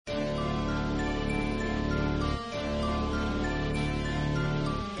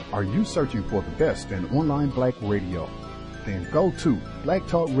Are you searching for the best in online black radio? Then go to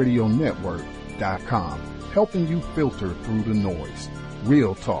blacktalkradionetwork.com, helping you filter through the noise.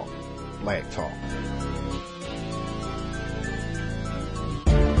 Real talk, black talk.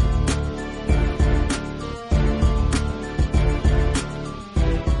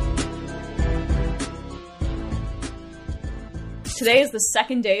 Today is the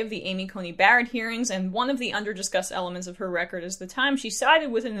second day of the Amy Coney Barrett hearings, and one of the under-discussed elements of her record is the time she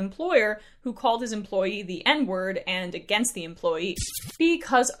sided with an employer who called his employee the N-word and against the employee.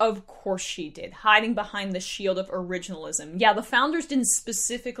 Because of course she did, hiding behind the shield of originalism. Yeah, the founders didn't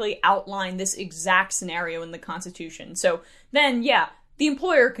specifically outline this exact scenario in the Constitution, so then, yeah, the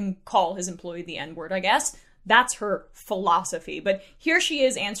employer can call his employee the N-word, I guess. That's her philosophy. But here she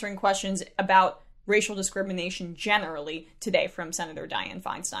is answering questions about racial discrimination generally today from Senator Dianne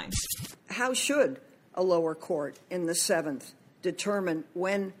Feinstein. How should a lower court in the Seventh determine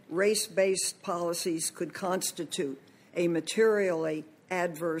when race-based policies could constitute a materially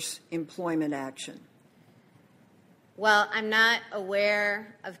adverse employment action? Well, I'm not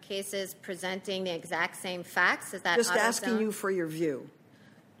aware of cases presenting the exact same facts as that. Just asking you for your view.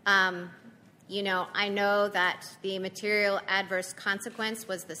 I know that the material adverse consequence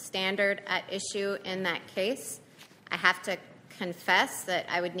was the standard at issue in that case. I have to confess that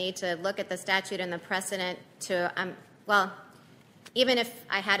I would need to look at the statute and the precedent to, even if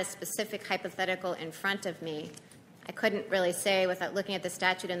I had a specific hypothetical in front of me, I couldn't really say without looking at the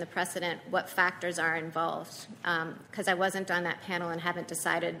statute and the precedent what factors are involved, because I wasn't on that panel and haven't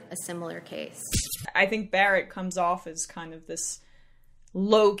decided a similar case. I think Barrett comes off as kind of this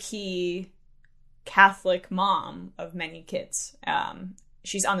low-key Catholic mom of many kids.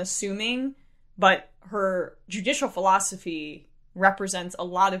 She's unassuming, but her judicial philosophy represents a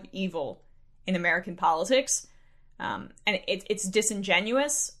lot of evil in American politics. And it's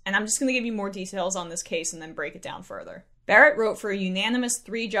disingenuous. And I'm just going to give you more details on this case and then break it down further. Barrett wrote for a unanimous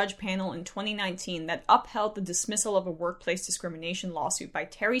 3-judge panel in 2019 that upheld the dismissal of a workplace discrimination lawsuit by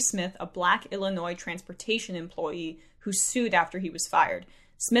Terry Smith, a Black Illinois transportation employee who sued after he was fired.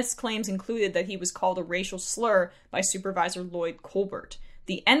 Smith's claims included that he was called a racial slur by Supervisor Lloyd Colbert.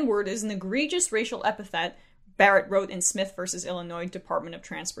 The N-word is an egregious racial epithet, Barrett wrote in Smith v. Illinois Department of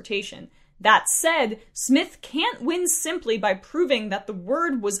Transportation. That said, Smith can't win simply by proving that the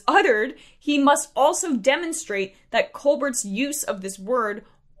word was uttered. He must also demonstrate that Colbert's use of this word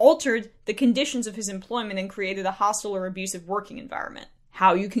altered the conditions of his employment and created a hostile or abusive working environment.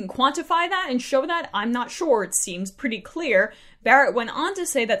 How you can quantify that and show that, I'm not sure. It seems pretty clear. Barrett went on to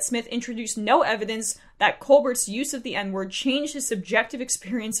say that Smith introduced no evidence that Colbert's use of the N-word changed his subjective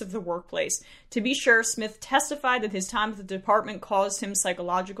experience of the workplace. To be sure, Smith testified that his time at the department caused him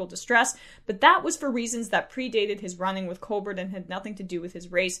psychological distress, but that was for reasons that predated his running with Colbert and had nothing to do with his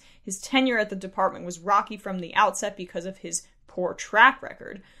race. His tenure at the department was rocky from the outset because of his poor track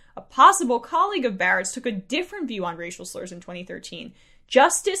record. A possible colleague of Barrett's took a different view on racial slurs in 2013.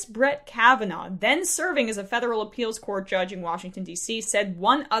 Justice Brett Kavanaugh, then serving as a federal appeals court judge in Washington, D.C., said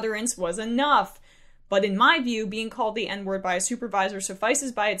one utterance was enough. But in my view, being called the N-word by a supervisor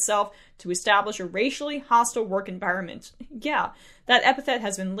suffices by itself to establish a racially hostile work environment. Yeah, that epithet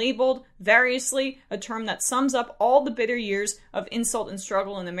has been labeled variously, a term that sums up all the bitter years of insult and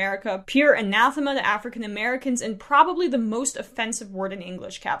struggle in America. Pure anathema to African Americans, and probably the most offensive word in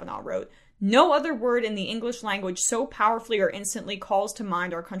English, Kavanaugh wrote. No other word in the English language so powerfully or instantly calls to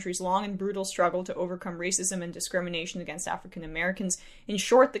mind our country's long and brutal struggle to overcome racism and discrimination against African Americans. In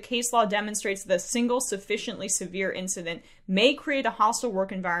short, the case law demonstrates that a single sufficiently severe incident may create a hostile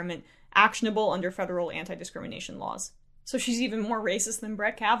work environment actionable under federal anti-discrimination laws. So she's even more racist than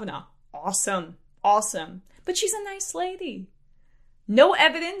Brett Kavanaugh. Awesome. Awesome. But she's a nice lady. No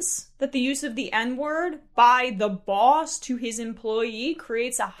evidence that the use of the N-word by the boss to his employee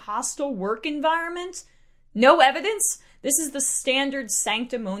creates a hostile work environment? No evidence? This is the standard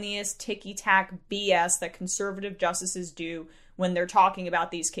sanctimonious ticky-tack BS that conservative justices do when they're talking about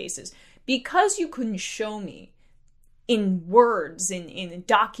these cases. Because you couldn't show me in words, in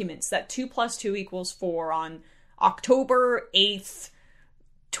documents, that 2 + 2 = 4 on October 8th,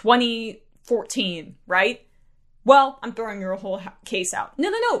 2014, right? Well, I'm throwing your whole case out.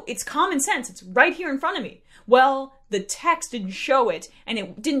 No, it's common sense. It's right here in front of me. Well, the text didn't show it, and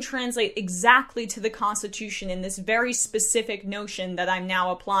it didn't translate exactly to the Constitution in this very specific notion that I'm now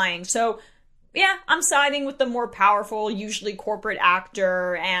applying. So, yeah, I'm siding with the more powerful, usually corporate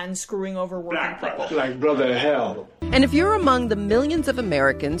actor and screwing over working people. Like brother hell. And if you're among the millions of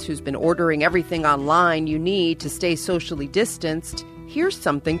Americans who's been ordering everything online you need to stay socially distanced, here's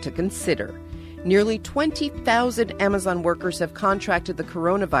something to consider. Nearly 20,000 Amazon workers have contracted the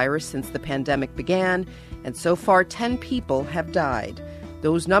coronavirus since the pandemic began, and so far 10 people have died.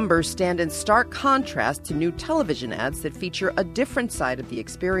 Those numbers stand in stark contrast to new television ads that feature a different side of the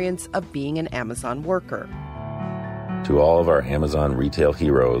experience of being an Amazon worker. To all of our Amazon retail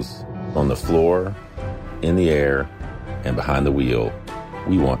heroes, on the floor, in the air, and behind the wheel,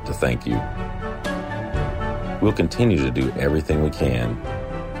 we want to thank you. We'll continue to do everything we can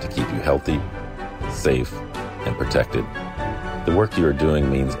to keep you healthy, safe, and protected. The work you are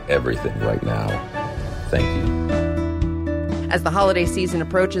doing means everything right now. Thank you. As the holiday season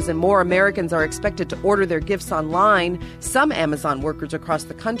approaches and more Americans are expected to order their gifts online, some Amazon workers across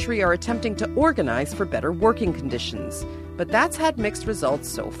the country are attempting to organize for better working conditions. But that's had mixed results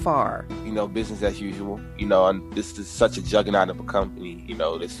so far. Business as usual. And this is such a juggernaut of a company.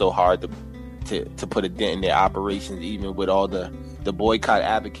 It's so hard to put a dent in their operations, even with all the boycott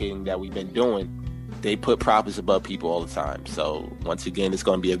advocating that we've been doing. They put profits above people all the time. So once again, it's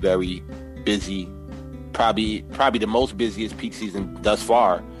going to be a very busy, probably the most busiest peak season thus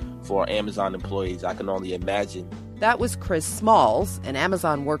far for Amazon employees. I can only imagine. That was Chris Smalls, an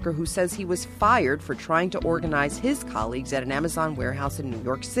Amazon worker who says he was fired for trying to organize his colleagues at an Amazon warehouse in New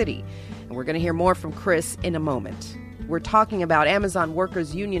York City. And we're going to hear more from Chris in a moment. We're talking about Amazon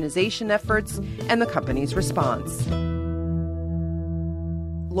workers' unionization efforts and the company's response.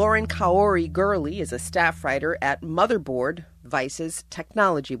 Lauren Kaori-Gurley is a staff writer at Motherboard, Vice's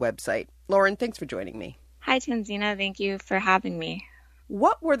technology website. Lauren, thanks for joining me. Hi, Tanzina. Thank you for having me.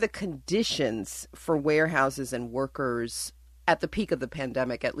 What were the conditions for warehouses and workers at the peak of the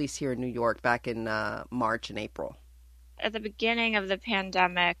pandemic, at least here in New York, back in March and April? At the beginning of the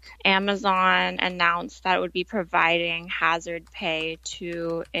pandemic, Amazon announced that it would be providing hazard pay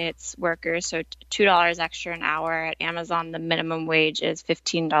to its workers, so $2 extra an hour. At Amazon, the minimum wage is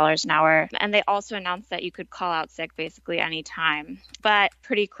 $15 an hour. And they also announced that you could call out sick basically any time. But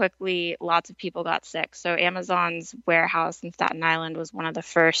pretty quickly, lots of people got sick. So Amazon's warehouse in Staten Island was one of the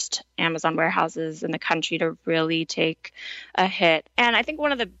first Amazon warehouses in the country to really take a hit. And I think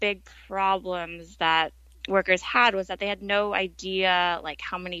one of the big problems that workers had was that they had no idea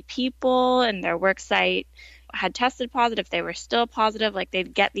how many people in their work site had tested positive, if they were still positive.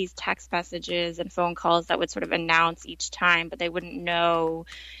 They'd get these text messages and phone calls that would sort of announce each time, but they wouldn't know,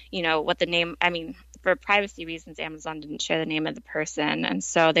 what the name, for privacy reasons, Amazon didn't share the name of the person. And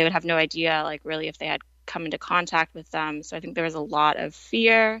so they would have no idea, really, if they had come into contact with them. So I think there was a lot of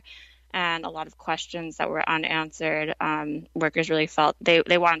fear and a lot of questions that were unanswered. Workers really felt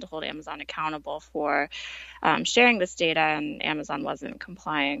they wanted to hold Amazon accountable for sharing this data, and Amazon wasn't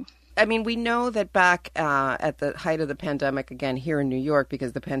complying. We know that back at the height of the pandemic, again, here in New York,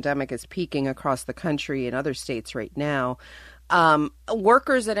 because the pandemic is peaking across the country and other states right now,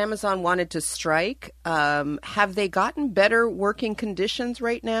 workers at Amazon wanted to strike. Have they gotten better working conditions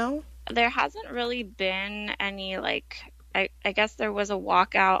right now? There hasn't really been any, I guess there was a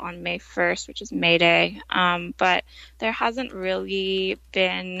walkout on May 1st, which is May Day, but there hasn't really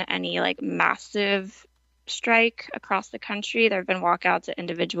been any massive strike across the country. There have been walkouts at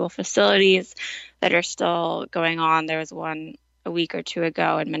individual facilities that are still going on. There was one a week or two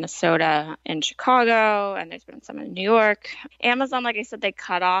ago in Minnesota, in Chicago, and there's been some in New York. Amazon, like I said, they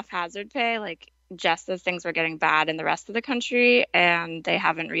cut off hazard pay, just as things were getting bad in the rest of the country, and they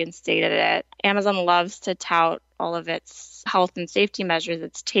haven't reinstated it. Amazon loves to tout all of its health and safety measures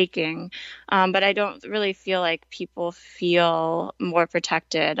it's taking, but I don't really feel like people feel more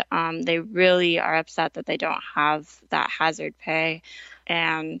protected. They really are upset that they don't have that hazard pay,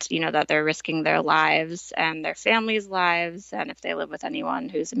 and that they're risking their lives and their families' lives, and if they live with anyone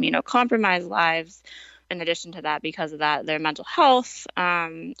who's immunocompromised, lives. In addition to that, because of that, their mental health,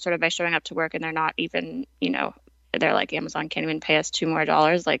 sort of by showing up to work and they're not even, they're like, Amazon can't even pay us $2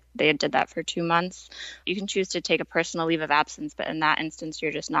 more. They did that for 2 months. You can choose to take a personal leave of absence, but in that instance,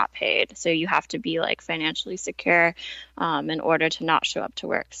 you're just not paid. So you have to be financially secure in order to not show up to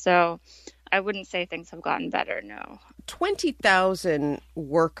work. So I wouldn't say things have gotten better, no. 20,000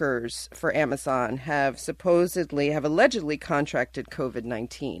 workers for Amazon have allegedly contracted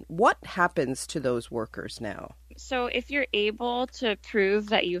COVID-19. What happens to those workers now? So if you're able to prove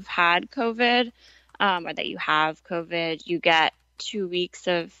that you've had COVID or that you have COVID, you get 2 weeks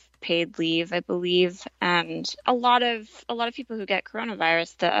of paid leave, I believe. And a lot of people who get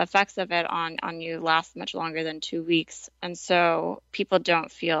coronavirus, the effects of it on you last much longer than 2 weeks. And so people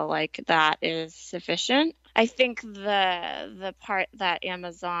don't feel like that is sufficient. I think the part that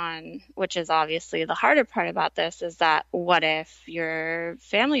Amazon, which is obviously the harder part about this, is that what if your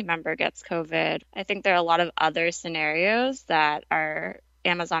family member gets COVID? I think there are a lot of other scenarios that are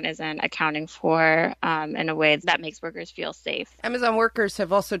Amazon isn't accounting for in a way that makes workers feel safe. Amazon workers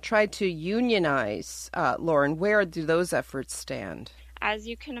have also tried to unionize. Lauren, where do those efforts stand? As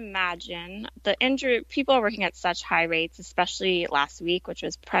you can imagine, people are working at such high rates, especially last week, which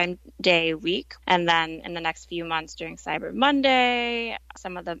was Prime Day week. And then in the next few months during Cyber Monday,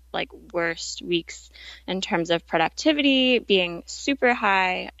 some of the worst weeks in terms of productivity being super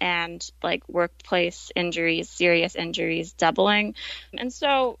high and workplace injuries, serious injuries doubling. And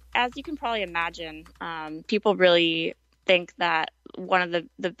so, as you can probably imagine, people really think that one of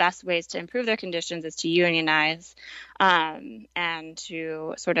the best ways to improve their conditions is to unionize and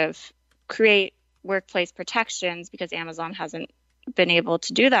to sort of create workplace protections, because Amazon hasn't been able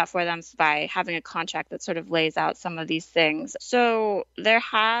to do that for them by having a contract that sort of lays out some of these things. So there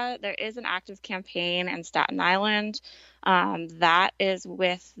is an active campaign in Staten Island that is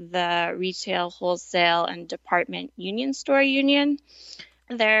with the Retail, Wholesale, and Department Union Store Union.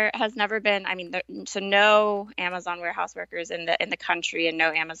 There has never been, no Amazon warehouse workers in the country, and no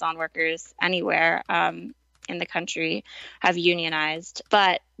Amazon workers anywhere in the country have unionized.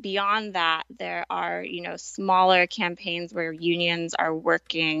 But beyond that, there are, smaller campaigns where unions are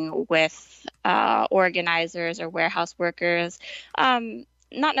working with organizers or warehouse workers,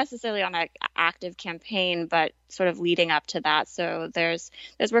 not necessarily on an active campaign, but sort of leading up to that. So there's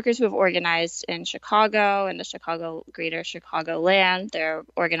workers who have organized in Chicago, in the greater Chicagoland. They're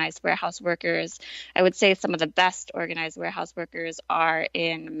organized warehouse workers. I would say some of the best organized warehouse workers are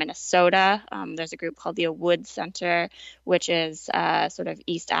in Minnesota. There's a group called the Wood Center, which is sort of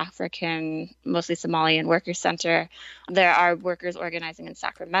East African, mostly Somalian worker center. There are workers organizing in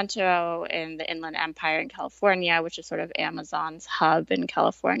Sacramento, in the Inland Empire in California, which is sort of Amazon's hub in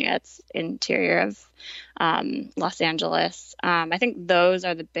California. It's interior of Los Angeles. I think those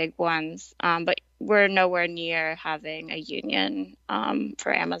are the big ones, but we're nowhere near having a union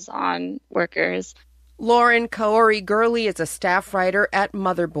for Amazon workers. Lauren Kaori-Gurley is a staff writer at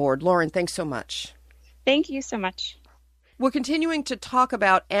Motherboard. Lauren, thanks so much. Thank you so much. We're continuing to talk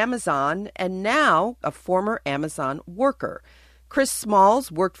about Amazon, and now a former Amazon worker. Chris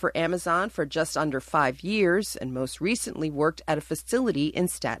Smalls worked for Amazon for just under 5 years and most recently worked at a facility in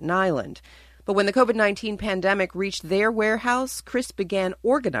Staten Island. But when the COVID-19 pandemic reached their warehouse, Chris began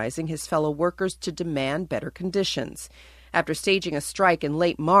organizing his fellow workers to demand better conditions. After staging a strike in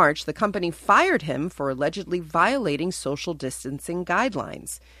late March, the company fired him for allegedly violating social distancing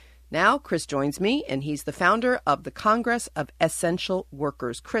guidelines. Now, Chris joins me, and he's the founder of the Congress of Essential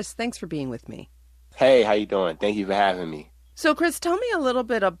Workers. Chris, thanks for being with me. Hey, how you doing? Thank you for having me. So, Chris, tell me a little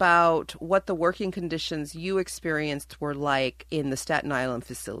bit about what the working conditions you experienced were like in the Staten Island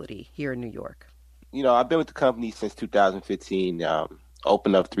facility here in New York. I've been with the company since 2015,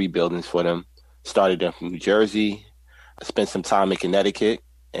 opened up 3 buildings for them, started them from New Jersey, spent some time in Connecticut,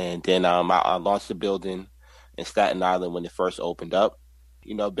 and then I launched the building in Staten Island when it first opened up.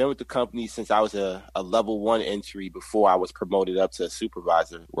 Been with the company since I was a level 1 entry before I was promoted up to a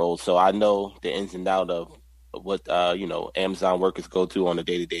supervisor role. So I know the ins and outs of what, Amazon workers go through on a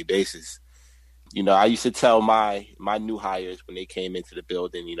day-to-day basis. I used to tell my new hires when they came into the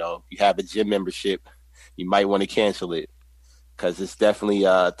building, you have a gym membership, you might want to cancel it because it's definitely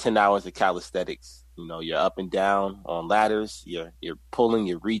 10 hours of calisthenics. You're up and down on ladders, you're pulling,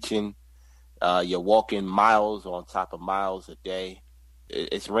 you're reaching, you're walking miles on top of miles a day.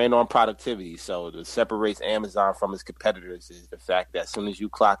 It's ran on productivity. So what separates Amazon from its competitors is the fact that as soon as you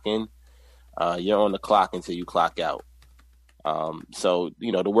clock in, you're on the clock until you clock out. So,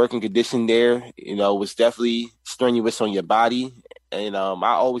 the working condition there, was definitely strenuous on your body. And I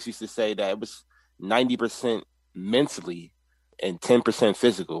always used to say that it was 90% mentally and 10%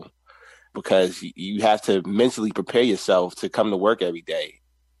 physical, because you have to mentally prepare yourself to come to work every day.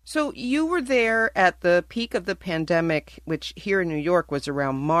 So you were there at the peak of the pandemic, which here in New York was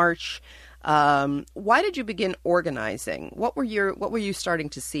around March. Why did you begin organizing? What were you starting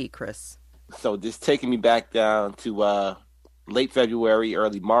to see, Chris? So just taking me back down to late February,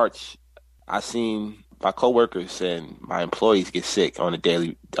 early March, I seen my coworkers and my employees get sick on a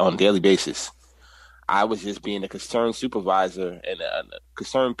daily basis. I was just being a concerned supervisor and a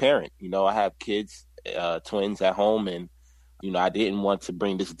concerned parent. I have kids, twins at home, and I didn't want to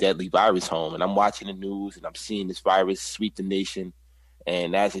bring this deadly virus home. And I'm watching the news and I'm seeing this virus sweep the nation.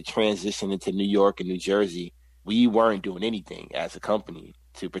 And as it transitioned into New York and New Jersey, we weren't doing anything as a company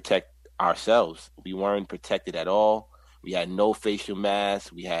to protect ourselves. We weren't protected at all. We had no facial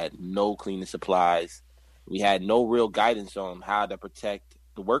masks. We had no cleaning supplies. We had no real guidance on how to protect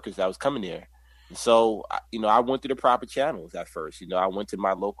the workers that was coming there. So, I went through the proper channels at first. I went to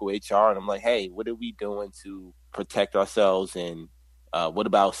my local HR and I'm like, hey, what are we doing to protect ourselves and What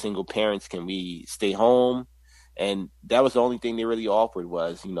about single parents? Can we stay home? And that was the only thing they really offered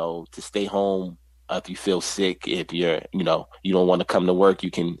was, to stay home if you feel sick. If you're, you don't want to come to work,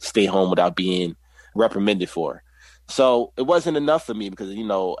 you can stay home without being reprimanded for. So it wasn't enough for me because,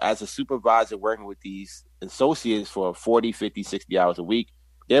 as a supervisor working with these associates for 40, 50, 60 hours a week,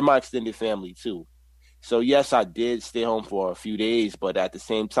 they're my extended family too. So yes, I did stay home for a few days, but at the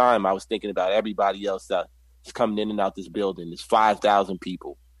same time, I was thinking about everybody else that's coming in and out this building. There's 5,000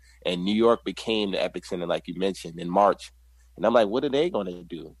 people. And New York became the epicenter, like you mentioned, in March. And I'm like, what are they going to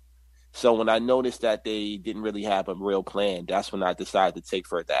do? So when I noticed that they didn't really have a real plan, that's when I decided to take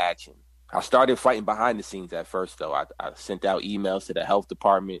further action. I started fighting behind the scenes at first, though. I sent out emails to the health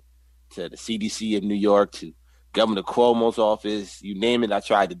department, to the CDC of New York, to Governor Cuomo's office, you name it, I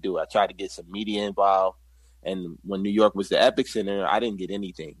tried to do it. I tried to get some media involved. And when New York was the epicenter, I didn't get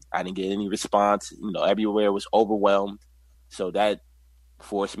anything. I didn't get any response. Everywhere was overwhelmed. So that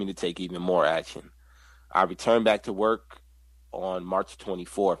forced me to take even more action. I returned back to work on March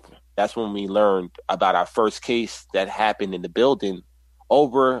 24th. That's when we learned about our first case that happened in the building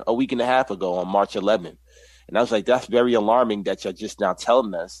over a week and a half ago on March 11th. And I was like, that's very alarming that you're just now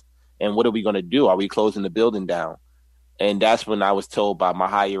telling us. And what are we going to do? Are we closing the building down? And that's when I was told by my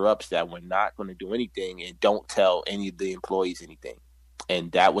higher ups that we're not going to do anything and don't tell any of the employees anything.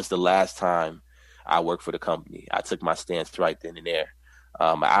 And that was the last time I worked for the company. I took my stance right then and there.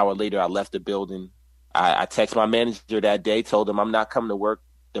 An hour later, I left the building. I texted my manager that day, told him I'm not coming to work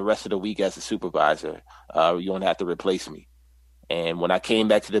the rest of the week as a supervisor. You don't have to replace me. And when I came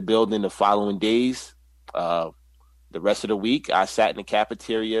back to the building the following days, the rest of the week, I sat in the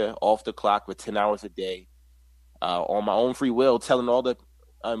cafeteria off the clock for 10 hours a day on my own free will, telling all the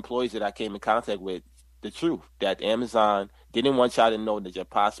employees that I came in contact with the truth, that Amazon didn't want y'all to know that you're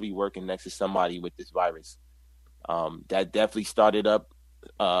possibly working next to somebody with this virus. That definitely started up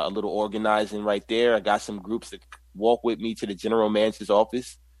a little organizing right there. I got some groups that walk with me to the general manager's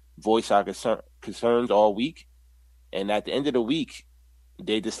office, voice our concerns all week. And at the end of the week,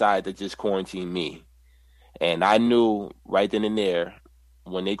 they decided to just quarantine me. And I knew right then and there,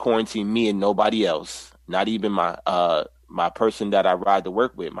 when they quarantined me and nobody else, not even my person that I ride to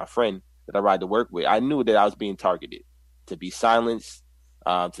work with, my friend that I ride to work with, I knew that I was being targeted to be silenced,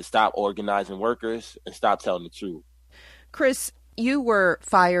 to stop organizing workers and stop telling the truth. Chris, you were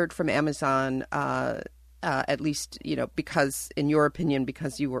fired from Amazon, at least, because, in your opinion,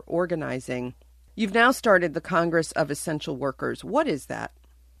 because you were organizing. You've now started the Congress of Essential Workers. What is that?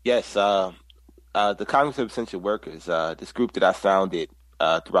 Yes, the Congress of Essential Workers, this group that I founded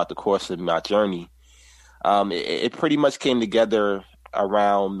throughout the course of my journey, it pretty much came together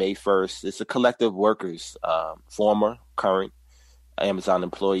around May 1st. It's a collective of workers, former, current Amazon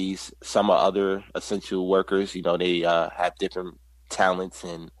employees. Some are other essential workers. They have different talents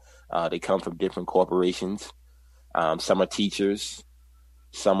and they come from different corporations. Some are teachers.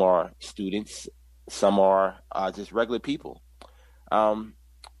 Some are students. Some are just regular people.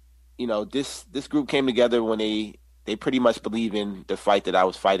 This group came together when they pretty much believe in the fight that I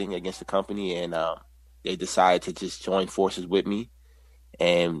was fighting against the company, and they decided to just join forces with me.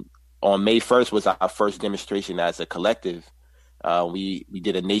 And on May 1st was our first demonstration as a collective. We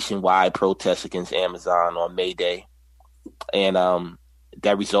did a nationwide protest against Amazon on May Day, and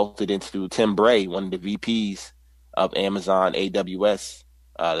that resulted into Tim Bray, one of the VPs of Amazon C.O.W.S,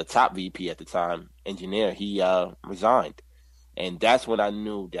 the top VP at the time, engineer, he resigned. And that's when I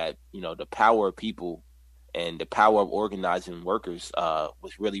knew that, the power of people and the power of organizing workers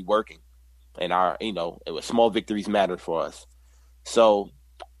was really working. And it was small victories mattered for us. So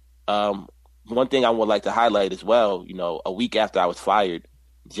one thing I would like to highlight as well, a week after I was fired,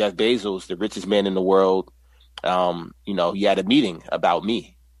 Jeff Bezos, the richest man in the world, he had a meeting about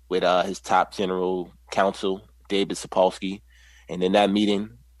me with his top general counsel, David Sapolsky. And in that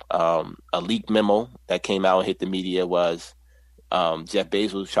meeting, a leaked memo that came out and hit the media was Jeff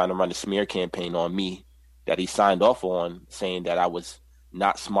Bezos trying to run a smear campaign on me that he signed off on, saying that I was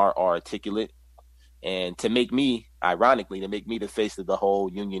not smart or articulate. And to make me, ironically, the face of the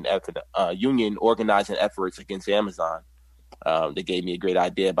whole union organizing efforts against Amazon. They gave me a great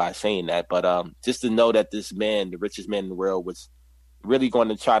idea by saying that. But just to know that this man, the richest man in the world, was really going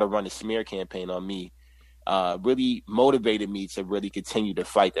to try to run a smear campaign on me, really motivated me to really continue the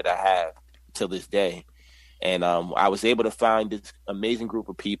fight that I have till this day. And I was able to find this amazing group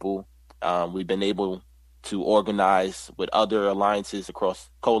of people. We've been able to organize with other alliances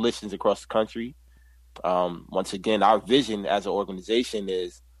coalitions across the country. Once again, our vision as an organization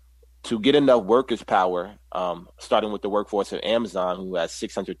is to get enough workers' power, starting with the workforce of Amazon, who has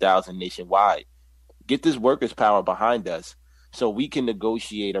 600,000 nationwide. Get this workers' power behind us So we can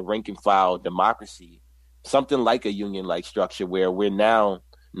negotiate a rank and file democracy, something like a union-like structure where we're now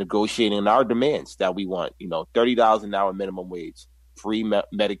negotiating our demands that we want, $30 an hour minimum wage, free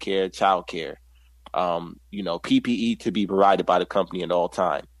Medicare, child care, PPE to be provided by the company at all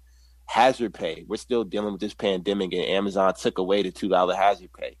time. Hazard pay. We're still dealing with this pandemic, and Amazon took away the $2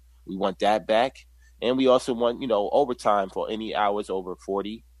 hazard pay. We want that back. And we also want, overtime for any hours over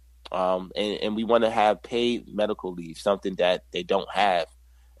 40. And we want to have paid medical leave, something that they don't have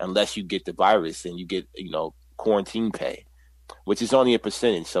unless you get the virus, and you get, quarantine pay, which is only a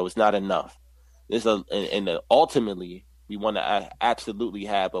percentage. So it's not enough. Ultimately, we want to absolutely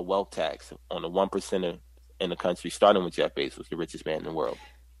have a wealth tax on the 1% in the country, starting with Jeff Bezos, the richest man in the world.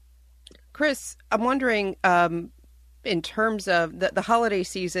 Chris, I'm wondering, in terms of the holiday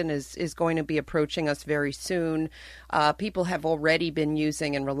season is going to be approaching us very soon. People have already been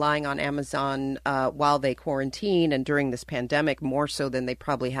using and relying on Amazon while they quarantine and during this pandemic, more so than they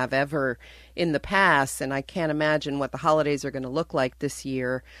probably have ever in the past. And I can't imagine what the holidays are going to look like this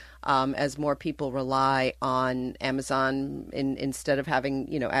year as more people rely on Amazon instead of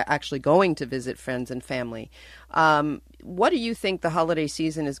having, actually going to visit friends and family. What do you think the holiday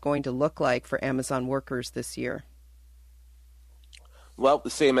season is going to look like for Amazon workers this year? Well, the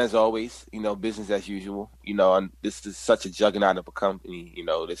same as always, business as usual. And this is such a juggernaut of a company.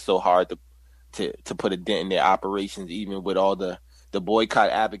 It's so hard to put a dent in their operations, even with all the boycott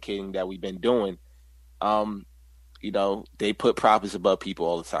advocating that we've been doing. They put profits above people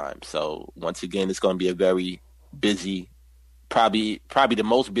all the time. So once again, it's going to be a very busy, probably the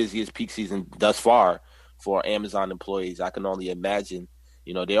most busiest peak season thus far for Amazon employees. I can only imagine.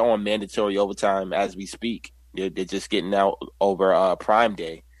 They're on mandatory overtime as we speak. They're just getting out over Prime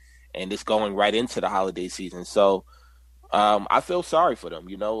Day, and it's going right into the holiday season. So I feel sorry for them,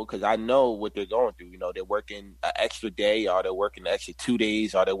 because I know what they're going through. They're working an extra day, or they're working an extra 2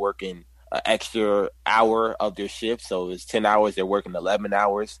 days, or they're working an extra hour of their shift. So it's 10 hours, they're working 11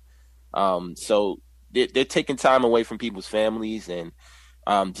 hours. So they're taking time away from people's families and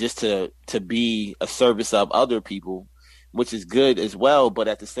just to be a service of other people, which is good as well. But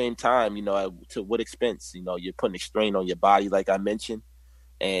at the same time, to what expense? You're putting a strain on your body, like I mentioned,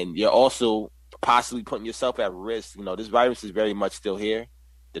 and you're also possibly putting yourself at risk. This virus is very much still here.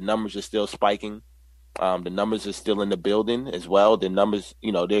 The numbers are still spiking. The numbers are still in the building as well. The numbers,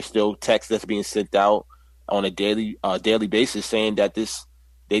 there's still text that's being sent out on a daily basis saying that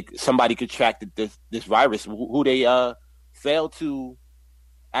somebody contracted this virus who they failed to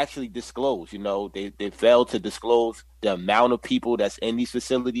actually disclose. They failed to disclose the amount of people that's in these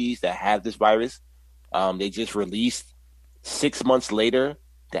facilities that have this virus. They just released 6 months later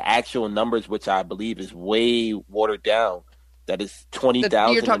the actual numbers, which I believe is way watered down. That is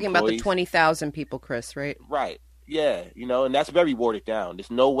 20,000. You're talking employees. about the 20,000 people, Chris, right? Right. Yeah. And that's very watered down. There's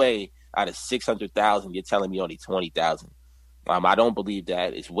no way out of 600,000 you're telling me only 20,000. I don't believe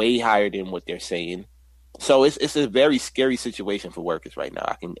that. It's way higher than what they're saying. So it's a very scary situation for workers right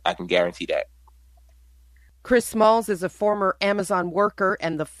now. I can guarantee that. Chris Smalls is a former Amazon worker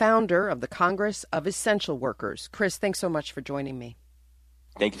and the founder of the Congress of Essential Workers. Chris, thanks so much for joining me.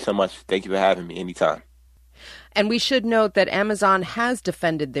 Thank you so much. Thank you for having me anytime. And we should note that Amazon has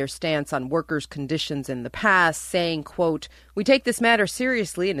defended their stance on workers' conditions in the past, saying, quote, "We take this matter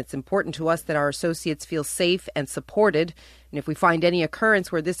seriously, and it's important to us that our associates feel safe and supported. And if we find any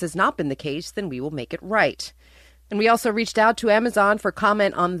occurrence where this has not been the case, then we will make it right." And we also reached out to Amazon for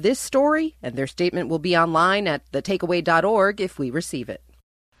comment on this story, and their statement will be online at thetakeaway.org if we receive it.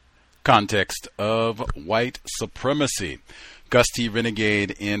 Context of white supremacy. Gus T.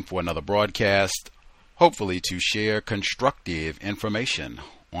 Renegade in for another broadcast, hopefully to share constructive information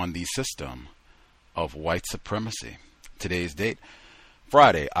on the system of white supremacy. Today's date,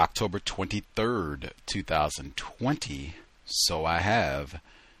 Friday, October 23rd, 2020. So I have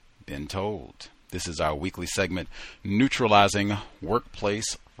been told. This is our weekly segment, Neutralizing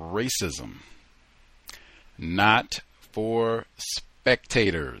Workplace Racism. Not for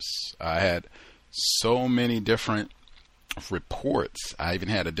spectators. I had so many different reports. I even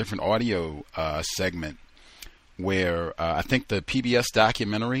had a different audio segment where I think the PBS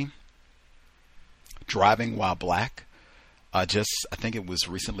documentary, Driving While Black, I think it was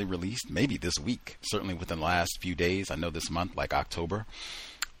recently released, maybe this week, certainly within the last few days. I know this month, like October.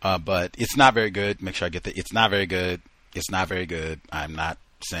 But it's not very good. Make sure I get that. It's not very good. It's not very good. I'm not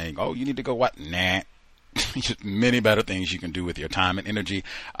saying, oh, you need to go what? Nah. Many better things you can do with your time and energy.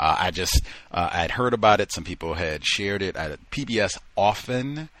 I'd heard about it. Some people had shared it. PBS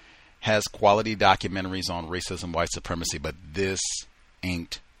often has quality documentaries on racism, white supremacy, but this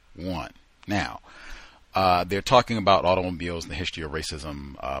ain't one. Now, They're talking about automobiles and the history of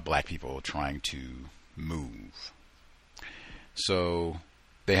racism, black people trying to move. So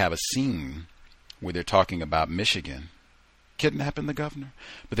they have a scene where they're talking about Michigan kidnapping the governor,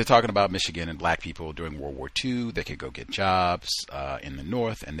 but they're talking about Michigan and black people during World War II. They could go get jobs in the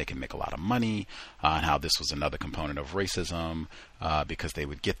North, and they can make a lot of money, and how this was another component of racism because they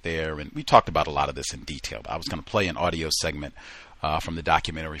would get there. And we talked about a lot of this in detail. I was going to play an audio segment from the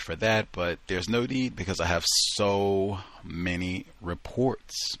documentary for that, but there's no need because I have so many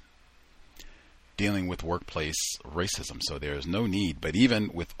reports dealing with workplace racism, so there's no need. But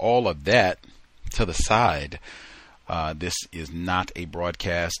even with all of that to the side, this is not a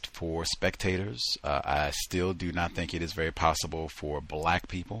broadcast for spectators. I still do not think it is very possible for black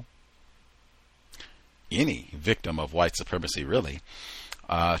people, any victim of white supremacy really,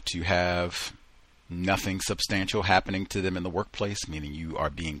 to have nothing substantial happening to them in the workplace, meaning you are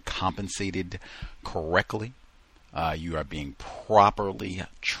being compensated correctly, you are being properly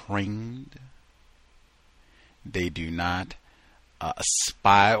trained. They do not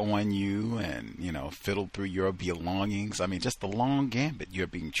spy on you and, fiddle through your belongings. I mean, just the long gambit. You're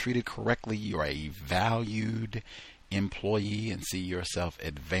being treated correctly. You are a valued employee and see yourself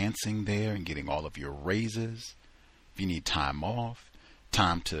advancing there and getting all of your raises. If you need time off,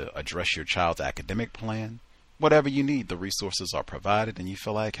 time to address your child's academic plan, whatever you need, the resources are provided, and you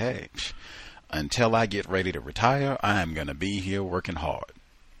feel like, hey, until I get ready to retire, I'm going to be here working hard.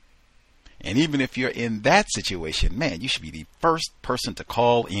 And even if you're in that situation, man, you should be the first person to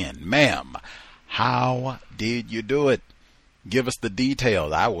call in. Ma'am, how did you do it? Give us the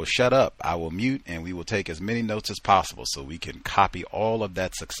details. I will shut up. I will mute, and we will take as many notes as possible so we can copy all of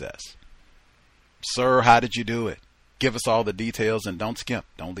that success. Sir, how did you do it? Give us all the details and don't skimp.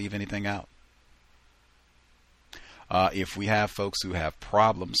 Don't leave anything out. If we have folks who have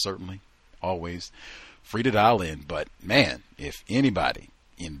problems, certainly, always free to dial in. But, man, if anybody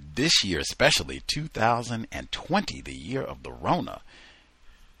in this year, especially 2020, the year of the Rona,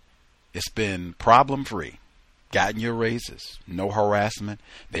 it's been problem-free. Gotten your raises, no harassment.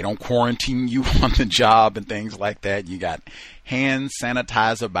 They don't quarantine you on the job and things like that. You got hand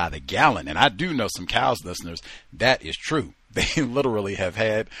sanitizer by the gallon. And I do know some C.O.W.S listeners, that is true. They literally have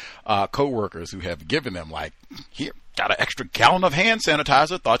had coworkers who have given them, like, here, got an extra gallon of hand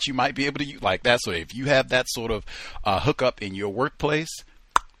sanitizer, thought you might be able to use like that. So if you have that sort of hookup in your workplace,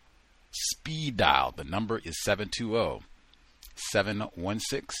 speed dial. The number is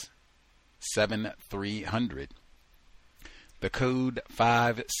 720-716-7300. The code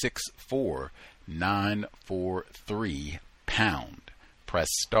 564-943 pound. Press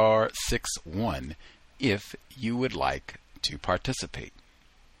star 61 if you would like to participate.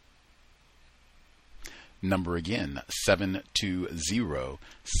 Number again,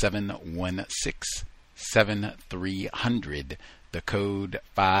 720-716-7300. The code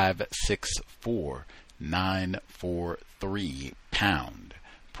 564-943 pound.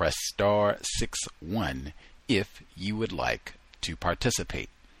 Press star 61 if you would like to participate.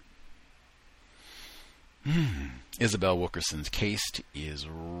 Isabel Wilkerson's Case is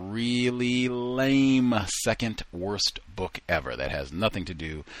really lame. Second worst book ever. That has nothing to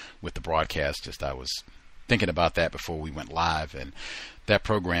do with the broadcast. Just I was thinking about that before we went live, and that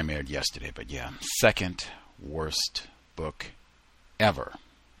program aired yesterday. But yeah, second worst book ever.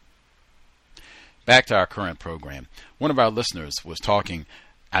 Back to our current program. One of our listeners was talking.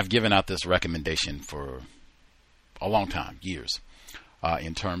 I've given out this recommendation for a long time, years,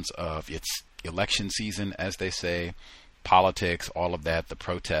 in terms of its election season, as they say, politics, all of that, the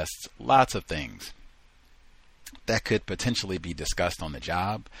protests, lots of things that could potentially be discussed on the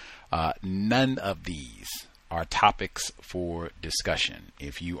job. None of these are topics for discussion.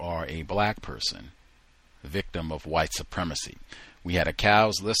 If you are a black person, victim of white supremacy. We had a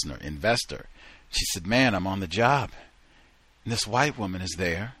C.O.W.S listener, investor. She said, man, I'm on the job. And this white woman is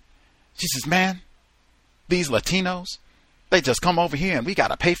there. She says, man, these Latinos, they just come over here and we got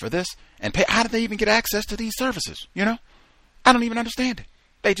to pay for this and pay. How did they even get access to these services? I don't even understand it.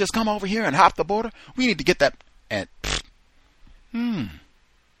 They just come over here and hop the border. We need to get that. And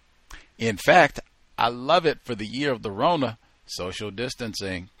in fact, I love it for the year of the Rona, social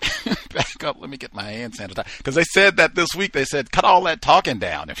distancing. Back up. Let me get my hand sanitizer. Because they said that this week. They said, cut all that talking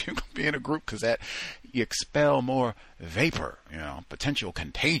down if you're going to be in a group, because that you expel more vapor, potential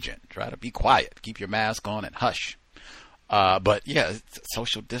contagion. Try to be quiet. Keep your mask on and hush. But yeah,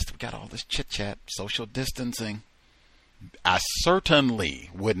 social distance. We got all this chit chat, social distancing. I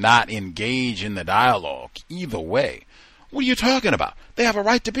certainly would not engage in the dialogue either way. What are you talking about? They have a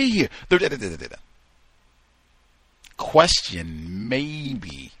right to be here. Question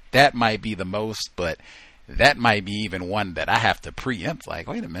maybe that might be the most, but that might be even one that I have to preempt. Like,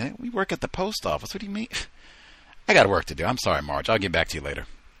 wait a minute, we work at the post office. What do you mean? I got work to do. I'm sorry, Marge. I'll get back to you later.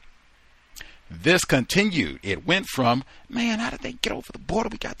 This continued. It went from, man, how did they get over the border?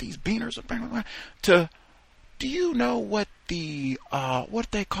 We got these beaners, to, do you know what the,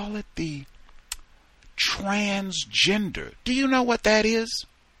 what they call it? The transgender. Do you know what that is?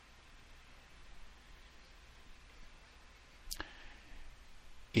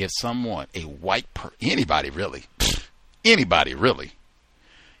 If someone, a white person, anybody really,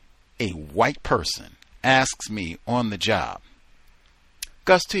 a white person asks me on the job,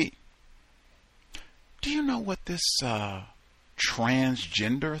 Gus T, do you know what this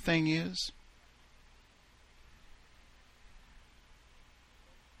transgender thing is?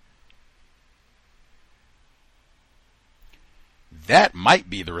 That might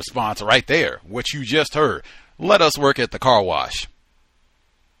be the response right there, what you just heard. Let us work at the car wash,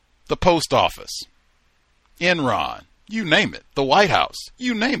 the post office, Enron, you name it, the White House,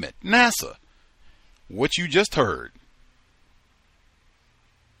 you name it, NASA. What you just heard.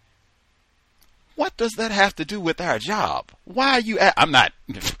 What does that have to do with our job? Why are you I'm not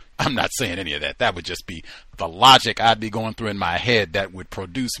saying any of that. That would just be the logic I'd be going through in my head that would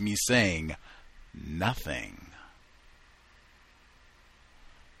produce me saying nothing.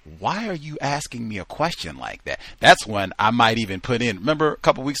 Why are you asking me a question like that? That's when I might even put in. Remember a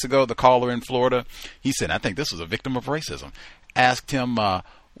couple weeks ago, the caller in Florida, he said, I think this was a victim of racism. Asked him,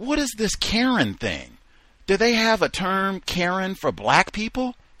 what is this Karen thing? Do they have a term Karen for black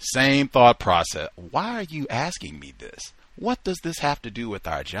people? Same thought process. Why are you asking me this? What does this have to do with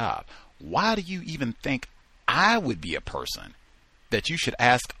our job? Why do you even think I would be a person that you should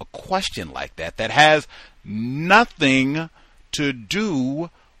ask a question like that that has nothing to do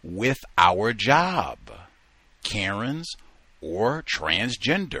with our job? Karens or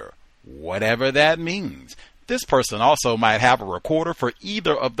transgender, whatever that means. This person also might have a recorder for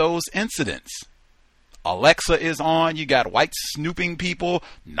either of those incidents. Alexa is on. You got white snooping people,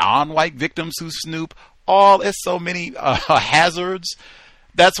 non-white victims who snoop. It's so many hazards.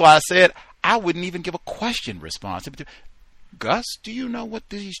 That's why I said I wouldn't even give a question response. Gus, do you know what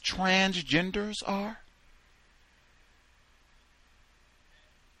these transgenders are?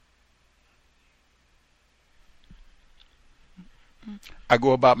 I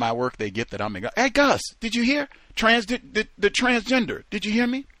go about my work. They get that I'm in. Hey, Gus, did you hear? The transgender. Did you hear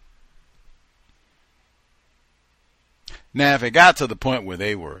me? Now, if it got to the point where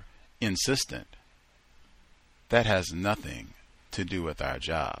they were insistent, that has nothing to do with our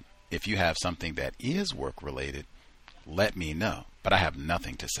job. If you have something that is work related, let me know. But I have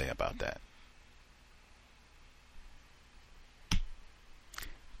nothing to say about that.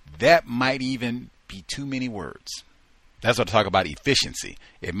 That might even be too many words. That's what I talk about efficiency.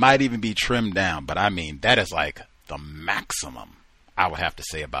 It might even be trimmed down, but I mean, that is like the maximum I would have to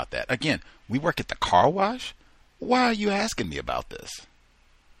say about that. Again, we work at the car wash. Why are you asking me about this?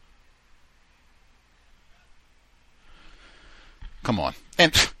 Come on.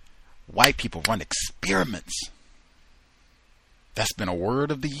 And white people run experiments. That's been a word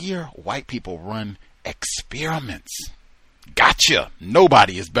of the year. White people run experiments. Gotcha.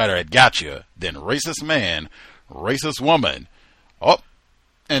 Nobody is better at gotcha than racist man, racist woman. Oh,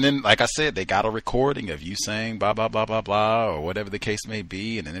 and then, like I said, they got a recording of you saying blah, blah, blah, blah, blah, or whatever the case may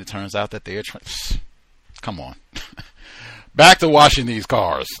be. And then it turns out that they're come on. Back to washing these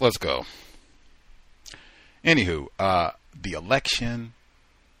cars. Let's go. Anywho, the election,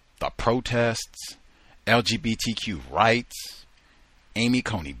 the protests, LGBTQ rights, Amy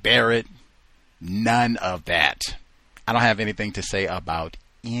Coney Barrett, none of that. I don't have anything to say about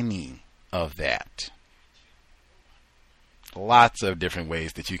any of that. Lots of different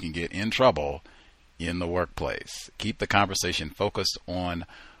ways that you can get in trouble in the workplace. Keep the conversation focused on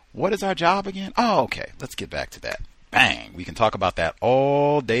what is our job again? Oh, okay. Let's get back to that. Bang. We can talk about that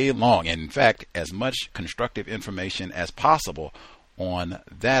all day long. And in fact, as much constructive information as possible on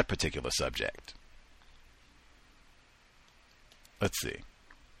that particular subject. Let's see.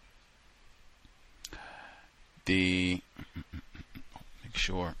 Make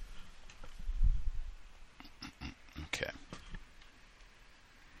sure. Okay.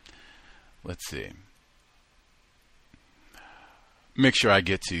 Let's see. Make sure I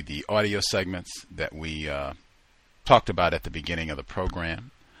get to the audio segments that we talked about at the beginning of the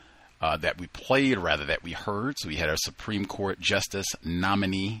program, that we played, rather that we heard. So we had our Supreme Court Justice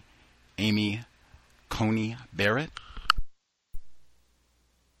nominee, Amy Coney Barrett.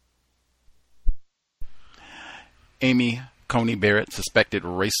 Amy Coney Barrett, suspected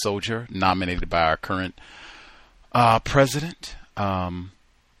race soldier, nominated by our current president.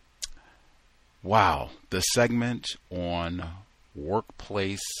 Wow. The segment on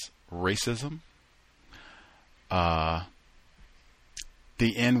workplace racism.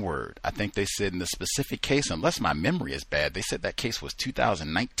 The N-word. I think they said in the specific case, unless my memory is bad, they said that case was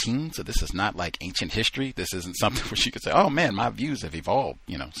 2019. So this is not like ancient history. This isn't something where she could say, oh man, my views have evolved,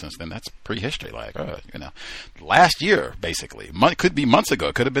 since then. That's prehistory. Like, last year, basically. Could be months ago.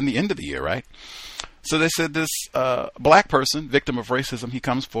 It could have been the end of the year, right? So they said this black person, victim of racism, he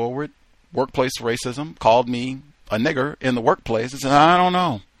comes forward, workplace racism, called me a nigger in the workplace and said, I don't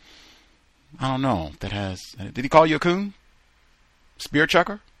know. Did he call you a coon? Spear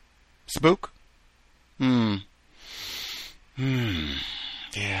chucker? Spook? Yeah,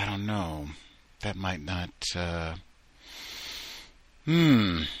 I don't know. That might not, I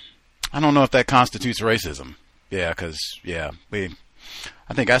don't know if that constitutes racism. Yeah, because,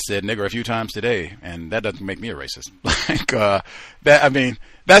 I think I said nigger a few times today, and that doesn't make me a racist.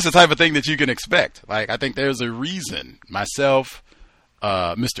 That's the type of thing that you can expect. Like, I think there's a reason. Myself,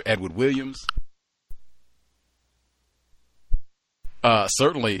 Mr. Edward Williams,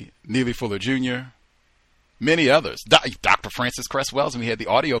 certainly Neely Fuller Jr., many others, Dr. Frances Cress Wells, and we had the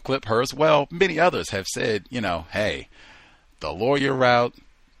audio clip, her as well. Many others have said, hey, the lawyer route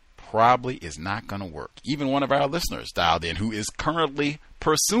probably is not going to work. Even one of our listeners dialed in who is currently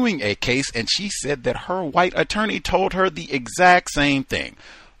pursuing a case, and she said that her white attorney told her the exact same thing.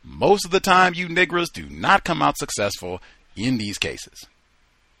 Most of the time, you niggers do not come out successful in these cases.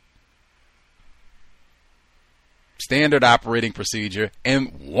 Standard operating procedure,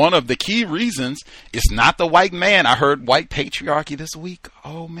 and one of the key reasons is not the white man. I heard white patriarchy this week.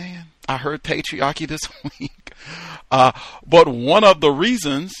 Oh man, I heard patriarchy this week. But one of the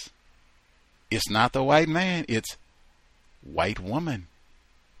reasons, it's not the white man, it's white woman.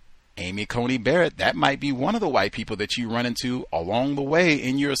 Amy Coney Barrett, that might be one of the white people that you run into along the way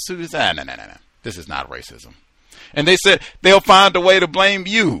in your suits. No. This is not racism. And they said they'll find a way to blame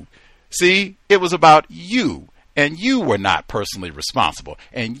you. See, it was about you. And you were not personally responsible.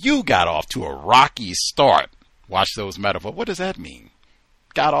 And you got off to a rocky start. Watch those metaphors. What does that mean?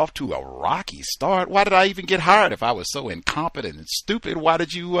 Got off to a rocky start? Why did I even get hired if I was so incompetent and stupid? Why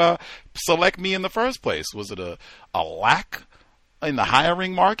did you select me in the first place? Was it a lack in the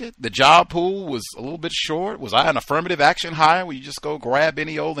hiring market? The job pool was a little bit short. Was I an affirmative action hire where you just go grab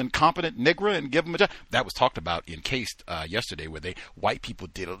any old incompetent nigger and give them a job? That was talked about in case yesterday, where white people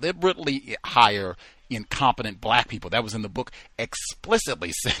deliberately hire incompetent black people. That was in the book,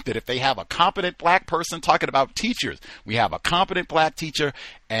 explicitly said that if they have a competent black person, talking about teachers, we have a competent black teacher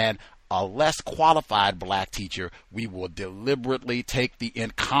and a less qualified black teacher, we will deliberately take the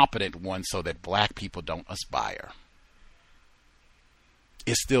incompetent one so that black people don't aspire.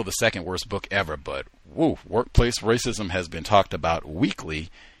 It's still the second worst book ever, but workplace racism has been talked about weekly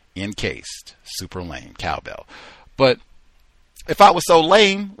in Cased. Super lame, cowbell. But if I was so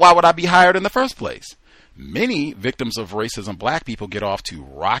lame, why would I be hired in the first place? Many victims of racism, black people, get off to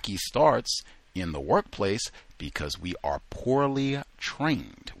rocky starts in the workplace because we are poorly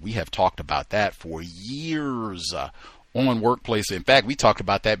trained. We have talked about that for years on workplace. In fact, we talked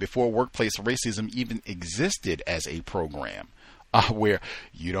about that before workplace racism even existed as a program. Where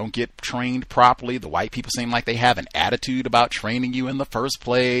you don't get trained properly. The white people seem like they have an attitude about training you in the first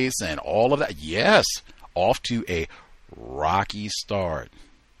place and all of that. Yes, off to a rocky start.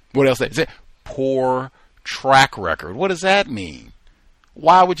 What else is it? Poor track record. What does that mean?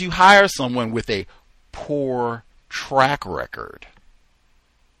 Why would you hire someone with a poor track record?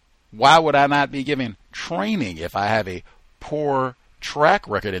 Why would I not be given training if I have a poor track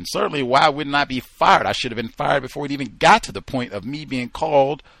record? And certainly, why wouldn't I be fired? I should have been fired before it even got to the point of me being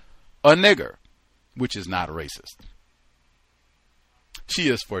called a nigger, which is not racist. She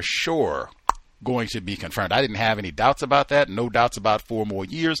is for sure going to be confirmed. I didn't have any doubts about that. No doubts about 4 more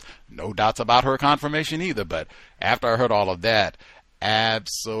years. No doubts about her confirmation either. But after I heard all of that,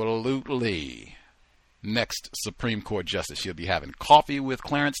 absolutely. Next Supreme Court Justice, she'll be having coffee with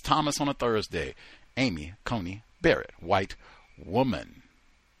Clarence Thomas on a Thursday. Amy Coney Barrett, white woman.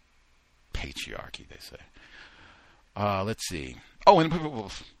 Patriarchy, they say. Let's see. Oh,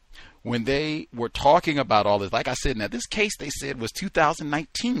 and when they were talking about all this, like I said, now this case they said was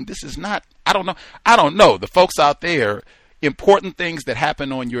 2019. This is not, I don't know. The folks out there, important things that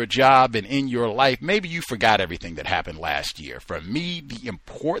happen on your job and in your life, maybe you forgot everything that happened last year. For me, the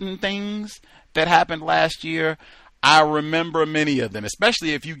important things that happened last year, I remember many of them,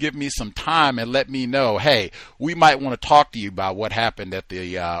 especially if you give me some time and let me know, hey, we might want to talk to you about what happened at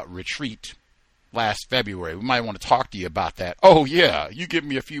the retreat last February. We might want to talk to you about that. Oh, yeah, you give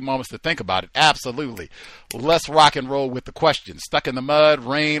me a few moments to think about it. Absolutely. Let's rock and roll with the questions. Stuck in the mud,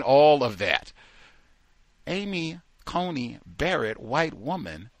 rain, all of that. Amy Coney Barrett, white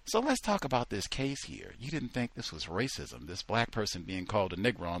woman. So let's talk about this case here. You didn't think this was racism, this black person being called a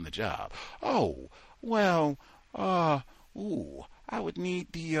Negro on the job. Oh, well, I would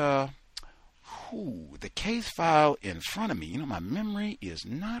need the case file in front of me. You know, my memory is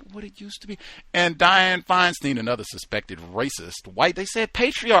not what it used to be. And Dianne Feinstein, another suspected racist white, they said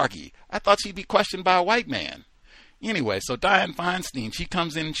patriarchy. I thought she'd be questioned by a white man. Anyway, so Dianne Feinstein, she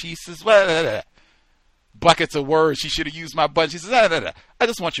comes in and she says, blah, blah, blah. Buckets of words. She should have used my button. She says, blah, blah, blah. I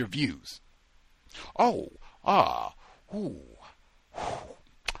just want your views. If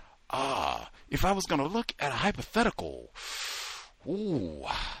I was going to look at a hypothetical,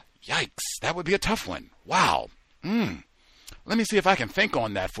 yikes, that would be a tough one. Wow. Let me see if I can think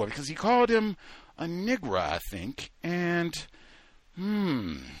on that for you, because he called him a Negro, I think. And,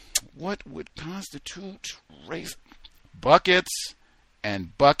 what would constitute race? Buckets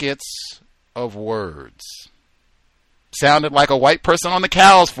and buckets of words. Sounded like a white person on the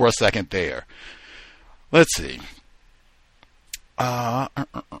cows for a second there. Let's see. Got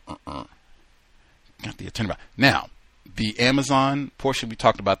the attendant. Now, the Amazon portion, we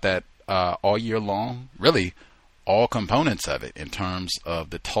talked about that all year long. Really, all components of it in terms of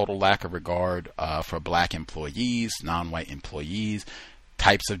the total lack of regard for black employees, non-white employees,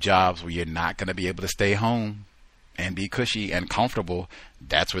 types of jobs where you're not going to be able to stay home and be cushy and comfortable.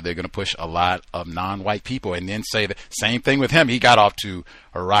 That's where they're going to push a lot of non-white people, and then say the same thing with him. He got off to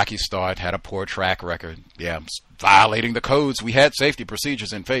a rocky start, had a poor track record. Yeah, violating the codes. We had safety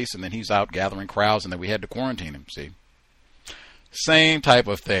procedures in place, and then he's out gathering crowds, and then we had to quarantine him. See, same type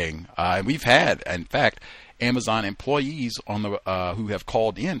of thing. And we've had, in fact, Amazon employees on the who have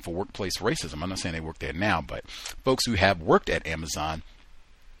called in for workplace racism. I'm not saying they work there now, but folks who have worked at Amazon,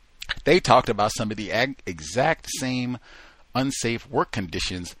 they talked about some of the exact same unsafe work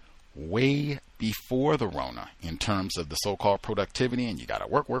conditions way before the Rona in terms of the so-called productivity, and you got to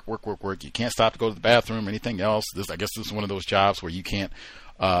work. You can't stop to go to the bathroom or anything else. I guess this is one of those jobs where you can't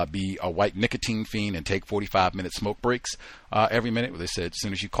be a white nicotine fiend and take 45-minute smoke breaks every minute. Where they said as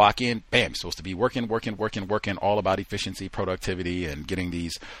soon as you clock in, bam, you're supposed to be working, all about efficiency, productivity, and getting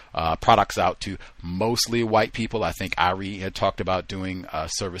these products out to mostly white people. I think Ari had talked about doing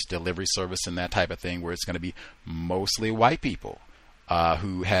delivery service and that type of thing, where it's going to be mostly white people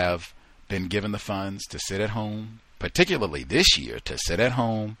who have been given the funds to sit at home, particularly this year, to sit at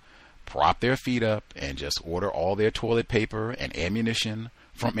home, prop their feet up, and just order all their toilet paper and ammunition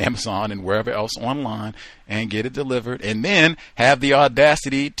from Amazon and wherever else online and get it delivered, and then have the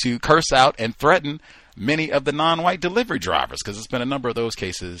audacity to curse out and threaten many of the non-white delivery drivers, because there's been a number of those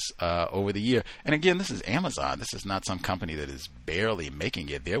cases over the year. And again, this is Amazon. This is not some company that is barely making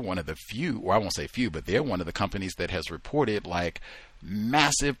it. They're one of the few, or I won't say few, but they're one of the companies that has reported like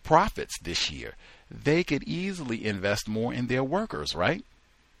massive profits this year. They could easily invest more in their workers, right?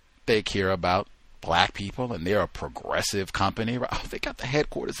 They care about black people, and they're a progressive company. Oh, they got the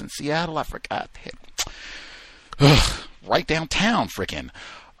headquarters in Seattle. I forgot. Right downtown, frickin'.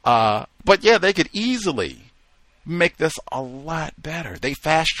 But yeah, they could easily make this a lot better. They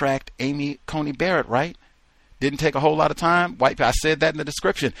fast-tracked Amy Coney Barrett, right? Didn't take a whole lot of time. I said that in the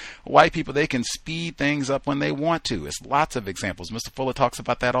description. White people, they can speed things up when they want to. It's lots of examples. Mr. Fuller talks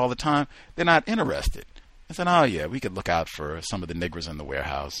about that all the time. They're not interested. I said, oh yeah, we could look out for some of the niggers in the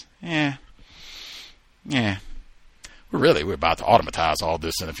warehouse. Yeah. We're about to automatize all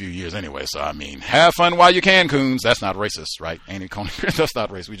this in a few years anyway. So, I mean, have fun while you can, coons. That's not racist, right? Amy Coney, that's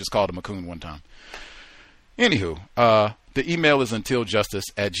not racist. We just called him a coon one time. Anywho, the email is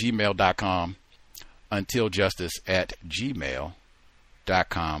untiljustice@gmail.com.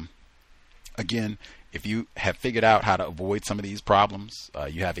 Untiljustice@gmail.com. Again, if you have figured out how to avoid some of these problems,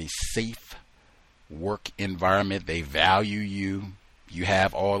 you have a safe work environment, they value you, you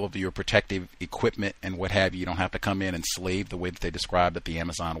have all of your protective equipment and what have you. You don't have to come in and slave the way that they described at the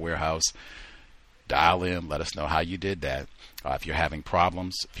Amazon warehouse. Dial in, let us know how you did that. If you're having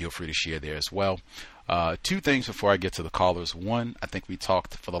problems, feel free to share there as well. Two things before I get to the callers. One, I think we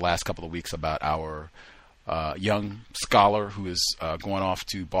talked for the last couple of weeks about our young scholar who is going off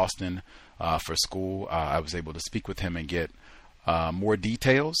to Boston for school. I was able to speak with him and get more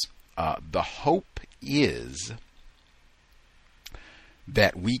details. The hope is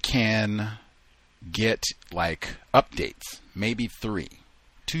that we can get like updates, maybe 2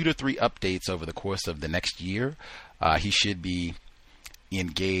 to 3 updates over the course of the next year. He should be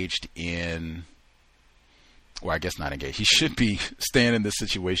engaged in, or I guess not engaged. He should be staying in this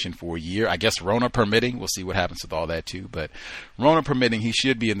situation for a year. I guess Rona permitting. We'll see what happens with all that too. But Rona permitting, he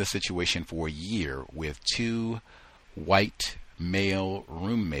should be in this situation for a year with 2 white male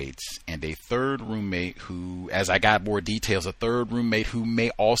roommates and a third roommate who, as I got more details, a third roommate who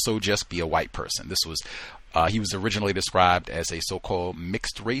may also just be a white person. This was he was originally described as a so-called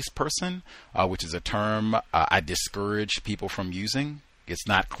mixed race person, which is a term I discourage people from using. It's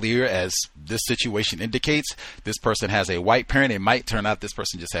not clear, as this situation indicates. This person has a white parent. It might turn out this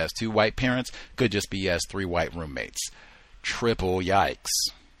person just has 2 white parents. Could just be as 3 white roommates. Triple yikes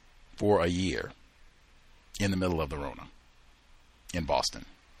for a year in the middle of the Rona in Boston.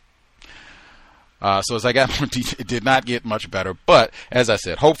 So as I got more detail, it did not get much better. But as I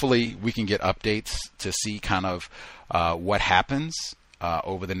said, hopefully we can get updates to see kind of what happens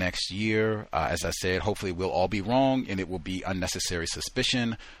over the next year. As I said, hopefully we'll all be wrong and it will be unnecessary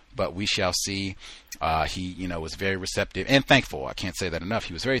suspicion, but we shall see. He, was very receptive and thankful. I can't say that enough.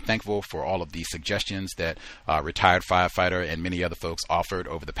 He was very thankful for all of the suggestions that retired firefighter and many other folks offered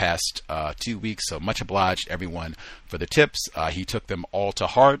over the past 2 weeks. So much obliged, everyone, for the tips. He took them all to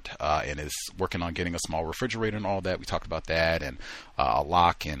heart and is working on getting a small refrigerator and all that. We talked about that, and a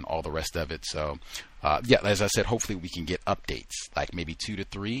lock and all the rest of it. So as I said, hopefully we can get updates, like maybe 2 to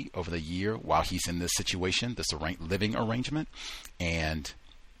 3 over the year while he's in this situation, this living arrangement, and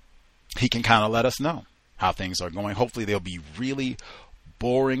he can kind of let us know how things are going. Hopefully there'll be really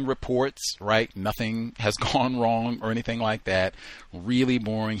boring reports, right? Nothing has gone wrong or anything like that. Really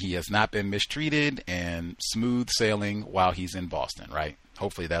boring. He has not been mistreated, and smooth sailing while he's in Boston, right?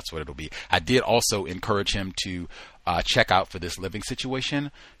 Hopefully that's what it'll be. I did also encourage him to check out for this living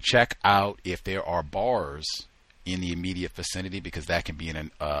situation. Check out if there are bars in the immediate vicinity, because that can be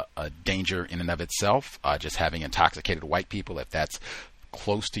a danger in and of itself. Just having intoxicated white people, if that's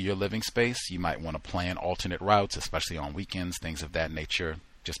close to your living space, you might want to plan alternate routes, especially on weekends, things of that nature.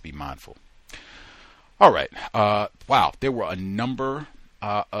 Just be mindful. All right. Wow. There were a number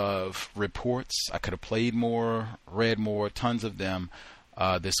of reports. I could have played more, read more, tons of them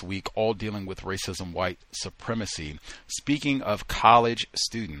this week, all dealing with racism, white supremacy. Speaking of college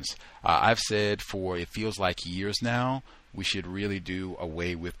students, I've said it feels like years now, we should really do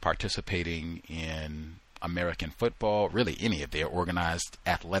away with participating in American football, really any of their organized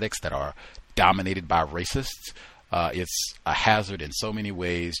athletics that are dominated by racists. It's a hazard in so many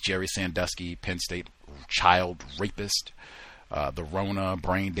ways. Jerry Sandusky, Penn State child rapist, the Rona,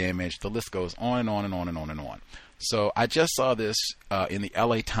 brain damage, the list goes on and on and on and on and on. So I just saw this in the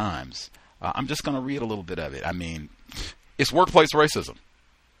LA Times. I'm just going to read a little bit of it. I mean, it's workplace racism.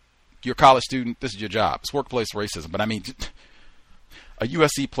 You're a college student, this is your job. It's workplace racism. But I mean, a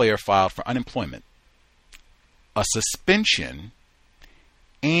USC player filed for unemployment, a suspension,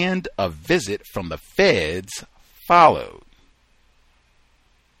 and a visit from the feds followed.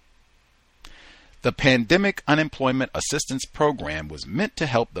 The Pandemic Unemployment Assistance Program was meant to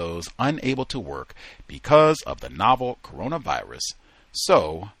help those unable to work because of the novel coronavirus.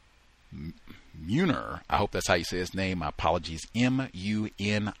 So, Munir, I hope that's how you say his name, my apologies,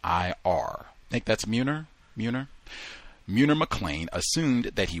 Munir. I think that's Munir? Munir McClain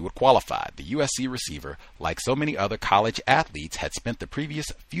assumed that he would qualify. The USC receiver, like so many other college athletes, had spent the previous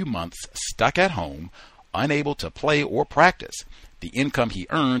few months stuck at home, unable to play or practice. The income he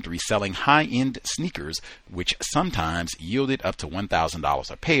earned reselling high-end sneakers, which sometimes yielded up to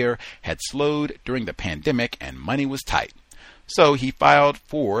 $1,000 a pair, had slowed during the pandemic and money was tight. So he filed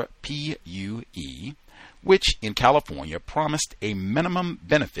for PUE, which in California promised a minimum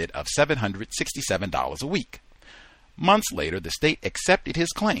benefit of $767 a week. Months later, the state accepted his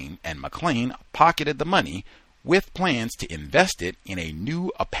claim, and McClain pocketed the money with plans to invest it in a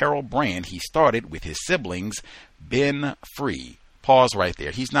new apparel brand he started with his siblings, Ben Free. Pause right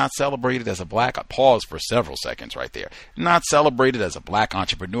there. He's not celebrated as a black, pause for several seconds right there. Not celebrated as a black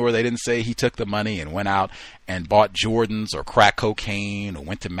entrepreneur. They didn't say he took the money and went out and bought Jordans or crack cocaine or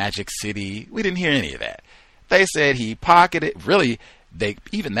went to Magic City. We didn't hear any of that. They said he pocketed, really,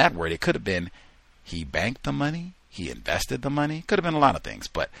 even that word, it could have been he banked the money, he invested the money, could have been a lot of things,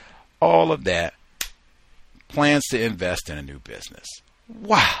 but all of that, plans to invest in a new business.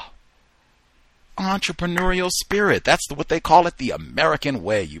 Wow. Entrepreneurial spirit. That's what they call it, the American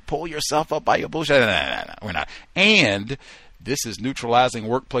way. You pull yourself up by your bullshit. No, we're not. And this is neutralizing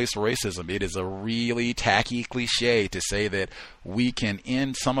workplace racism. It is a really tacky cliche to say that we can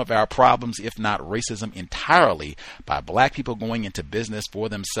end some of our problems, if not racism entirely, by black people going into business for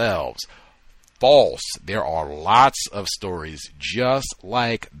themselves. False. There are lots of stories just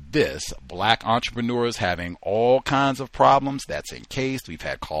like this. Black entrepreneurs having all kinds of problems. That's encased. We've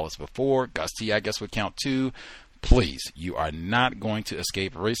had callers before. Gus T, I guess, would count too. Please, you are not going to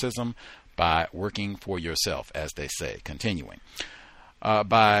escape racism by working for yourself, as they say. Continuing.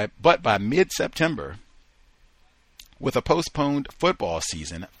 But by mid-September, With a postponed football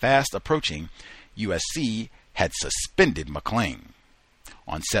season fast approaching, USC had suspended McClain.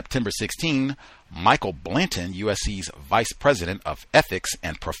 On September 16, Michael Blanton, USC's Vice President of Ethics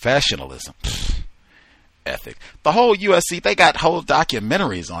and Professionalism. Ethics. The whole USC, they got whole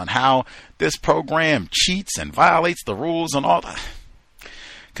documentaries on how this program cheats and violates the rules and all that.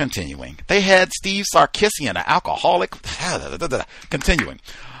 Continuing. They had Steve Sarkisian, an alcoholic. Continuing.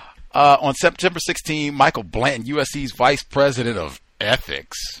 On September 16, Michael Blanton, USC's Vice President of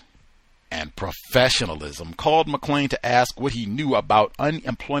Ethics and Professionalism, called McClain to ask what he knew about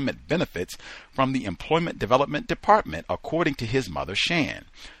unemployment benefits from the Employment Development Department, according to his mother, Shan.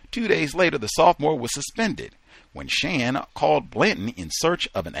 2 days later, the sophomore was suspended. When Shan called Blanton in search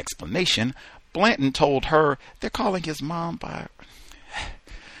of an explanation, Blanton told her they're calling his mom by...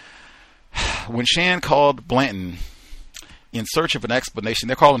 When Shan called Blanton in search of an explanation,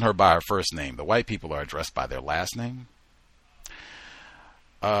 they're calling her by her first name. The white people are addressed by their last name.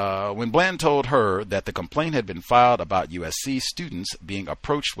 When Blanton told her that the complaint had been filed about USC students being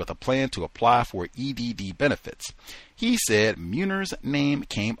approached with a plan to apply for EDD benefits, he said Muner's name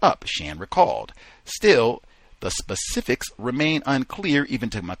came up, Shan recalled. Still, the specifics remain unclear even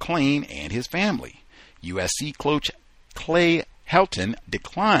to McClain and his family. USC coach Clay Helton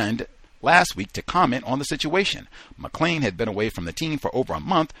declined last week to comment on the situation. McClain had been away from the team for over a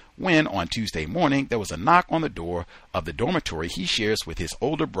month when, on Tuesday morning, there was a knock on the door of the dormitory he shares with his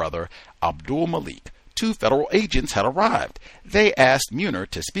older brother, Abdul Malik. 2 federal agents had arrived. They asked Muner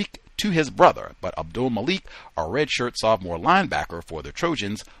to speak to his brother, but Abdul Malik, a redshirt sophomore linebacker for the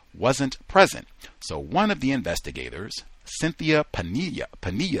Trojans, wasn't present. So one of the investigators, Cynthia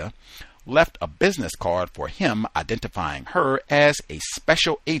Panilla, left a business card for him identifying her as a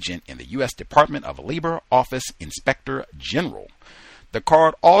special agent in the U.S. Department of Labor Office Inspector General. The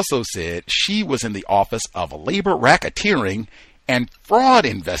card also said she was in the Office of Labor Racketeering and Fraud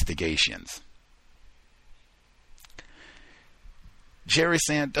Investigations. Jerry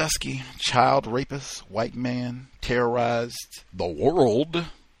Sandusky, child rapist, white man, terrorized the world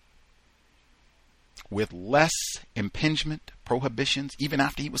with less impingement, prohibitions, even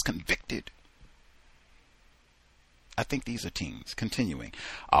after he was convicted. I think these are teens. Continuing.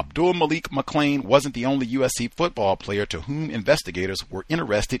 Abdul Malik McClain wasn't the only USC football player to whom investigators were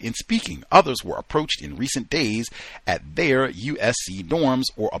interested in speaking. Others were approached in recent days at their USC dorms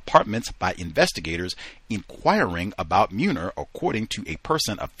or apartments by investigators inquiring about Muner, according to a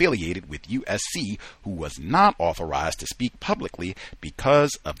person affiliated with USC who was not authorized to speak publicly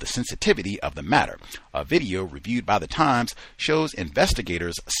because of the sensitivity of the matter. A video reviewed by the Times shows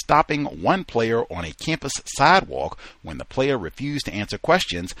investigators stopping one player on a campus sidewalk. When the player refused to answer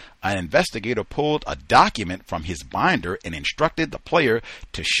questions, an investigator pulled a document from his binder and instructed the player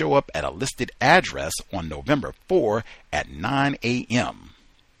to show up at a listed address on November 4 at 9 a.m.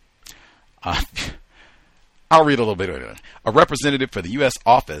 I'll read a little bit of it. A representative for the U.S.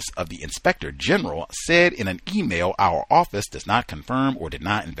 Office of the Inspector General said in an email, "Our office does not confirm or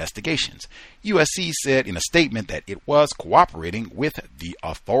deny investigations." USC said in a statement that it was cooperating with the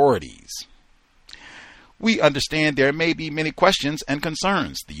authorities. "We understand there may be many questions and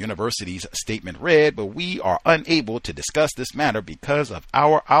concerns," the university's statement read, "but we are unable to discuss this matter because of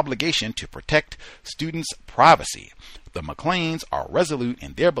our obligation to protect students' privacy. The McClains are resolute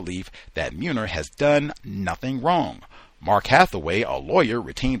in their belief that Muner has done nothing wrong." Mark Hathaway, a lawyer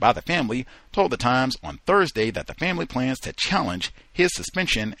retained by the family, told the Times on Thursday that the family plans to challenge his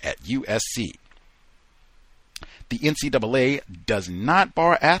suspension at USC. The NCAA does not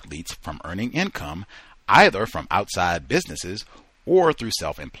bar athletes from earning income, either from outside businesses or through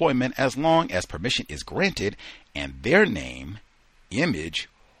self-employment, as long as permission is granted and their name, image,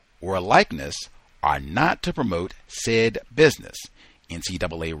 or likeness are not to promote said business.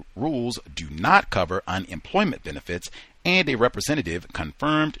 NCAA rules do not cover unemployment benefits, and a representative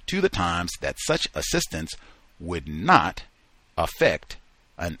confirmed to the Times that such assistance would not affect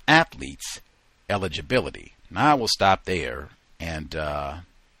an athlete's eligibility. Now I will stop there, and I'll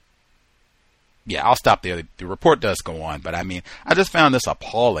stop there. The report does go on, but I mean, I just found this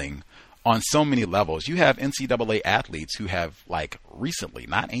appalling on so many levels. You have NCAA athletes who have, like, recently,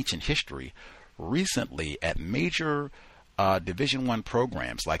 not ancient history, recently at major Division I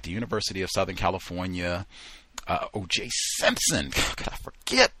programs like the University of Southern California, O.J. Simpson. Could I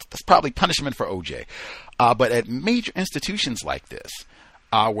forget? That's probably punishment for O.J. But at major institutions like this,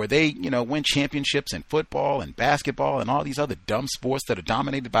 where they, win championships in football and basketball and all these other dumb sports that are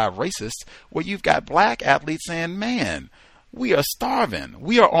dominated by racists, where you've got black athletes saying, "Man, we are starving.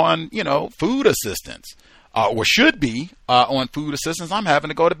 We are on, food assistance. or should be on food assistance, I'm having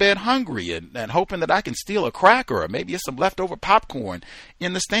to go to bed hungry and hoping that I can steal a cracker or maybe it's some leftover popcorn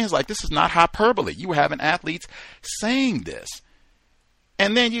in the stands. Like, this is not hyperbole. You were having athletes saying this.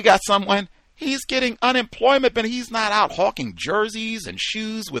 And then you got someone, he's getting unemployment, but he's not out hawking jerseys and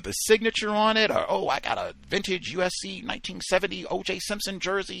shoes with a signature on it. Or, oh, I got a vintage USC 1970 O.J. Simpson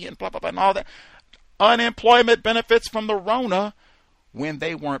jersey and blah, blah, blah, and all that. Unemployment benefits from the Rona when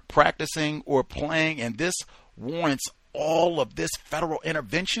they weren't practicing or playing, and this warrants all of this federal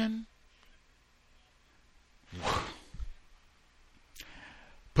intervention?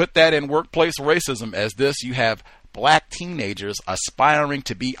 Put that in workplace racism as this. You have black teenagers aspiring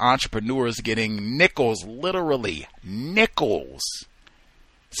to be entrepreneurs getting nickels, literally nickels,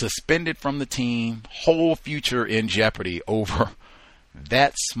 suspended from the team, whole future in jeopardy over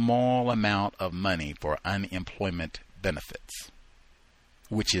that small amount of money for unemployment benefits,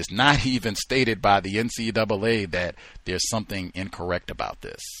 which is not even stated by the NCAA that there's something incorrect about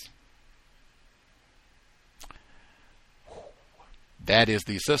this. That is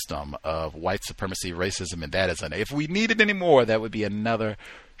the system of white supremacy, racism, and that is if we needed any more, that would be another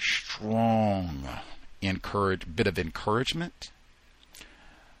strong bit of encouragement.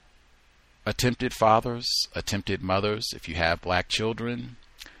 Attempted fathers, attempted mothers, if you have black children,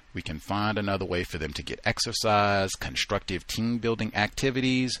 we can find another way for them to get exercise, constructive team building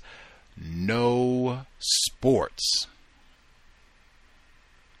activities, no sports.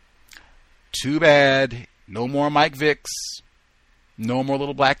 Too bad, no more Mike Vicks, no more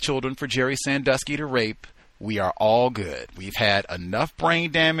little black children for Jerry Sandusky to rape. We are all good. We've had enough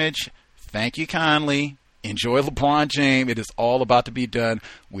brain damage. Thank you kindly. Enjoy LeBron James. It is all about to be done.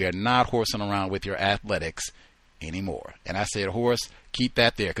 We are not horsing around with your athletics anymore. And I said, horse, keep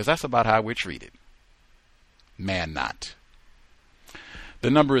that there, because that's about how we're treated. Man, not.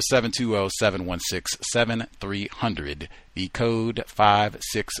 The number is 720-716-7300. The code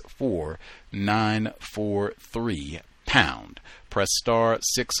 564-943 #. Press star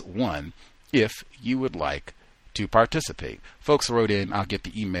 61 if you would like to participate. Folks wrote in. I'll get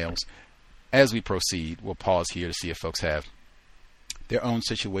the emails. As we proceed, we'll pause here to see if folks have their own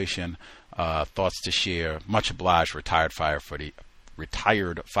situation, thoughts to share. Much obliged, retired firefighter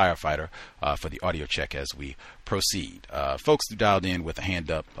for the audio check as we proceed. Folks who dialed in with a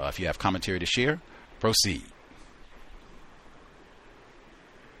hand up, if you have commentary to share, proceed.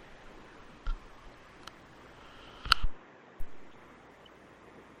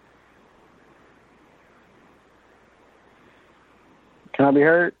 Can I be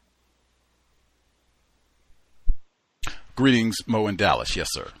heard? Greetings, Mo in Dallas. Yes,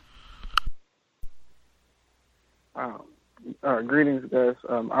 sir. Greetings, guys.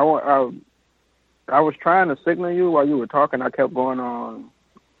 I was trying to signal you while you were talking. I kept going on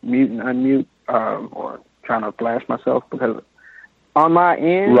mute and unmute, or trying to flash myself because on my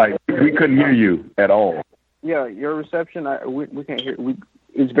end, right, we couldn't hear you at all. Yeah, your reception, we can't hear.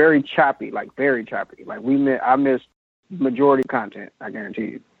 It's very choppy, like very choppy. Like I missed majority content. I guarantee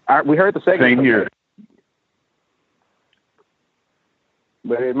you. We heard the segment. Same here.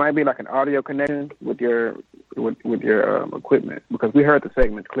 But it might be like an audio connection with your equipment, because we heard the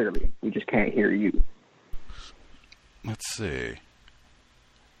segments clearly. We just can't hear you. Let's see.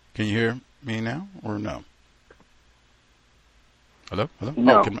 Can you hear me now or no? Hello?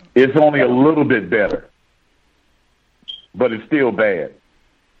 No. It's only a little bit better, but it's still bad.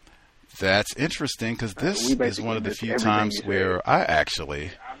 That's interesting, because this is one of the few times where I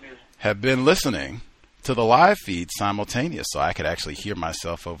actually have been listening to the live feed simultaneous, so I could actually hear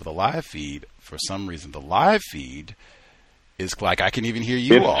myself over the live feed. For some reason, the live feed is like I can even hear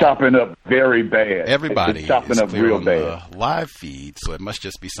you all. It's chopping up very bad. Everybody is chopping up clear real on bad. The live feed, so it must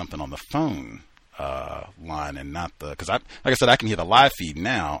just be something on the phone line and not the. Because like I said, I can hear the live feed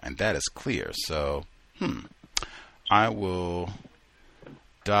now, and that is clear. So, I will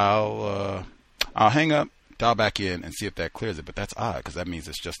dial. I'll hang up, dial back in, and see if that clears it. But that's odd, because that means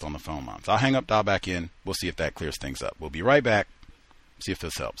it's just on the phone line. So I'll hang up, dial back in. We'll see if that clears things up. We'll be right back. See if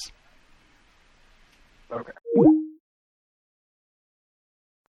this helps. Okay.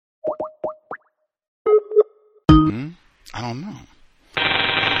 I don't know.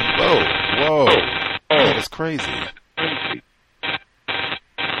 Whoa. That is crazy.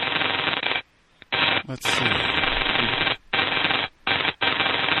 Let's see.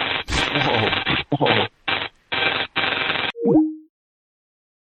 Whoa.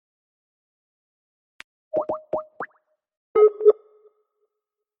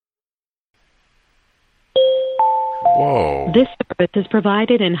 Whoa. This service is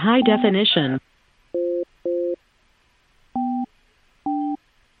provided in high definition.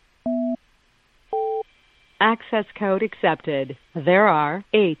 Access code accepted. There are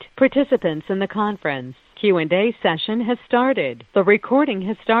 8 participants in the conference. Q&A session has started. The recording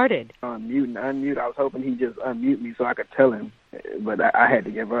has started. Mute and unmute. I was hoping he'd just unmute me so I could tell him, but I had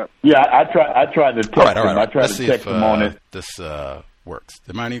to give up. Yeah, I tried to text him. I tried Let's to see text if him on it. this works.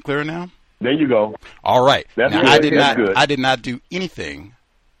 Am I any clearer now? There you go. All right. That's now, good. I did not do anything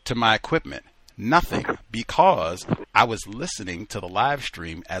to my equipment. Nothing, because I was listening to the live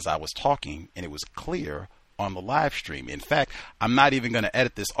stream as I was talking, and it was clear on the live stream. In fact, I'm not even going to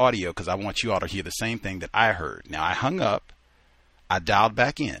edit this audio because I want you all to hear the same thing that I heard. Now, I hung up. I dialed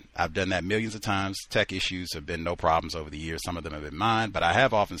back in. I've done that millions of times. Tech issues have been no problems over the years. Some of them have been mine, but I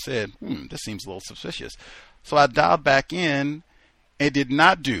have often said, this seems a little suspicious. So I dialed back in. It did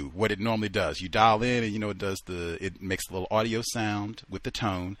not do what it normally does. You dial in and it makes a little audio sound with the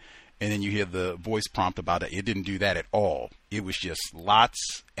tone, and then you hear the voice prompt about it. It didn't do that at all. It was just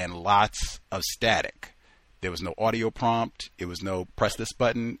lots and lots of static. There was no audio prompt. It was no press this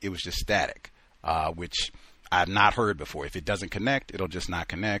button. It was just static, which I've not heard before. If it doesn't connect, it'll just not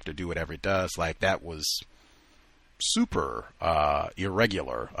connect or do whatever it does. Like, that was super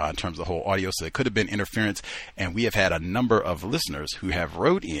irregular in terms of the whole audio. So it could have been interference. And we have had a number of listeners who have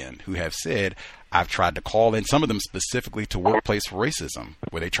wrote in who have said, I've tried to call in, some of them specifically to workplace racism,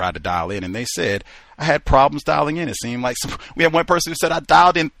 where they tried to dial in, and they said, I had problems dialing in. It seemed like we had one person who said, I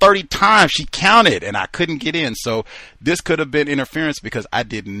dialed in 30 times. She counted, and I couldn't get in. So this could have been interference because I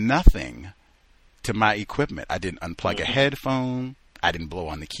did nothing to my equipment. I didn't unplug a headphone. I didn't blow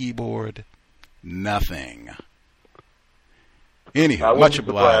on the keyboard. Nothing. Anyhow, much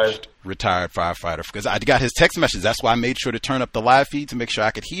obliged, retired firefighter, because I got his text message. That's why I made sure to turn up the live feed to make sure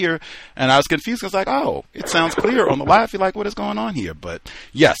I could hear. And I was confused. I was like, oh, it sounds clear on the live feed. Like, what is going on here? But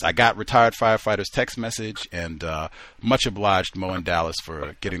yes, I got retired firefighter's text message, and much obliged, Mo in Dallas,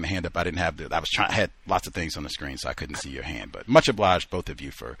 for getting the hand up. I didn't have I had lots of things on the screen, so I couldn't see your hand. But much obliged, both of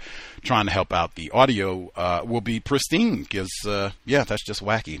you, for trying to help out. The audio will be pristine because, that's just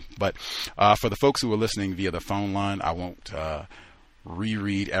wacky. But for the folks who are listening via the phone line, I won't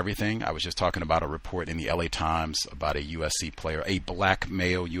reread everything. I was just talking about a report in the LA Times about a USC player, a black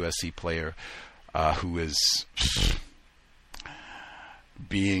male USC player, who is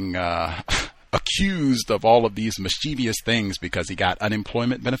being accused of all of these mischievous things because he got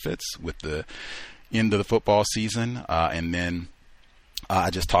unemployment benefits with the end of the football season. And then I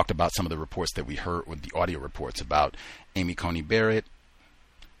just talked about some of the reports that we heard with the audio reports about Amy Coney Barrett.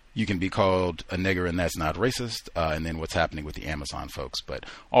 You can be called a nigger and that's not racist, and then what's happening with the Amazon folks. But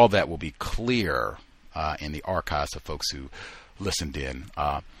all that will be clear in the archives of folks who listened in.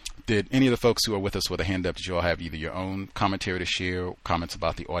 Did any of the folks who are with us with a hand up, did you all have either your own commentary to share, comments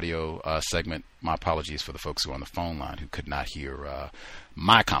about the audio segment? My apologies for the folks who are on the phone line who could not hear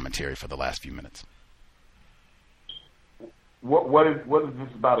my commentary for the last few minutes. What is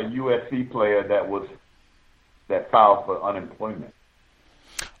this about a USC player that filed for unemployment?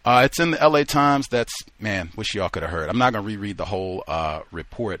 It's in the LA Times. Wish y'all could have heard. I'm not going to reread the whole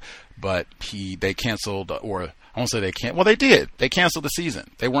report, but they canceled, or I won't say they can't. Well, they did. They canceled the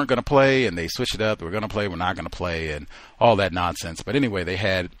season. They weren't going to play, and they switched it up. They were going to play. We're not going to play, and all that nonsense. But anyway, they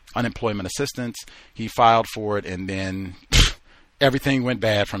had unemployment assistance. He filed for it, and then everything went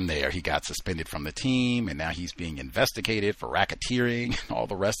bad from there. He got suspended from the team, and now he's being investigated for racketeering and all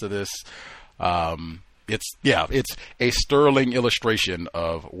the rest of this. It's a sterling illustration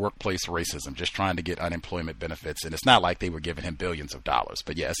of workplace racism, just trying to get unemployment benefits. And it's not like they were giving him billions of dollars.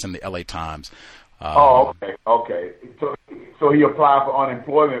 But, it's in the LA Times. Okay. So he applied for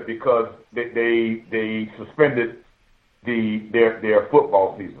unemployment because they suspended their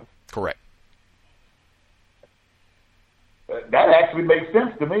football season. Correct. That actually makes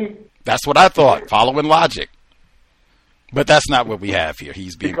sense to me. That's what I thought, following logic. But that's not what we have here.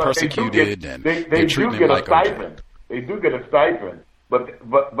 He's being persecuted, and they're treating him like a stipend. They do get a stipend, but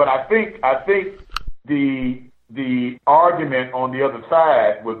I think the argument on the other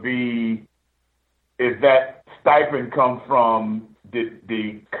side would be is that stipend comes from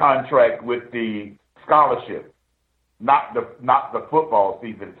the contract with the scholarship, not the football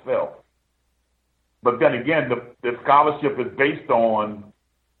season itself. But then again, the scholarship is based on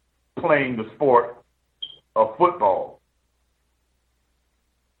playing the sport of football.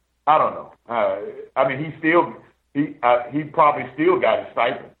 I don't know. I mean, he probably still got a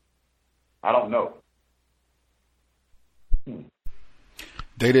stipend. I don't know.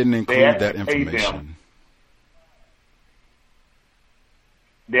 They didn't include that information.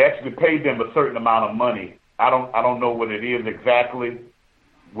 They actually paid them a certain amount of money. I don't know what it is exactly,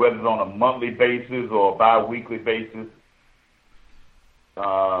 whether it's on a monthly basis or a bi-weekly basis.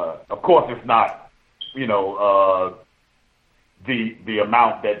 Of course, it's not the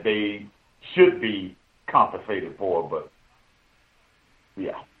amount that they should be compensated for. But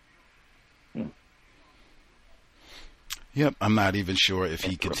yeah. Yep, I'm not even sure if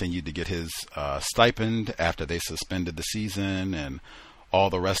he continued to get his stipend after they suspended the season and all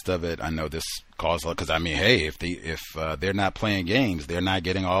the rest of it. I know this caused, because I mean, hey, if they're not playing games, they're not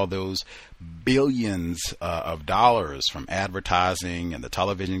getting all those billions of dollars from advertising and the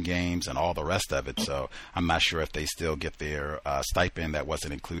television games and all the rest of it. So I'm not sure if they still get their stipend. That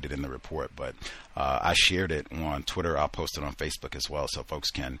wasn't included in the report, but I shared it on Twitter. I'll post it on Facebook as well, so folks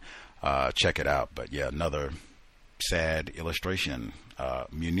can check it out. But yeah, another sad illustration.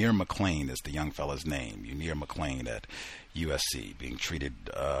 Munir McClain is the young fella's name. Munir McClain at USC, being treated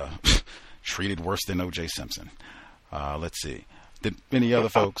worse than O.J. Simpson. Let's see. Did any other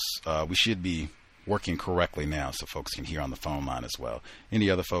folks? We should be working correctly now, so folks can hear on the phone line as well. Any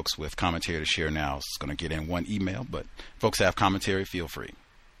other folks with commentary to share now? It's going to get in one email, but folks have commentary, feel free.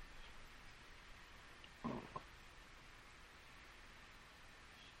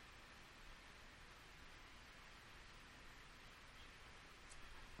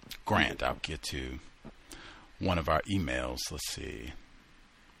 Grant, I'll get to one of our emails. Let's see.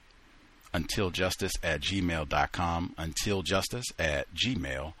 untiljustice@gmail.com.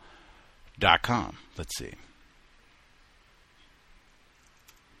 untiljustice@gmail.com. Let's see.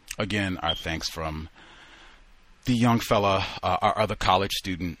 Again, our thanks from the young fella, our other college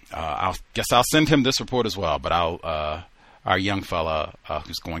student. I'll send him this report as well, but our young fella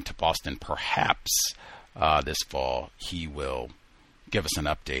who's going to Boston perhaps this fall, he will give us an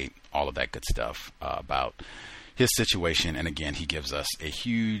update, all of that good stuff about his situation. And again, he gives us a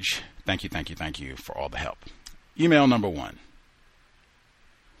huge thank you for all the help. Email number 1.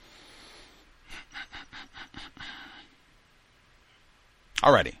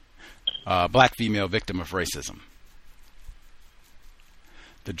 Alrighty. Black female victim of racism.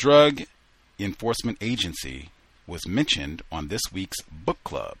 The Drug Enforcement Agency was mentioned on this week's book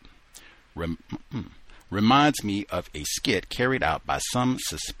club. Reminds me of a skit carried out by some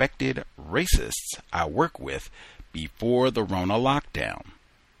suspected racists I work with before the Rona lockdown.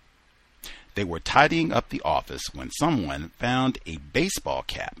 They were tidying up the office when someone found a baseball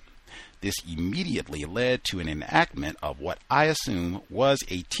cap. This immediately led to an enactment of what I assume was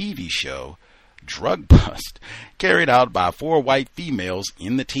a TV show, Drug Bust, carried out by 4 white females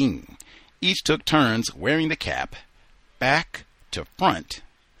in the team. Each took turns wearing the cap, back to front,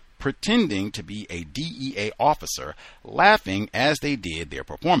 pretending to be a DEA officer, laughing as they did their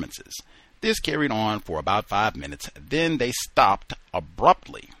performances. This carried on for about 5 minutes, then they stopped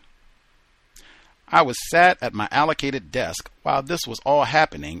abruptly. I was sat at my allocated desk while this was all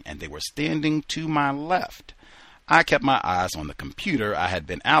happening, and they were standing to my left. I kept my eyes on the computer I had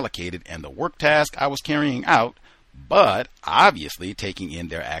been allocated and the work task I was carrying out, but obviously taking in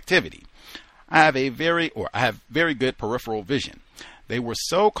their activity. I have very good peripheral vision. They were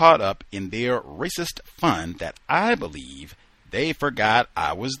so caught up in their racist fun that I believe they forgot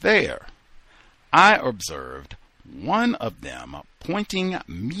I was there. I observed one of them pointing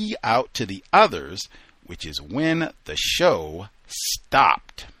me out to the others, which is when the show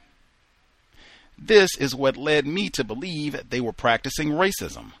stopped. This is what led me to believe they were practicing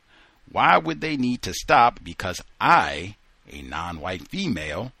racism. Why would they need to stop because I, a non-white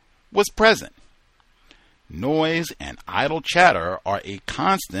female, was present? Noise and idle chatter are a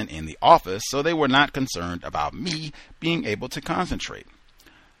constant in the office, so they were not concerned about me being able to concentrate.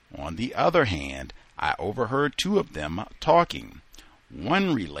 On the other hand, I overheard 2 of them talking.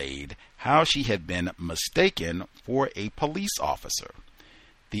 One relayed how she had been mistaken for a police officer.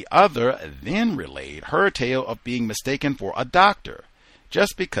 The other then relayed her tale of being mistaken for a doctor,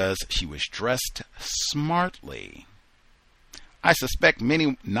 just because she was dressed smartly. I suspect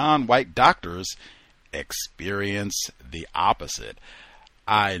many non-white doctors experience the opposite.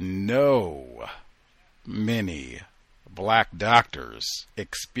 I know many black doctors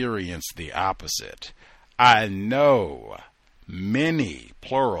experience the opposite. I know many,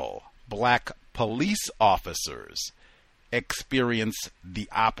 plural, black police officers experience the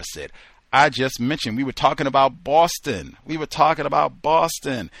opposite. I just mentioned we were talking about Boston.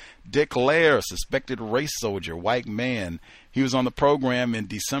 Dick Lair, suspected race soldier, white man. He was on the program in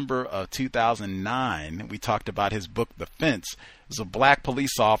December of 2009. We talked about his book, The Fence. It was a black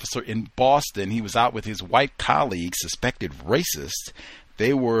police officer in Boston. He was out with his white colleague, suspected racist.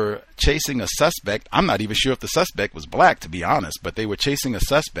 They were chasing a suspect. I'm not even sure if the suspect was black, to be honest, but they were chasing a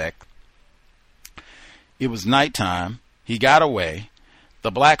suspect. It was nighttime. He got away.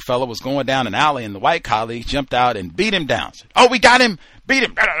 the black fella was going down an alley and the white colleague jumped out and beat him down. Said, "Oh, we got him, beat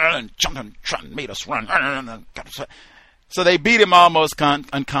him," and jumped and made us run. So they beat him almost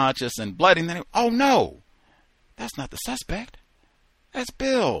unconscious and bloody. And then, oh no, that's not the suspect. That's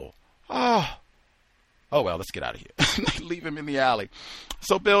Bill. Oh well, let's get out of here. They leave him in the alley.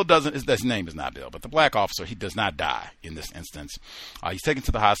 So Bill his name is not Bill, but the black officer, he does not die in this instance. He's taken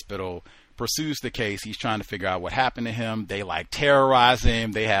to the hospital, pursues the case. He's trying to figure out what happened to him. They terrorize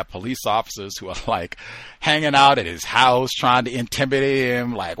him. They have police officers who are hanging out at his house trying to intimidate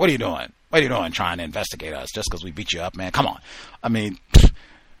him. What are you doing? What are you doing trying to investigate us just because we beat you up, man? Come on. I mean,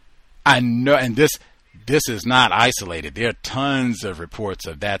 I know, and this is not isolated. There are tons of reports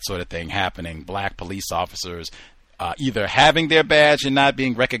of that sort of thing happening. Black police officers either having their badge and not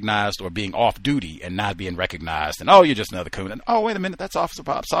being recognized, or being off duty and not being recognized. And, oh, you're just another coon. And, oh, wait a minute, that's Officer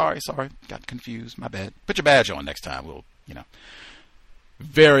Bob. Sorry, got confused. My bad. Put your badge on next time. We'll,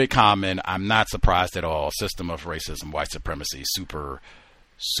 very common. I'm not surprised at all. System of racism, white supremacy, super,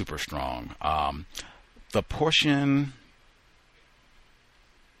 super strong. The portion,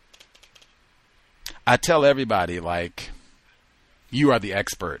 I tell everybody, you are the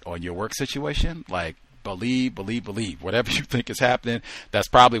expert on your work situation. Believe. Whatever you think is happening, that's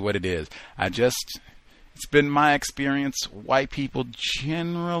probably what it is. It's been my experience, white people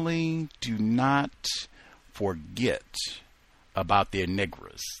generally do not forget about their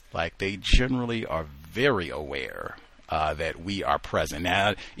niggers. They generally are very aware that we are present.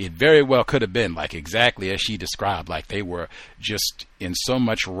 Now, it very well could have been exactly as she described, they were just in so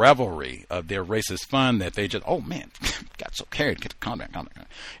much revelry of their racist fun that they just, oh man, got so carried, calm down.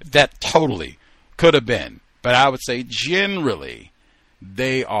 That totally could have been. But I would say generally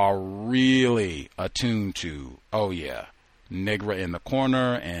they are really attuned to, oh yeah, nigger in the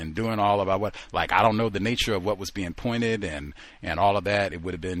corner and doing all about what, I don't know the nature of what was being pointed and all of that. It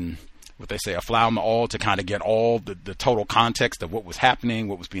would have been what they say, a fly on the wall to kind of get all the total context of what was happening,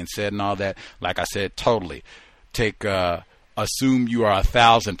 what was being said and all that. Like I said, totally assume you are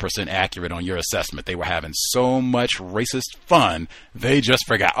 1,000% accurate on your assessment. They were having so much racist fun, they just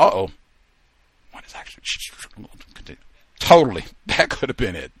forgot, what is actually, totally, that could have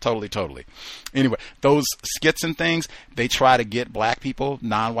been it. Totally. Anyway, those skits and things, they try to get black people,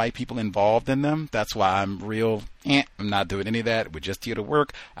 non-white people involved in them. That's why I'm I'm not doing any of that. We're just here to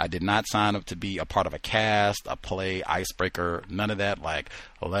work. I did not sign up to be a part of a cast, a play, icebreaker, none of that.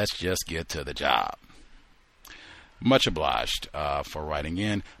 Let's just get to the job. Much obliged for writing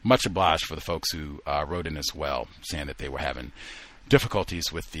in. Much obliged for the folks who wrote in as well, saying that they were having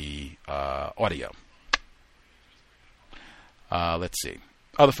difficulties with the audio. Let's see.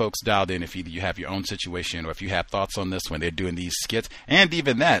 Other folks dialed in if either you have your own situation or if you have thoughts on this when they're doing these skits. And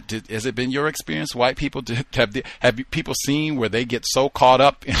even that, has it been your experience, white people, have people seen where they get so caught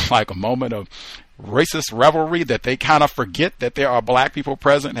up in a moment of racist revelry that they kind of forget that there are black people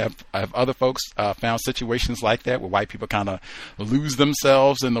present? Have other folks found situations like that where white people kind of lose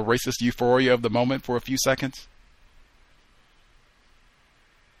themselves in the racist euphoria of the moment for a few seconds?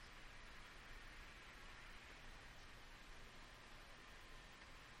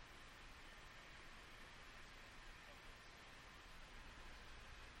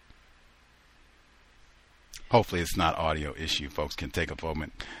 Hopefully it's not audio issue. Folks can take a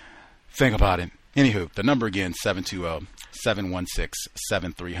moment, think about it. Anywho, the number again,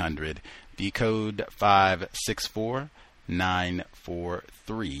 720-716-7300. The code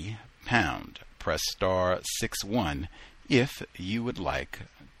 564-943 pound. Press star 61 if you would like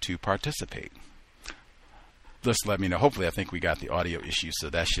to participate. Just let me know. Hopefully, I think we got the audio issue, so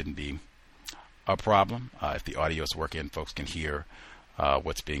that shouldn't be a problem. If the audio is working, folks can hear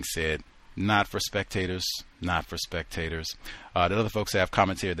what's being said. Not for spectators. Did other folks have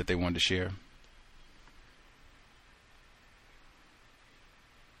comments here that they wanted to share?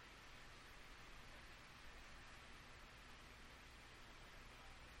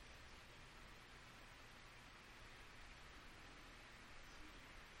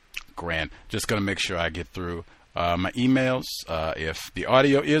 Grand. Just going to make sure I get through my emails. If the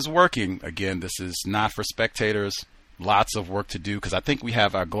audio is working, again, this is not for spectators. Lots of work to do because I think we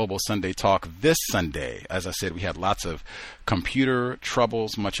have our Global Sunday Talk this Sunday. As I said, we had lots of computer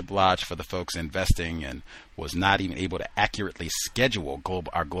troubles. Much obliged for the folks investing and was not even able to accurately schedule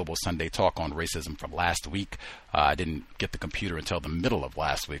our Global Sunday Talk on racism from last week. I didn't get the computer until the middle of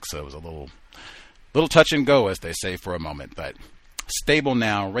last week, so it was a little touch and go, as they say, for a moment. But stable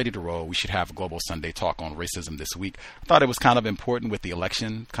now, ready to roll. We should have a Global Sunday Talk on racism this week. I thought it was kind of important with the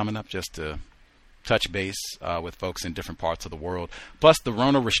election coming up just to touch base with folks in different parts of the world. Plus the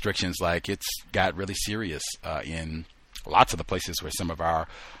Rona restrictions, it's got really serious in lots of the places where some of our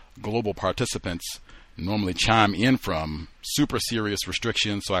global participants normally chime in from, super serious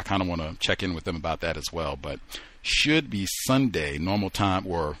restrictions. So I kind of want to check in with them about that as well. But should be Sunday, normal time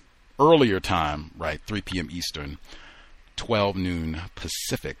or earlier time, right? 3 p.m. Eastern, 12 noon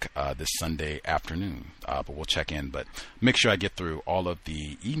Pacific this Sunday afternoon. But we'll check in. But make sure I get through all of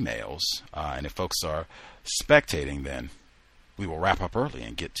the emails. And if folks are spectating, then we will wrap up early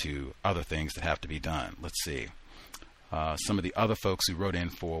and get to other things that have to be done. Let's see. Some of the other folks who wrote in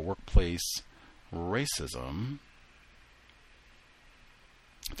for workplace racism.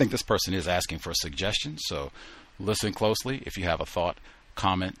 I think this person is asking for a suggestion, so listen closely. If you have a thought,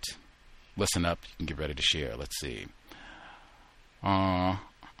 comment, listen up, you can get ready to share. Let's see.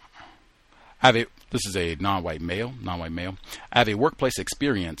 This is a non-white male. I have a workplace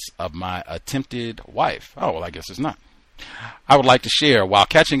experience of my attempted wife. Oh, well, I guess it's not. I would like to share. While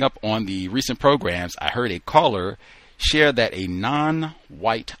catching up on the recent programs, I heard a caller share that a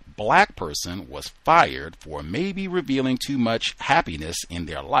non-white black person was fired for maybe revealing too much happiness in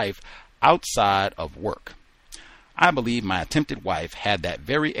their life outside of work. I believe my attempted wife had that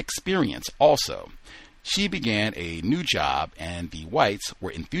very experience also. She began a new job and the whites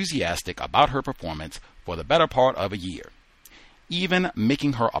were enthusiastic about her performance for the better part of a year, even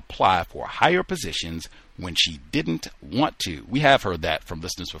making her apply for higher positions when she didn't want to. We have heard that from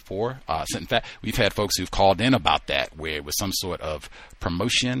listeners before. In fact, we've had folks who've called in about that, where it was some sort of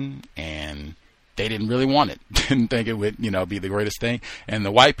promotion and they didn't really want it. Didn't think it would, be the greatest thing. And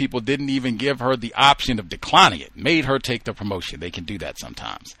the white people didn't even give her the option of declining it. Made her take the promotion. They can do that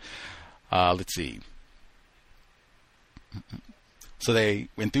sometimes. Let's see. So they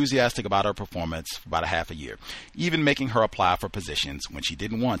were enthusiastic about her performance for about a half a year, even making her apply for positions when she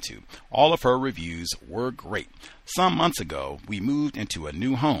didn't want to. All of her reviews were great. Some months ago, we moved into a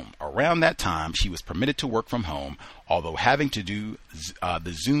new home. Around that time, she was permitted to work from home, although having to do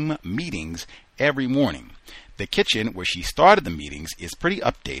the Zoom meetings every morning. The kitchen where she started the meetings is pretty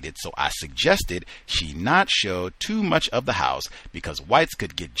updated, so I suggested she not show too much of the house because whites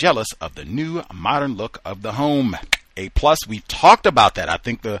could get jealous of the new modern look of the home. A plus, we've talked about that. I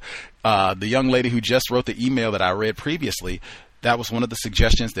think the young lady who just wrote the email that I read previously, that was one of the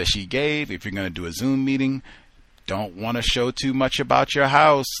suggestions that she gave. If you're going to do a Zoom meeting, don't want to show too much about your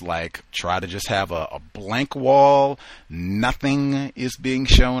house. Like, try to just have a blank wall. Nothing is being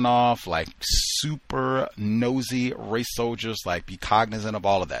shown off. Like, super nosy race soldiers. Like, be cognizant of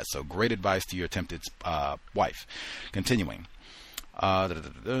all of that. So, great advice to your attempted wife. Continuing.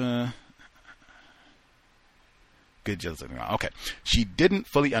 Good. Okay. She didn't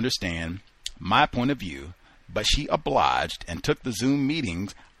fully understand my point of view, but she obliged and took the Zoom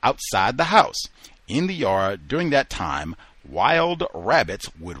meetings outside the house. In the yard during that time, wild rabbits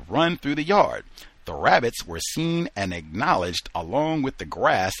would run through the yard. The rabbits were seen and acknowledged along with the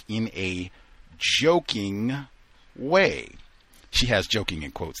grass in a joking way. She has joking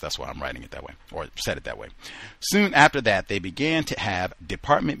in quotes, that's why I'm writing it that way, or said it that way. Soon after that, they began to have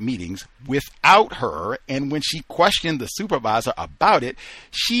department meetings without her, and when she questioned the supervisor about it,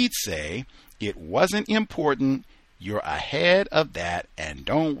 she'd say, "It wasn't important, you're ahead of that, and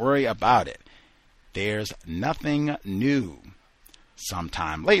don't worry about it. There's nothing new."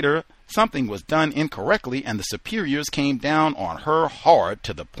 Sometime later, something was done incorrectly, and the superiors came down on her hard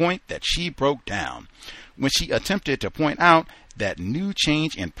to the point that she broke down. When she attempted to point out that new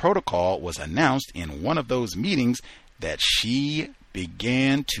change in protocol was announced in one of those meetings that she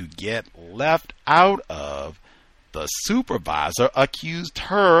began to get left out of, the supervisor accused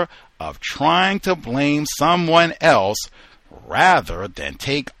her of trying to blame someone else rather than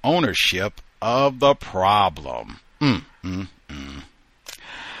take ownership of the problem.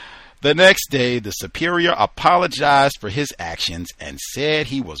 The next day, the superior apologized for his actions and said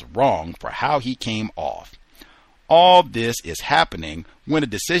he was wrong for how he came off. All this is happening when a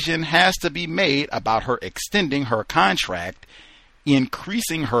decision has to be made about her extending her contract,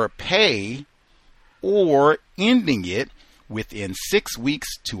 increasing her pay, or ending it within 6 weeks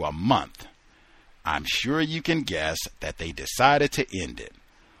to a month. I'm sure you can guess that they decided to end it.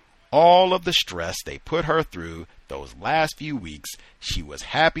 All of the stress they put her through those last few weeks, she was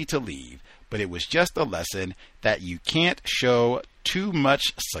happy to leave, but it was just a lesson that you can't show too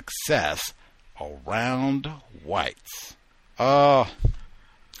much success around whites. Oh,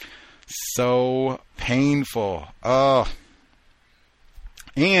 so painful. Oh.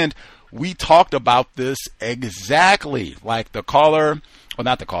 And we talked about this exactly like the caller, well,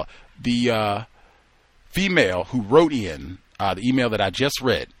 not the caller, the female who wrote in the email that I just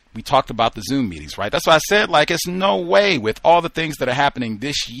read. We talked about the Zoom meetings, right? That's why I said, like, it's no way with all the things that are happening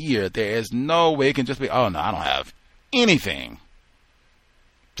this year, there is no way it can just be, oh, no, I don't have anything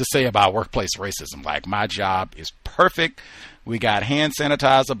to say about workplace racism. Like, my job is perfect. We got hand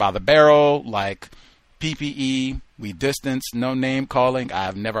sanitizer by the barrel, like PPE. We distance, no name calling.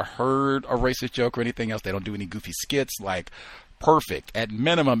 I've never heard a racist joke or anything else. They don't do any goofy skits. Like, perfect. At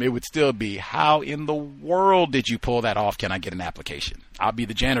minimum, it would still be, how in the world did you pull that off? Can I get an application? I'll be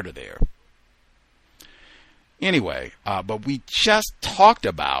the janitor there. Anyway, but we just talked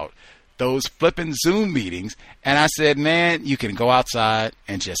about those flipping Zoom meetings, and I said, man, you can go outside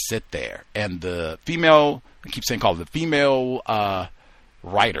and just sit there. And the female, I keep saying called the female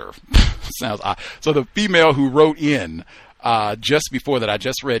writer, sounds odd. So the female who wrote in just before that I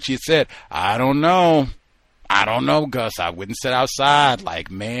just read, she said, I don't know, Gus, I wouldn't sit outside.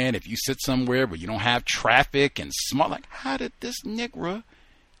 Like, man, if you sit somewhere where you don't have traffic and smart, like, how did this nigger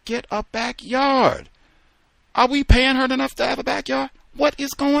get a backyard? Are we paying her enough to have a backyard? What is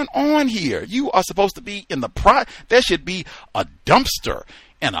going on here? You are supposed to be in the there should be a dumpster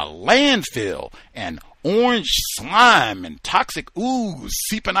and a landfill and orange slime and toxic ooze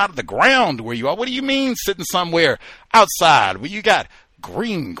seeping out of the ground where you are. What do you mean sitting somewhere outside where you got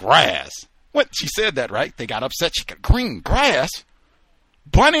green grass? What? She said that, right? They got upset. She got green grass.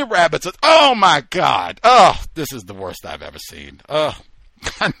 Bunny rabbits. Oh my God. Oh, this is the worst I've ever seen. Oh,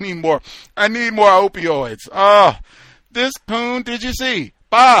 I need more opioids. Oh, this coon, did you see?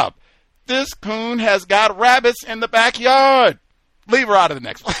 Bob, this coon has got rabbits in the backyard. Leave her out of the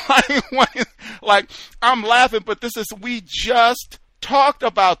next one. Like, I'm laughing, but we just talked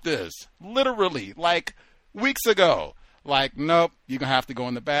about this, literally, like, weeks ago. Like, nope, you're going to have to go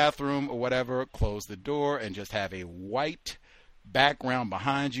in the bathroom or whatever, close the door, and just have a white background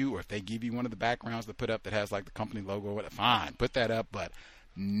behind you. Or if they give you one of the backgrounds to put up that has, like, the company logo, fine, put that up, but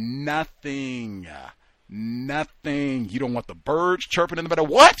nothing. You don't want the birds chirping in the middle.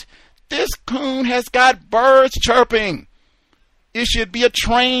 What? This coon has got birds chirping. It should be a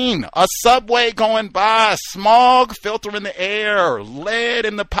train, a subway going by, smog filter in the air, lead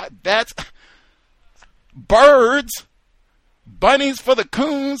in the pipe. That's birds, bunnies for the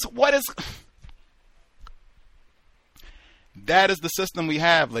coons. What is... That is the system we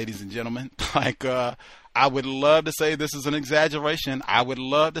have, ladies and gentlemen. Like, I would love to say this is an exaggeration. I would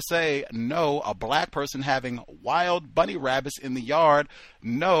love to say, no, a black person having wild bunny rabbits in the yard,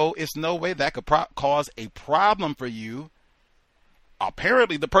 no, it's no way that could cause a problem for you.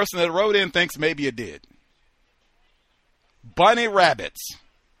 Apparently, the person that wrote in thinks maybe it did. Bunny rabbits.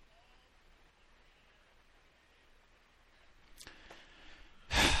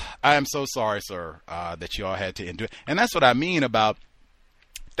 I am so sorry, sir, that you all had to endure. And that's what I mean about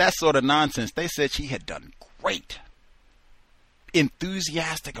that sort of nonsense. They said she had done great.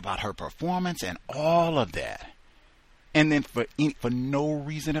 Enthusiastic about her performance and all of that. And then for no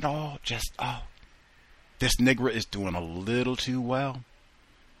reason at all, just, this nigger is doing a little too well.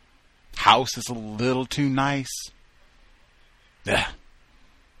 House is a little too nice. Ugh.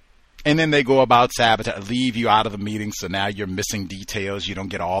 And then they go about sabotage, leave you out of the meeting, so now you're missing details. You don't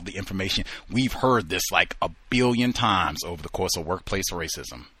get all the information. We've heard this like 1 billion times over the course of workplace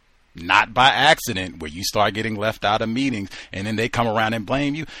racism. Not by accident, where you start getting left out of meetings, and then they come around and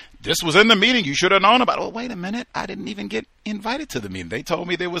blame you. This was in the meeting. You should have known about it. Well, wait a minute. I didn't even get invited to the meeting. They told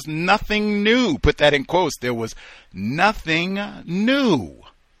me there was nothing new. Put that in quotes. There was nothing new.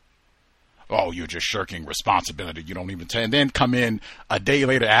 Oh, you're just shirking responsibility. You don't even tell. And then come in a day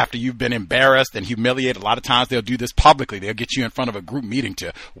later after you've been embarrassed and humiliated. A lot of times they'll do this publicly. They'll get you in front of a group meeting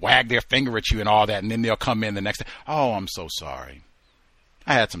to wag their finger at you and all that. And then they'll come in the next day. Oh, I'm so sorry.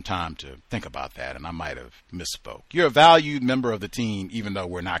 I had some time to think about that, and I might have misspoke. You're a valued member of the team, even though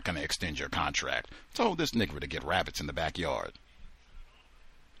we're not going to extend your contract. Told this nigger to get rabbits in the backyard.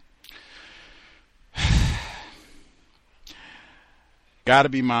 Got to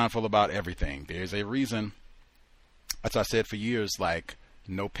be mindful about everything. There's a reason. That's what I said for years, like,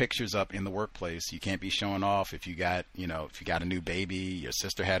 no pictures up in the workplace. You can't be showing off if you got, if you got a new baby, your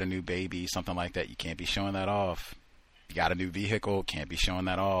sister had a new baby, something like that. You can't be showing that off. You got a new vehicle, can't be showing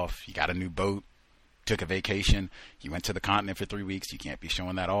that off. You got a new boat, took a vacation, you went to the continent for 3 weeks, you can't be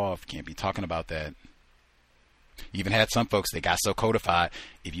showing that off. Can't be talking about that. You even had some folks, they got so codified,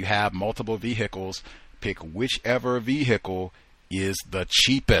 if you have multiple vehicles, pick whichever vehicle is the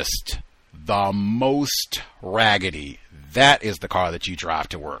cheapest, the most raggedy. That is the car that you drive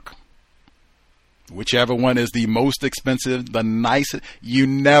to work. Whichever one is the most expensive, the nicest, you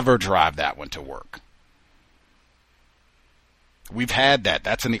never drive that one to work. We've had that.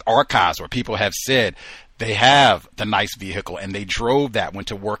 That's in the archives where people have said they have the nice vehicle and they drove that one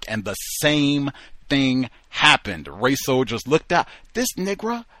to work, and the same thing happened. Race soldiers looked out. This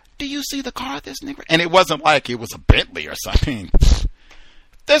nigger do you see the car this nigger? And it wasn't like it was a Bentley or something.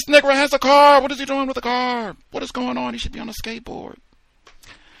 This nigger has a car. What is he doing with a car? What is going on? He should be on a skateboard.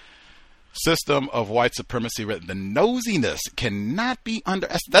 System of white supremacy. The nosiness cannot be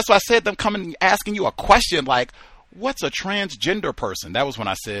That's why I said them coming asking you a question like, what's a transgender person? That was when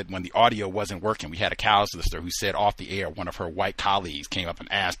I said when the audio wasn't working. We had a C.O.W.S listener who said off the air, one of her white colleagues came up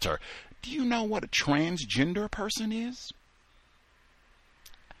and asked her, do you know what a transgender person is?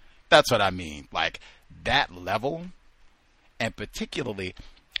 That's what I mean. Like that level, and particularly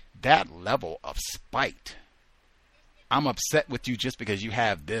that level of spite. I'm upset with you just because you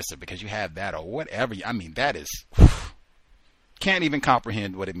have this or because you have that or whatever. I mean, that is, can't even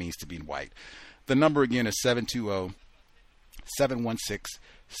comprehend what it means to be white. The number again is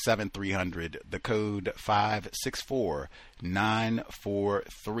 720-716-7300. The code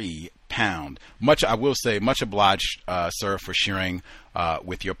 564-943#. I will say, much obliged, sir, for sharing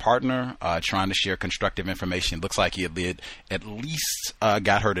with your partner, trying to share constructive information. Looks like he had at least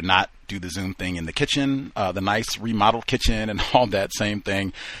got her to not do the Zoom thing in the kitchen, the nice remodeled kitchen and all that same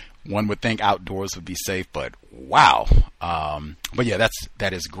thing. One would think outdoors would be safe, but wow. But yeah,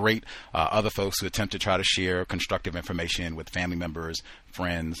 that is great. Other folks who attempt to try to share constructive information with family members,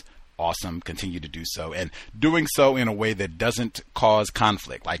 friends, awesome. Continue to do so, and doing so in a way that doesn't cause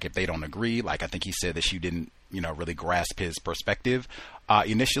conflict. Like if they don't agree, like I think he said that she didn't, really grasp his perspective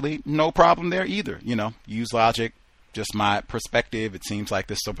initially. No problem there either. Use logic. Just my perspective. It seems like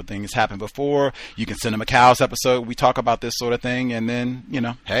this sort of thing has happened before. You can send him a C.O.W.S episode. We talk about this sort of thing, and then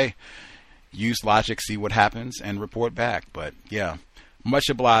hey, use logic, see what happens, and report back. But yeah, much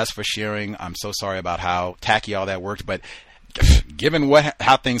obliged for sharing. I'm so sorry about how tacky all that worked, but given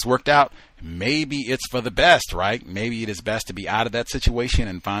how things worked out, maybe it's for the best, right? Maybe it is best to be out of that situation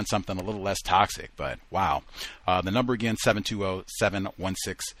and find something a little less toxic. But wow, the number again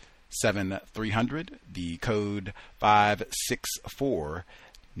 720-716-7300. The code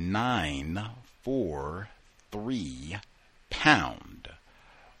 564-943#.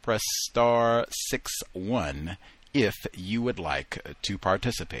 Press *61 if you would like to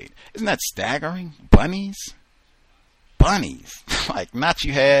participate. Isn't that staggering? Bunnies. Like, not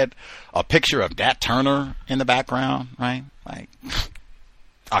you had a picture of Dat Turner in the background, right? Like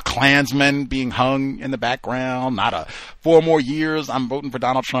a Klansman being hung in the background, not a 4 more years, I'm voting for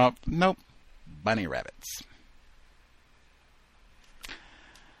Donald Trump. Nope. Bunny rabbits.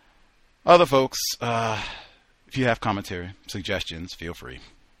 Other folks, if you have commentary, suggestions, feel free.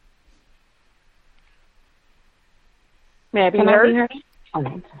 May I be heard?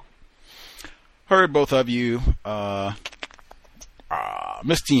 Heard both of you.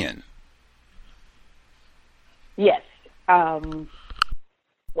 Miss Tien. Yes. Well,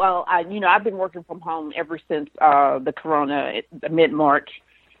 I've been working from home ever since the corona, mid-March.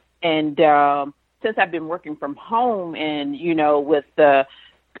 And since I've been working from home and, with the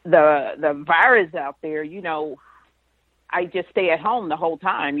virus out there, I just stay at home the whole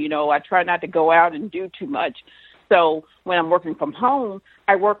time. I try not to go out and do too much. So when I'm working from home,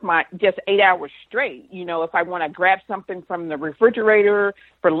 I work just 8 hours straight. If I want to grab something from the refrigerator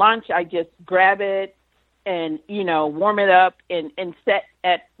for lunch, I just grab it and, warm it up and sit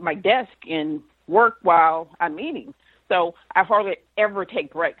at my desk and work while I'm eating. So I hardly ever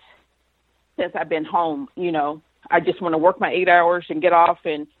take breaks since I've been home. I just want to work my 8 hours and get off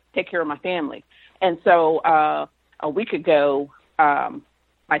and take care of my family. And so a week ago,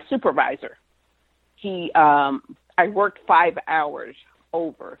 my supervisor, I worked 5 hours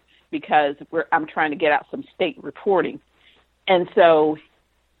over because I'm trying to get out some state reporting. And so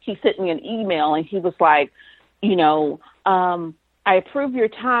he sent me an email and he was like, I approve your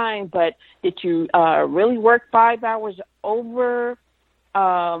time, but did you really work 5 hours over?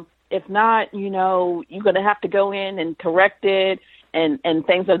 If not, you're going to have to go in and correct it and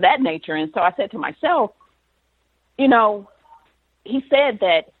things of that nature. And so I said to myself, he said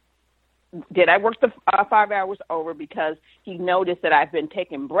that, did I work the 5 hours over because he noticed that I've been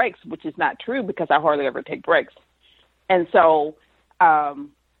taking breaks, which is not true because I hardly ever take breaks. And so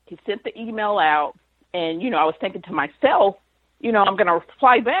he sent the email out, and, I was thinking to myself, I'm going to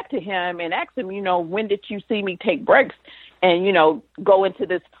reply back to him and ask him, when did you see me take breaks? And, go into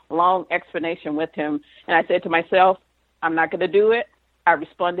this long explanation with him. And I said to myself, I'm not going to do it. I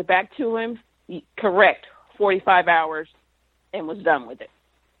responded back to him, correct, 45 hours, and was done with it.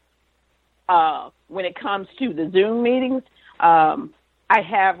 When it comes to the Zoom meetings, I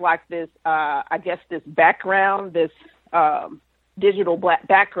have like this, this background, this digital black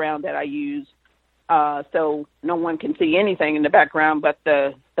background that I use, so no one can see anything in the background but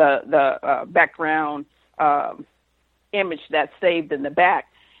the background image that's saved in the back.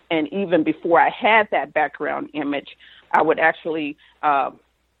 And even before I had that background image, I would actually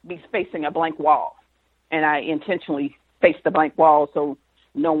be facing a blank wall. And I intentionally faced the blank wall so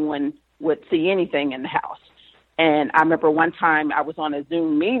no one would see anything in the house. And I remember one time I was on a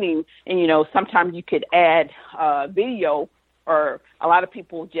Zoom meeting, and, you know, sometimes you could add video, or a lot of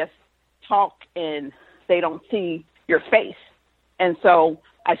people just talk and they don't see your face. And so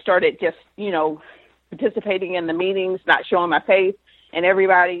I started just, you know, participating in the meetings, not showing my face. And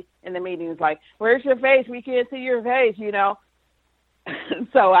everybody in the meeting was like, where's your face? We can't see your face, you know.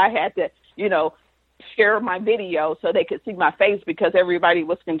 So I had to, you know, share my video so they could see my face, because everybody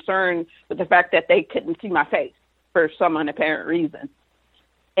was concerned with the fact that they couldn't see my face for some unapparent reason.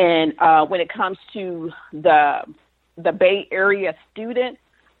 And when it comes to the Bay Area student,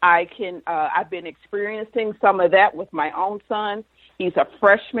 I've been experiencing some of that with my own son. He's a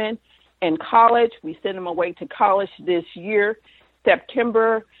freshman in college. We sent him away to college this year,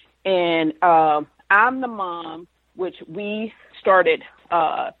 September, and I'm the mom, which we started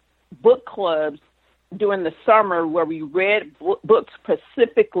book clubs during the summer where we read books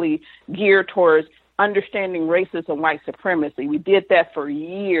specifically geared towards understanding racism and white supremacy. We did that for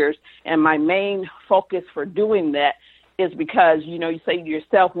years, and my main focus for doing that is because, you know, you say to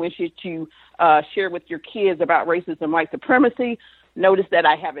yourself, when should you share with your kids about racism and white supremacy? Notice that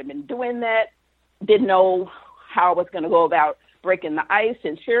I haven't been doing that, didn't know how I was going to go about breaking the ice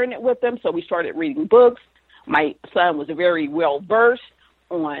and sharing it with them, so we started reading books. My son was very well-versed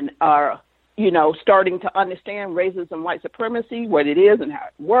on you know, starting to understand racism and white supremacy, what it is and how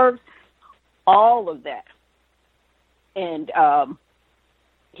it works, all of that. And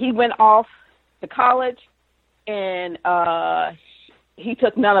he went off to college, and he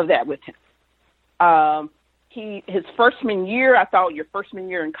took none of that with him. His freshman year, I thought your freshman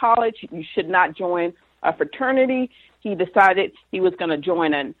year in college, you should not join a fraternity. He decided he was going to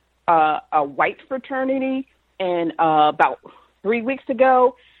join a white fraternity, and about 3 weeks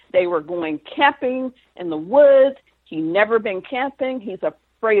ago, they were going camping in the woods. He never been camping. He's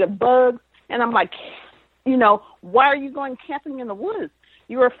afraid of bugs. And I'm like, you know, why are you going camping in the woods?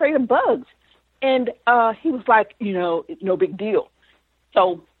 You're afraid of bugs. And he was like, you know, no big deal.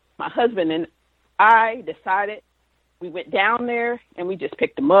 So my husband and I decided, we went down there and we just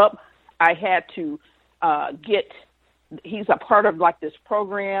picked him up. I had to he's a part of like this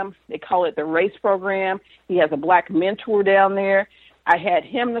program. They call it the RACE program. He has a black mentor down there. I had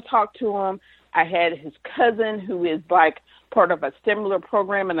him to talk to him. I had his cousin, who is like part of a similar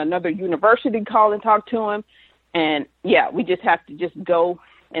program in another university, call and talk to him. And yeah, we just have to just go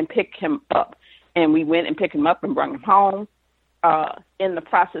and pick him up. And we went and picked him up and brought him home. In the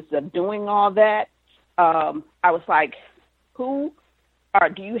process of doing all that, I was like, do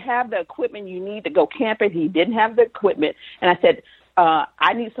you have the equipment you need to go camping? He didn't have the equipment. And I said,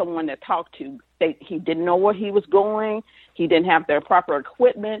 I need someone to talk to. He didn't know where he was going. He didn't have the proper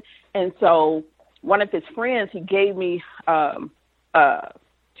equipment. And so one of his friends, he gave me a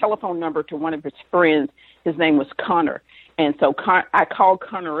telephone number to one of his friends. His name was Connor. And so I called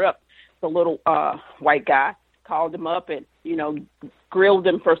Connor up, the little white guy, called him up and, you know, grilled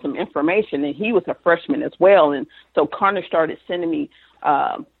him for some information. And he was a freshman as well. And so Connor started sending me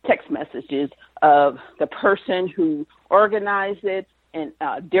text messages of the person who organized it and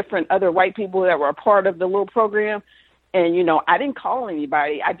different other white people that were a part of the little program. And, you know, I didn't call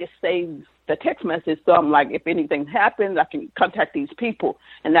anybody. I just saved the text message. So I'm like, if anything happens, I can contact these people.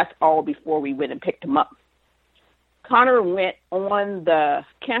 And that's all before we went and picked him up. Connor went on the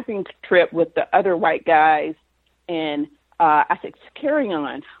camping trip with the other white guys. And I said, carry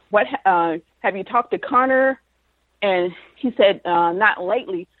on. What have you talked to Connor? And he said, not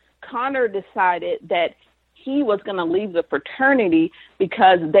lately. Connor decided that he was going to leave the fraternity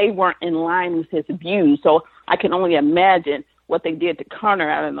because they weren't in line with his views. So I can only imagine what they did to Connor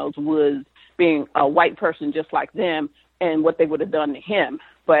out in those woods, being a white person just like them, and what they would have done to him.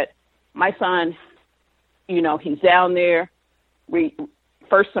 But my son, you know, he's down there.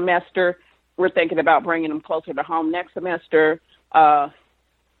 First semester, we're thinking about bringing him closer to home next semester.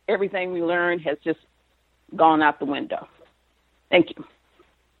 Everything we learned has just gone out the window. Thank you.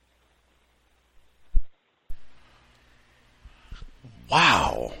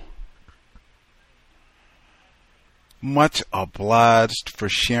 Wow. Much obliged for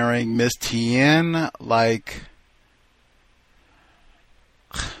sharing, Miss Tien. Like,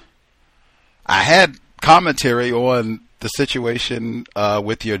 I had commentary on the situation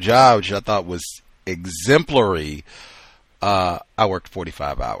with your job, which I thought was exemplary. I worked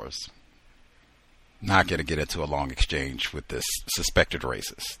 45 hours. Not going to get into a long exchange with this suspected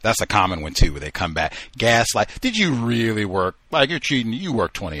racist. That's a common one, too, where they come back. Gaslight. Did you really work? Like, you're cheating. You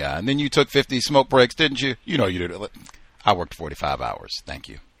worked 20 hours. And then you took 50 smoke breaks, didn't you? You know you did it. I worked 45 hours. Thank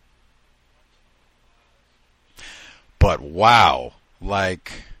you. But, wow.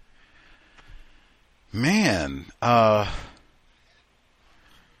 Like, man, I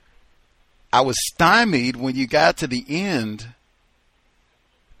was stymied when you got to the end.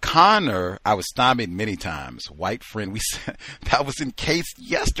 Connor, I was stymied many times. White friend, we said that was in case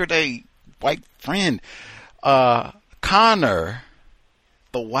yesterday. White friend, Connor,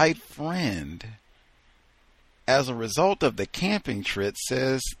 the white friend, as a result of the camping trip,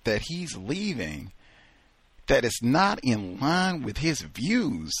 says that he's leaving. That is not in line with his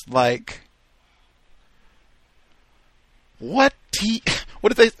views. Like, what did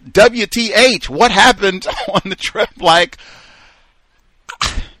they? WTH? What happened on the trip? Like.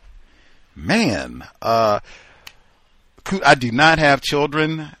 Man, I do not have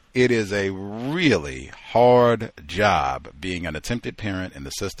children. It is a really hard job being an attempted parent in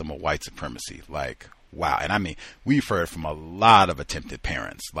the system of white supremacy. Like, wow. And I mean, we've heard from a lot of attempted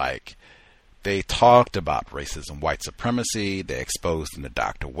parents. Like, they talked about racism, white supremacy. They exposed them to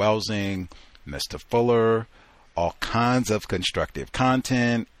Dr. Welsing, Mr. Fuller, all kinds of constructive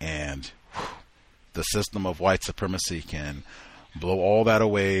content. And the system of white supremacy can blow all that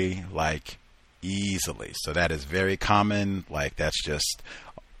away like easily. So that is very common. Like, that's just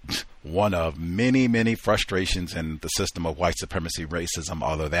one of many, many frustrations in the system of white supremacy racism,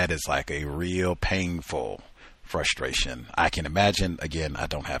 although that is like a real painful frustration. I can imagine. Again, I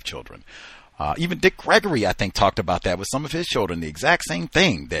don't have children. Even Dick Gregory, I think, talked about that with some of his children, the exact same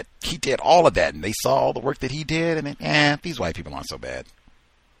thing, that he did all of that and they saw all the work that he did and then, these white people aren't so bad.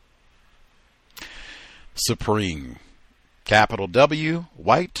 Supreme. Capital W,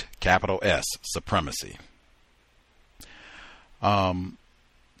 white, capital S, supremacy. That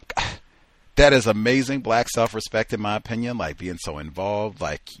is amazing black self-respect, in my opinion, like being so involved.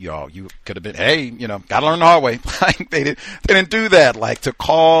 Like, you could have been, hey, gotta learn the hard way. Like, they didn't do that. Like, to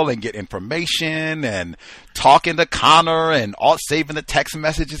call and get information and talking to Connor and all, saving the text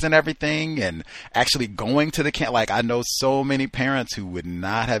messages and everything and actually going to the camp. Like, I know so many parents who would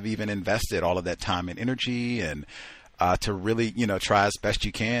not have even invested all of that time and energy and to really, try as best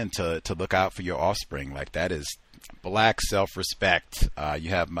you can to look out for your offspring. Like, that is black self-respect. You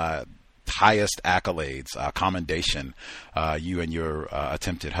have my highest accolades, commendation, you and your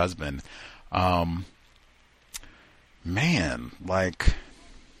attempted husband. Man, like,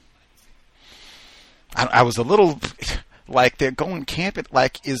 I was a little, like, they're going camping.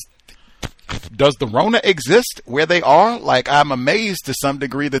 Like, does the Rona exist where they are? Like, I'm amazed to some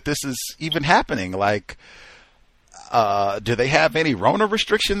degree that this is even happening. Like, do they have any Rona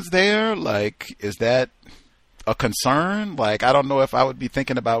restrictions there? Like, is that a concern? Like, I don't know if I would be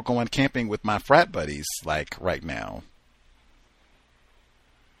thinking about going camping with my frat buddies, like, right now.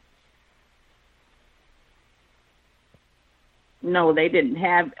 No, they didn't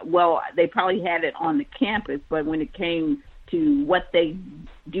have, well, they probably had it on the campus, but when it came to what they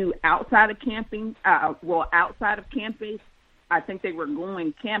do outside of camping, outside of campus, I think they were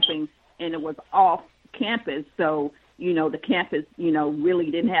going camping and it was off campus. So, the campus,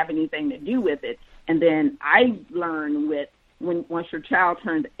 really didn't have anything to do with it. And then I learned once your child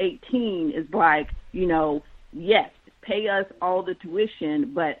turns 18, is like, yes, pay us all the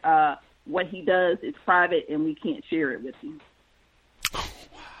tuition, but what he does is private and we can't share it with you. Oh,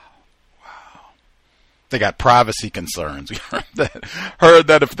 wow. They got privacy concerns. We heard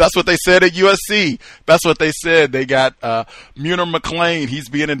that if that's what they said at USC. That's what they said. They got Muner McLean. He's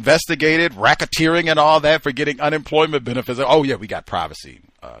being investigated, racketeering and all that for getting unemployment benefits. Oh, yeah, we got privacy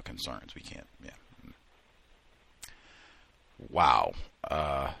concerns. We can't. Wow.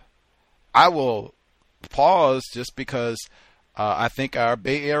 I will pause just because I think our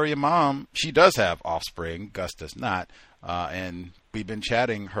Bay Area mom, she does have offspring. Gus does not. And we've been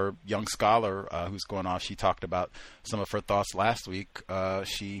chatting. Her young scholar who's going off, she talked about some of her thoughts last week.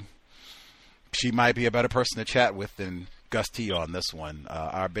 She might be a better person to chat with than Gus T on this one.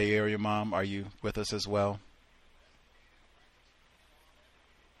 Our Bay Area mom, are you with us as well?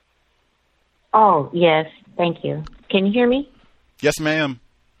 Oh, yes. Thank you. Can you hear me? Yes, ma'am.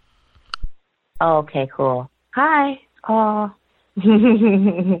 Oh, okay, cool. Hi. Well,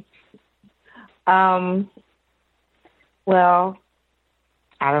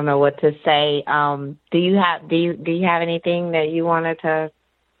 I don't know what to say. Do you have anything that you wanted to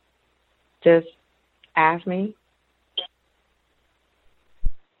just ask me?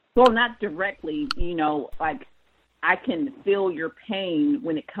 Well, not directly, like I can feel your pain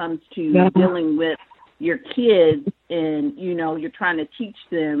when it comes to dealing with your kids and, you know, you're trying to teach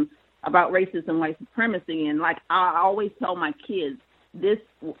them about racism, white supremacy. And like I always tell my kids, this,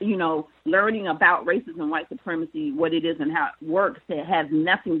 you know, learning about racism, white supremacy, what it is and how it works, it has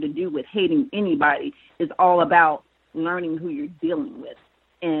nothing to do with hating anybody. It's all about learning who you're dealing with.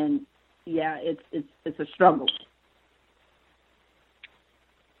 And yeah, it's a struggle.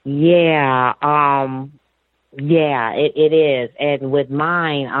 Yeah, it is. And with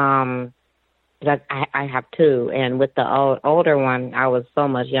mine, like I have two, and with the older one, I was so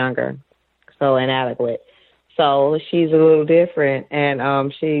much younger, so inadequate. So she's a little different,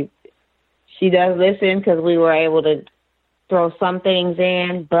 and she does listen because we were able to throw some things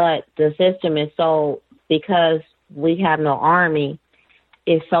in, but the system is so, because we have no army,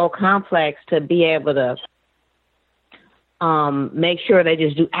 it's so complex to be able to make sure they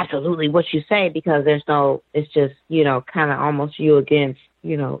just do absolutely what you say, because there's no, it's just, you know, kind of almost you against,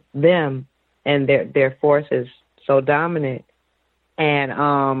 you know, them, and their force is so dominant.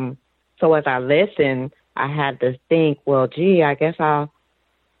 And so as I listen, I had to think, well, gee, I guess I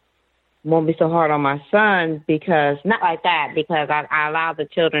won't be so hard on my son, because, not like that, because I allow the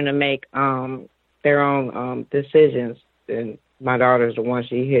children to make their own decisions. And my daughter's the one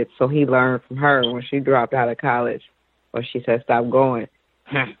she hit, so he learned from her when she dropped out of college, or she said, stop going,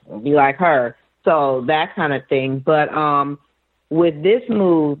 be like her. So that kind of thing. But with this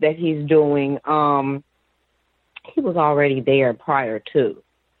move that he's doing, he was already there prior to.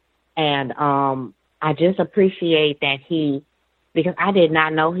 And I just appreciate that because I did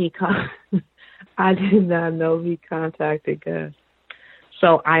not know he contacted Gus.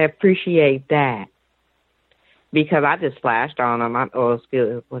 So I appreciate that, because I just flashed on him.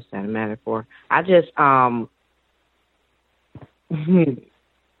 What's that a metaphor? I just what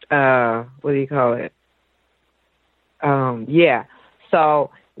do you call it? Yeah.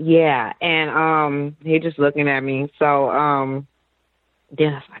 So yeah, and he just looking at me. So then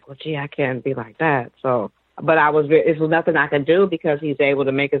I was like, well, gee, I can't be like that. So, but it was nothing I could do, because he's able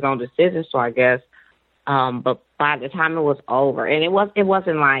to make his own decisions. So I guess, but by the time it was over, and it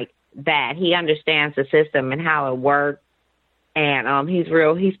wasn't like that. He understands the system and how it works, and he's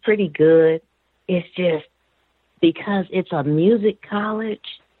pretty good. It's just because it's a music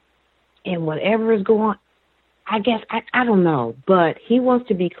college, and whatever is going, I guess I don't know, but he wants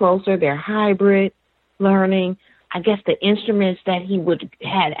to be closer. They're hybrid learning. I guess the instruments that he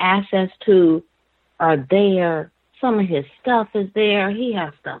had access to are there. Some of his stuff is there. He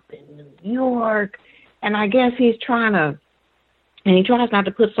has stuff in New York. And I guess he's trying to, and he tries not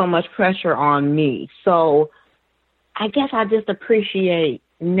to put so much pressure on me. So I guess I just appreciate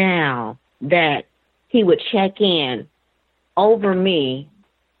now that he would check in over me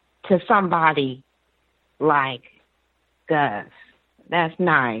to somebody like Gus. That's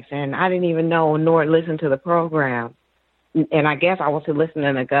nice. And I didn't even know nor listen to the program. And I guess I was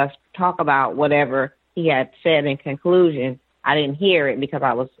listening to Gus talk about whatever he had said in conclusion. I didn't hear it because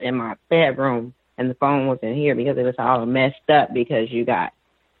I was in my bedroom and the phone wasn't here, because it was all messed up because you got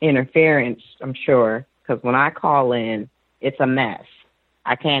interference, I'm sure. Because when I call in, it's a mess.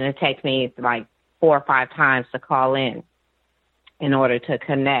 It takes me like 4 or 5 times to call in order to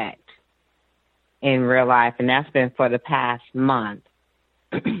connect in real life. And that's been for the past month.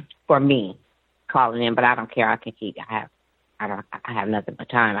 For me, calling in, but I don't care. I can keep. I have nothing but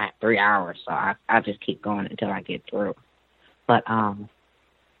time. I have 3 hours, so I just keep going until I get through. But I'll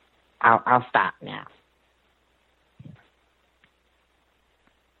stop now.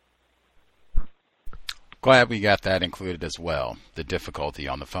 Glad we got that included as well. The difficulty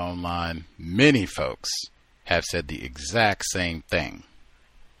on the phone line. Many folks have said the exact same thing.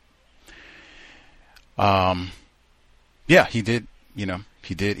 Yeah, he did. You know,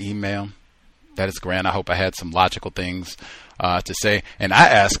 he did email. That is grand. I hope I had some logical things to say. And I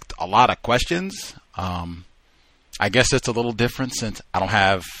asked a lot of questions. I guess it's a little different since I don't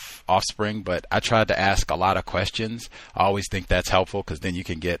have offspring, but I tried to ask a lot of questions. I always think that's helpful, because then you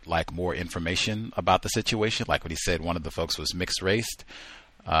can get like more information about the situation. Like what he said, one of the folks was mixed raced.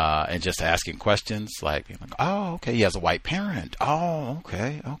 And just asking questions like, oh, okay, he has a white parent. Oh,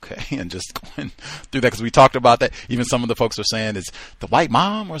 okay. And just going through that, because we talked about that. Even some of the folks were saying, is the white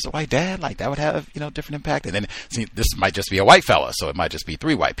mom or is the white dad? Like that would have, different impact. And then see, this might just be a white fella, so it might just be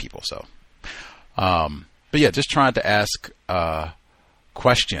 3 white people. So, but yeah, just trying to ask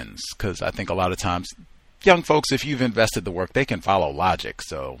questions, because I think a lot of times young folks, if you've invested the work, they can follow logic.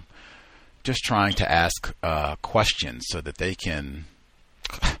 So just trying to ask questions so that they can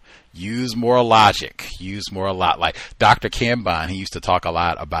use more logic, like Dr. Cambon. He used to talk a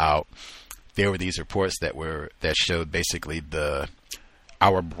lot about, there were these reports that showed basically the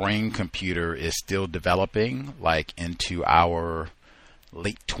our brain computer is still developing, like into our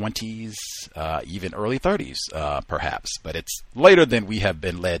late 20s, even early 30s, perhaps, but it's later than we have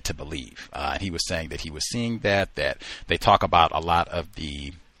been led to believe. And he was saying that he was seeing that they talk about a lot of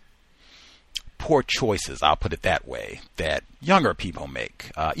the poor choices, I'll put it that way, that younger people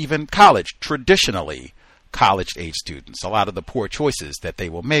make, even traditionally college-age students, a lot of the poor choices that they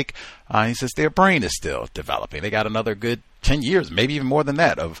will make, he says their brain is still developing. They got another good 10 years, maybe even more than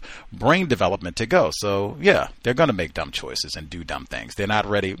that, of brain development to go. So, yeah, they're going to make dumb choices and do dumb things. They're not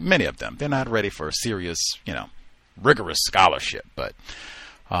ready, many of them, they're not ready for a serious, rigorous scholarship. But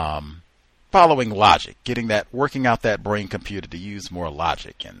following logic, working out that brain computer to use more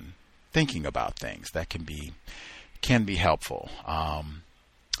logic and thinking about things, that can be helpful.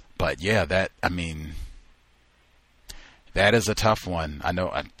 But, yeah, that is a tough one. I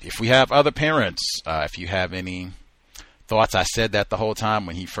know if we have other parents, if you have any thoughts, I said that the whole time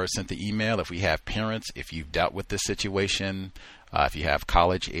when he first sent the email. If we have parents, if you've dealt with this situation, if you have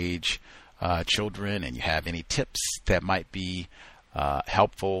college-age children and you have any tips that might be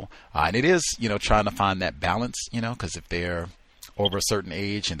helpful. And it is, trying to find that balance, because if they're over a certain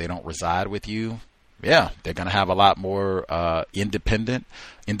age and they don't reside with you, yeah, they're going to have a lot more independence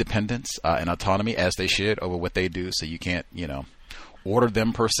and autonomy, as they should, over what they do. So you can't, order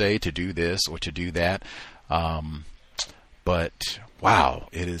them per se to do this or to do that. But wow,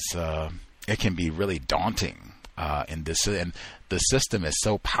 it can be really daunting in this. And the system is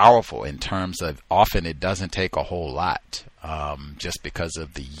so powerful in terms of often it doesn't take a whole lot, just because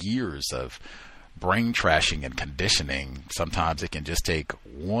of the years of brain trashing and conditioning. Sometimes it can just take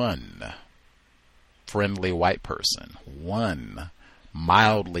one friendly white person, one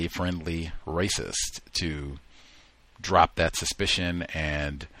mildly friendly racist to drop that suspicion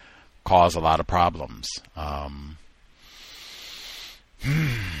and cause a lot of problems.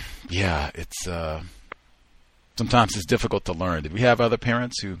 Yeah, it's sometimes it's difficult to learn. Did we have other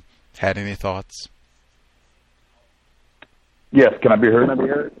parents who had any thoughts? Yes, can I be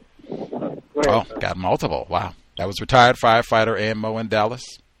heard? Oh, got multiple. Wow. That was retired firefighter Mo in Dallas.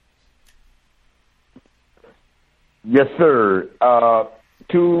 Yes, sir.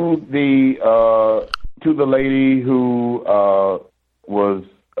 To the lady who was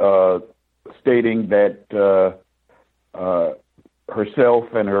stating that herself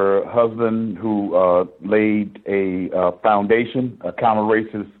and her husband, who laid a foundation, a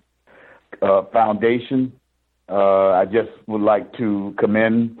counter-racist foundation, I just would like to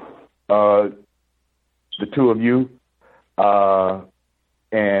commend the two of you,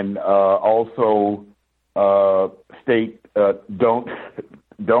 and also state don't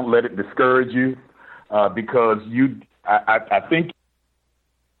let it discourage you, because I think.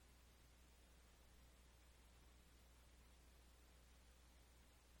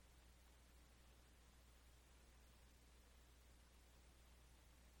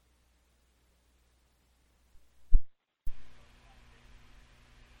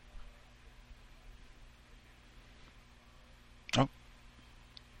 Oh,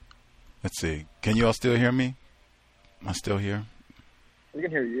 let's see. Can you all still hear me? Am I still here? We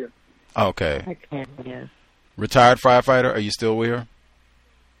can hear you. Okay. I can, yes. Retired firefighter, are you still here?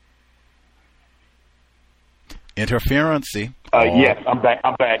 Interference, see? Yes, I'm back.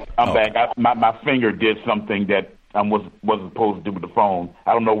 I'm back. My finger did something that I wasn't supposed to do with the phone.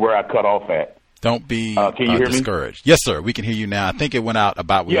 I don't know where I cut off at. Don't be can you hear discouraged. Me? Yes, sir. We can hear you now. I think it went out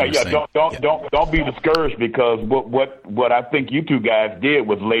about what you were saying. Don't be discouraged, because what I think you two guys did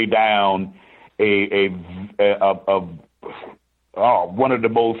was lay down one of the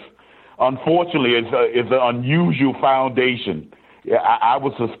most, unfortunately, is an unusual foundation. I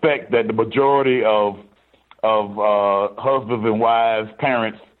would suspect that the majority of husbands and wives,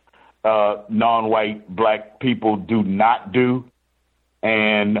 parents, non-white black people do not do.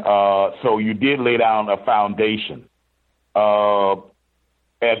 And so you did lay down a foundation.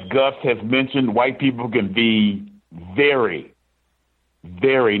 As Gus has mentioned, white people can be very,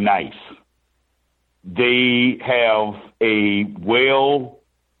 very nice. They have a well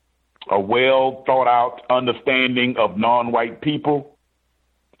thought out understanding of non-white people.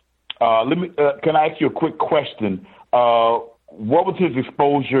 Can I ask you a quick question? What was his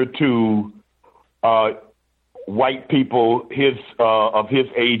exposure to white people of his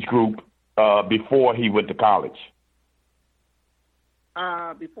age group before he went to college?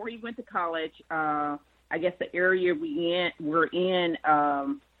 Before he went to college, I guess the area we're in,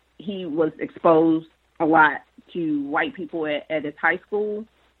 he was exposed a lot to white people at his high school.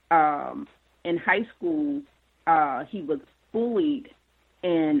 In high school, he was bullied,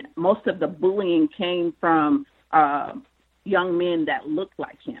 and most of the bullying came from young men that looked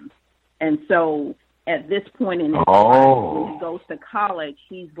like him. And so at this point in his life, when he goes to college,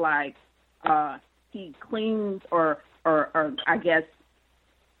 he's like, he clings or I guess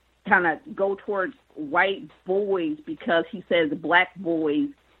kind of go towards white boys because he says black boys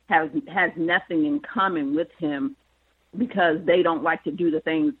has nothing in common with him because they don't like to do the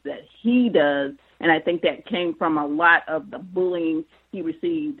things that he does. And I think that came from a lot of the bullying he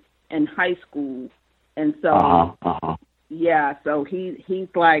received in high school. And so, yeah, so he's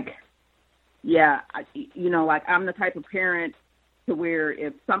like, yeah, like I'm the type of parent to where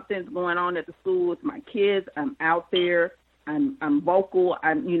if something's going on at the school with my kids, I'm out there, I'm vocal,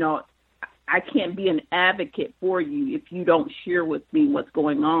 I can't be an advocate for you if you don't share with me what's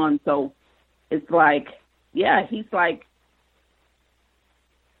going on. So it's like, yeah, he's like,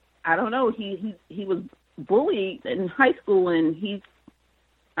 I don't know, he was bullied in high school, and he's,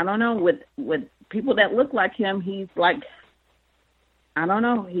 I don't know, with people that look like him, he's like, I don't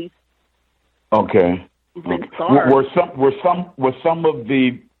know, he's okay. He's been scarred. Were some of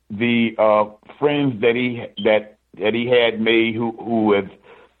the friends that he had made who have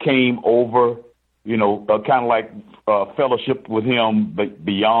came over, kind of like fellowship with him, but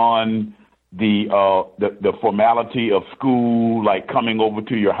beyond the formality of school, like coming over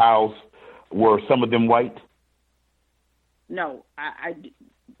to your house, were some of them white? No,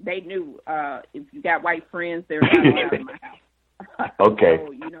 they knew if you got white friends, they're not allowed in my house. Okay.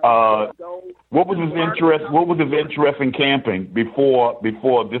 So, what was his interest? What was his interest in camping before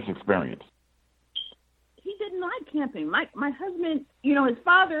this experience? He didn't like camping. My husband, his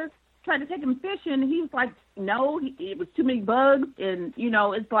father tried to take him fishing. He was like, no, it was too many bugs, and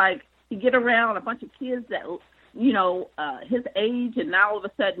it's like he get around a bunch of kids that his age, and now all of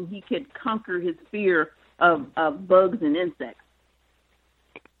a sudden he could conquer his fear of bugs and insects.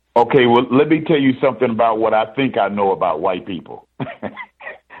 Okay, well, let me tell you something about what I think I know about white people.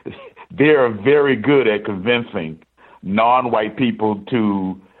 They're very good at convincing non-white people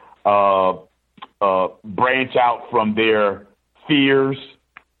to branch out from their fears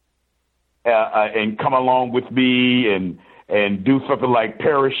and come along with me and do something like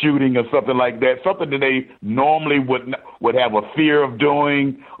parachuting or something like that, something that they normally would have a fear of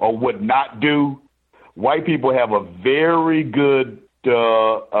doing or would not do. White people have a very good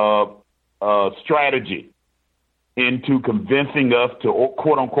strategy into convincing us to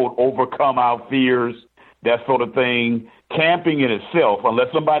quote unquote overcome our fears, that sort of thing. Camping in itself,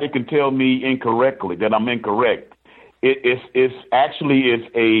 unless somebody can tell me incorrectly that I'm incorrect, it's actually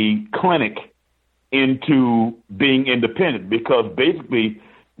a clinic into being independent, because basically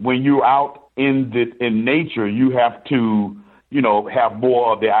when you're out in nature, you have to have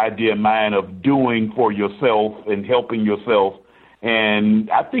more of the idea in mind of doing for yourself and helping yourself.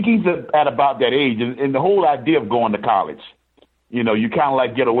 And I think he's at about that age. And the whole idea of going to college, you kind of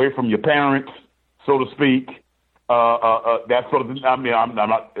like get away from your parents, so to speak. That sort of thing. I mean,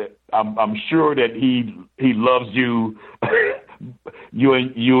 I'm sure that he loves you, you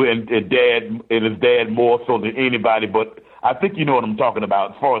and dad and his dad more so than anybody. But I think you know what I'm talking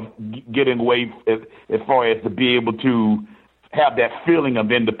about as far as getting away, as far as to be able to have that feeling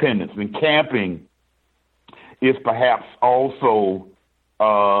of independence. And camping is perhaps also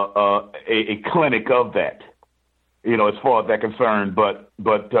a clinic of that, as far as that's concerned. But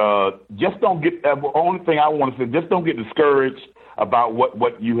just don't get. The only thing I want to say, just don't get discouraged about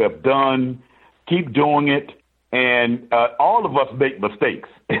what you have done. Keep doing it, and all of us make mistakes.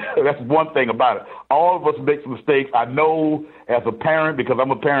 That's one thing about it. All of us make mistakes. I know as a parent, because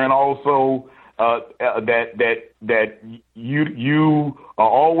I'm a parent also. That you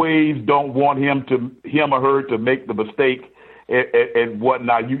always don't want him or her to make the mistake and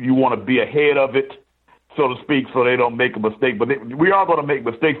whatnot. You want to be ahead of it, so to speak, so they don't make a mistake. But we are going to make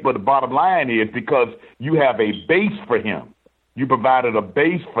mistakes. But the bottom line is, because you have a base for him, you provided a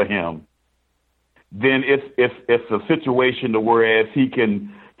base for him, then it's a situation to whereas he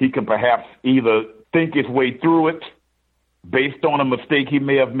can perhaps either think his way through it based on a mistake he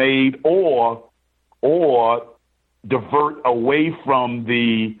may have made, or divert away from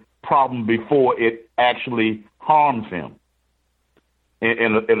the problem before it actually harms him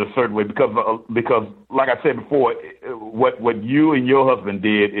in a certain way. Because like I said before, what you and your husband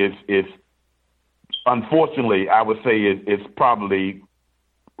did is unfortunately, I would say is probably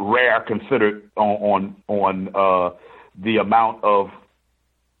rare considered on the amount of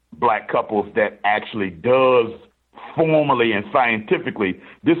black couples that actually does formally and scientifically.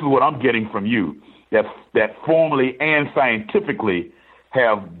 This is what I'm getting from you. That formally and scientifically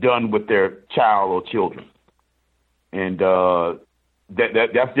have done with their child or children. And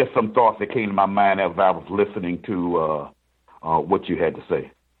that's just some thoughts that came to my mind as I was listening to what you had to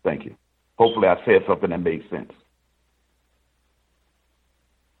say. Thank you. Hopefully I said something that made sense.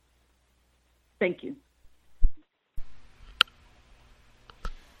 Thank you.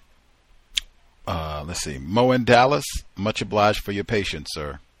 Let's see. Mo in Dallas, much obliged for your patience,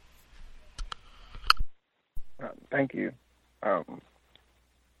 sir. Thank you. I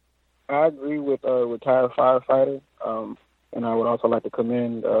agree with retired firefighter, and I would also like to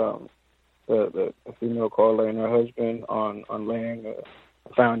commend the female caller and her husband on laying a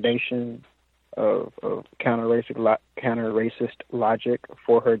foundation of counter-racist logic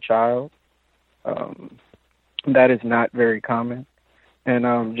for her child. That is not very common.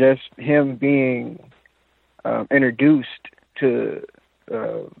 And just him being introduced to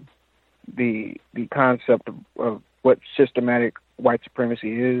the concept of what systematic white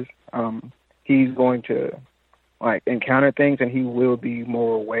supremacy is, he's going to encounter things, and he will be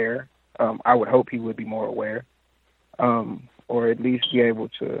more aware. I would hope he would be more aware, or at least be able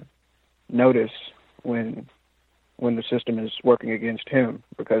to notice when the system is working against him,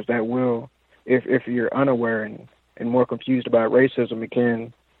 because that will, if you're unaware and more confused about racism, it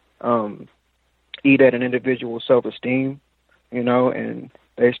can eat at an individual's self-esteem, and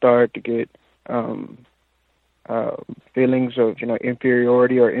they start to get feelings of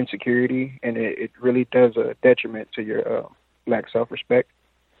inferiority or insecurity, and it really does a detriment to your black self-respect,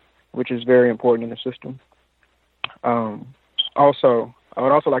 which is very important in the system. Also, I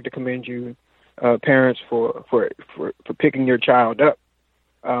would also like to commend you, parents, for picking your child up.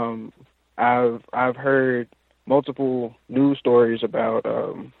 I've heard multiple news stories about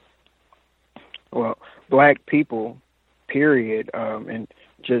black people, period, and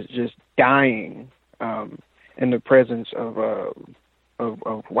just dying in the presence of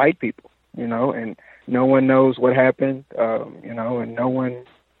white people, and no one knows what happened, and no one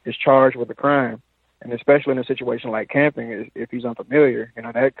is charged with a crime. And especially in a situation like camping, if he's unfamiliar,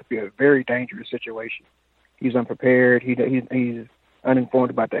 that could be a very dangerous situation. He's unprepared. He's uninformed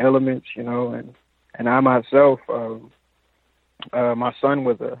about the elements, and I myself, my son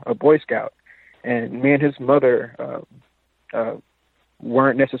was a Boy Scout, and me and his mother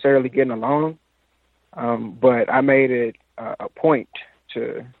weren't necessarily getting along, but I made it a point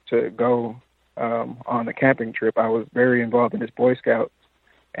to go on the camping trip. I was very involved in his Boy Scout,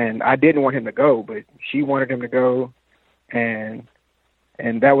 and I didn't want him to go, but she wanted him to go, and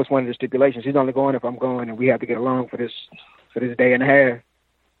that was one of the stipulations. He's only going if I'm going, and we have to get along for this day and a half.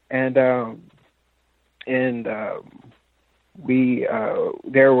 And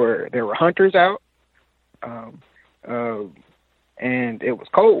there were hunters out, and it was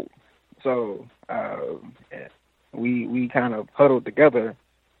cold, so we kind of huddled together.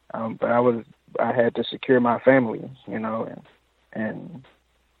 But I had to secure my family, and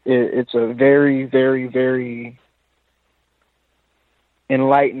it's a very, very, very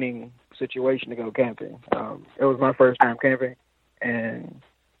enlightening situation to go camping. It was my first time camping, and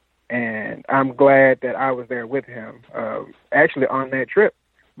I'm glad that I was there with him. Actually, on that trip,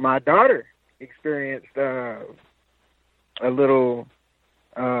 my daughter experienced a little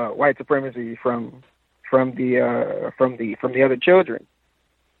white supremacy from the other children,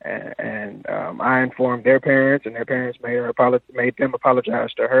 and I informed their parents, and their parents made them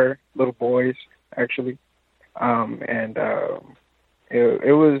apologize to her, little boys actually, and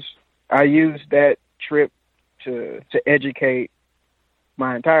it was. I used that trip to educate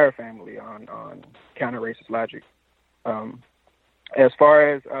my entire family on counter-racist logic. As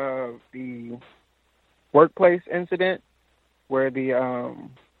far as the workplace incident, where the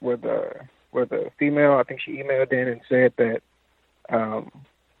female, I think she emailed in and said that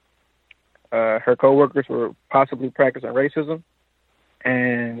her coworkers were possibly practicing racism,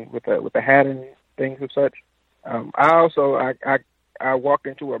 and with the hat and things of such. I walked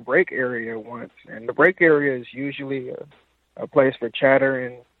into a break area once, and the break area is usually a place for chatter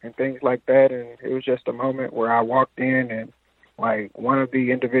and things like that, and it was just a moment where I walked in, and one of the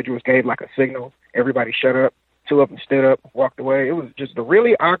individuals gave a signal, everybody shut up, two of them stood up, walked away. It was just a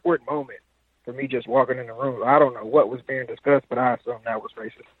really awkward moment for me just walking in the room. I don't know what was being discussed, but I assumed that was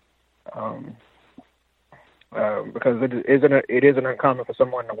racist. Because it isn't uncommon for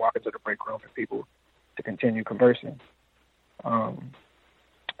someone to walk into the break room and people to continue conversing. And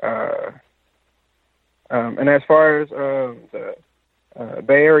as far as the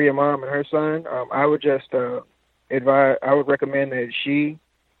Bay Area mom and her son, I would just I would recommend that she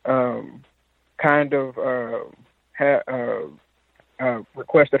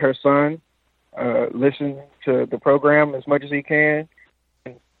requested her son listen to the program as much as he can,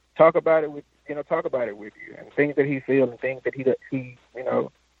 and talk about it with you, and things that he feels and things that he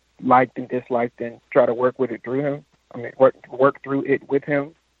liked and disliked, and try to work with it through him. work through it with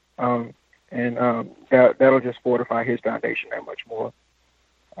him, and that'll just fortify his foundation that much more.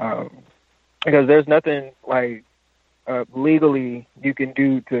 Because there's nothing like legally you can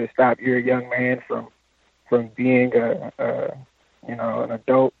do to stop your young man from being an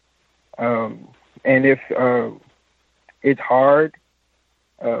adult. And if it's hard,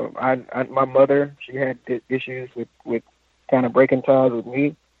 my mother, she had issues with kind of breaking ties with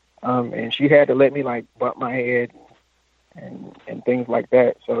me, and she had to let me like bump my head and things like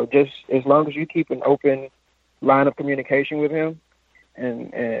that. So just as long as you keep an open line of communication with him,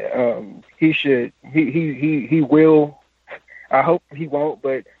 and he will. I hope he won't,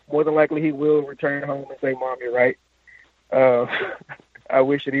 but more than likely he will return home and say, "Mom, you're right." I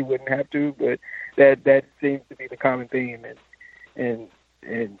wish that he wouldn't have to, but that seems to be the common theme and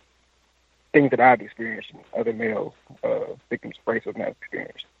things that I've experienced and other male victims of rape have not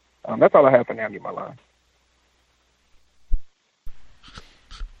experienced. That's all I have for now. Mute my line.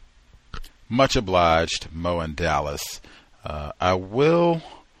 Much obliged, Mo and Dallas. There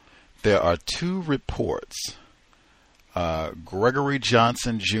are two reports. Gregory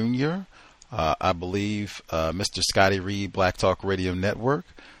Johnson Jr., I believe Mr. Scotty Reed, Black Talk Radio Network,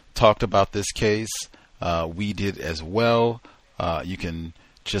 talked about this case. We did as well. You can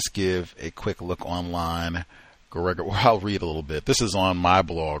just give a quick look online. I'll read a little bit. This is on my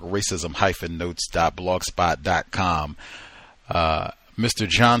blog, racism-notes.blogspot.com. Mr.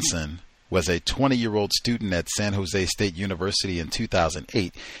 Johnson was a 20-year-old student at San Jose State University in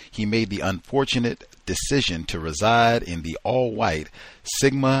 2008. He made the unfortunate decision to reside in the all-white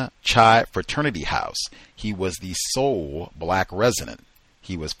Sigma Chi fraternity house. He was the sole black resident.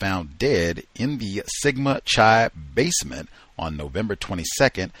 He was found dead in the Sigma Chi basement on November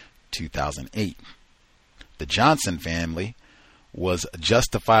 22nd, 2008. The Johnson family was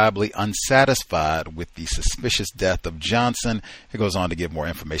justifiably unsatisfied with the suspicious death of Johnson. It goes on to give more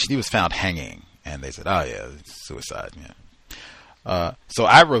information. He was found hanging, and they said, "Oh yeah, suicide." Yeah. So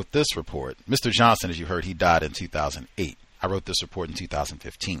I wrote this report. Mr. Johnson, as you heard, he died in 2008. I wrote this report in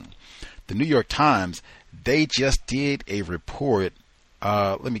 2015. The New York Times, they just did a report.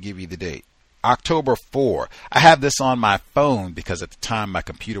 Let me give you the date. October 4. I have this on my phone because at the time my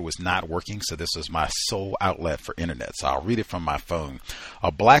computer was not working, so this was my sole outlet for internet. So I'll read it from my phone.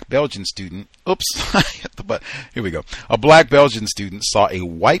 A black Belgian student, here we go. A black Belgian student saw a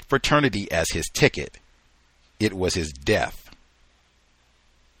white fraternity as his ticket. It was his death.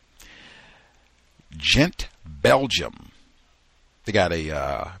 Gent, Belgium. They got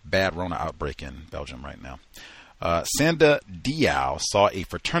a bad Rona outbreak in Belgium right now. Sanda Diao saw a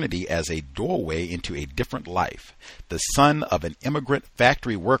fraternity as a doorway into a different life. The son of an immigrant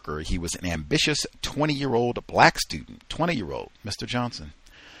factory worker, he was an ambitious 20-year-old black student. 20-year-old, Mr. Johnson.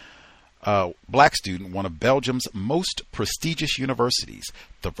 Black student, one of Belgium's most prestigious universities.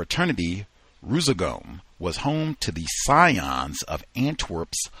 The fraternity, Rouzegom, was home to the scions of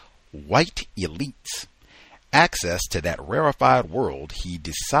Antwerp's white elites. Access to that rarefied world, he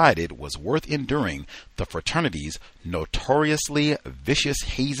decided, was worth enduring the fraternity's notoriously vicious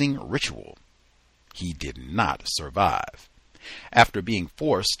hazing ritual. He did not survive. After being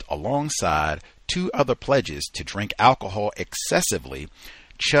forced alongside two other pledges to drink alcohol excessively,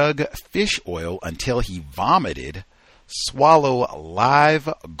 chug fish oil until he vomited, swallow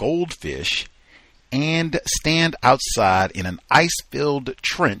live goldfish, and stand outside in an ice-filled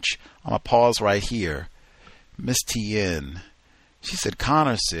trench. I'm going to pause right here. Miss T.N., she said,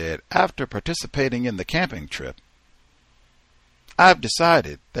 Connor said, after participating in the camping trip, I've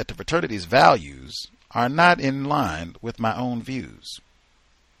decided that the fraternity's values are not in line with my own views.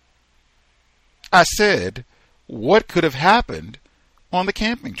 I said, what could have happened on the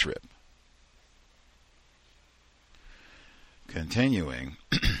camping trip? Continuing.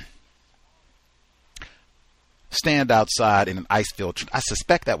 Stand outside in an ice-filled trench. I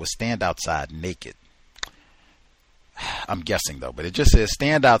suspect that was stand outside naked. I'm guessing, though, but it just says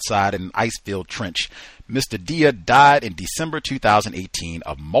stand outside in an ice-filled trench. Mr. Dia died in December 2018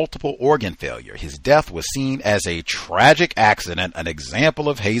 of multiple organ failure. His death was seen as a tragic accident, an example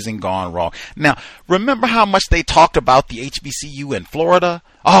of hazing gone wrong. Now, remember how much they talked about the HBCU in Florida?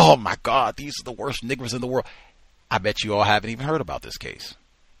 Oh, my God, these are the worst niggers in the world. I bet you all haven't even heard about this case.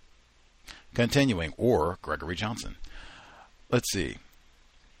 Continuing, or Gregory Johnson. Let's see.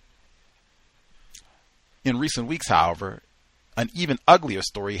 In recent weeks, however, An even uglier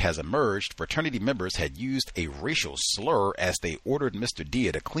story has emerged. Fraternity members had used a racial slur as they ordered Mr.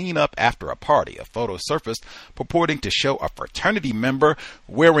 Dia to clean up after a party. A photo surfaced purporting to show a fraternity member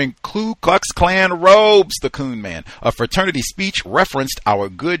wearing Ku Klux Klan robes, the Coon Man. A fraternity speech referenced our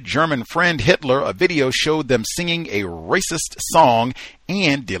good German friend Hitler. A video showed them singing a racist song,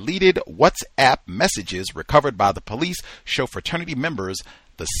 and deleted WhatsApp messages recovered by the police show fraternity members,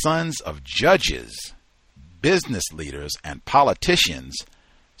 the sons of judges, business leaders, and politicians,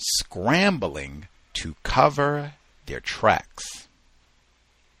 scrambling to cover their tracks.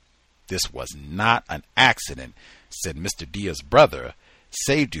 This was not an accident, said Mr. Dia's brother,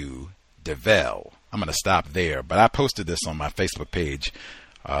 Seydou Devel. I'm going to stop there, but I posted this on my Facebook page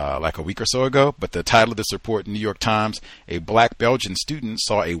like a week or so ago. But the title of this report in New York Times: a black Belgian student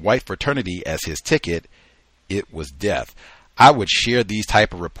saw a white fraternity as his ticket. It was death. I would share these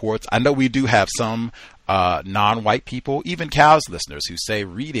type of reports. I know we do have some non-white people, even C.O.W.S listeners, who say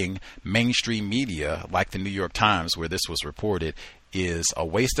reading mainstream media like the New York Times, where this was reported, is a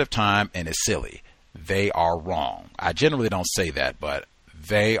waste of time and is silly. They are wrong. I generally don't say that, but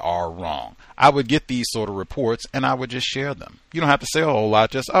they are wrong. I would get these sort of reports and I would just share them. You don't have to say a whole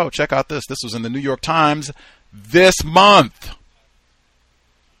lot. Just, oh, check out this. This was in the New York Times this month.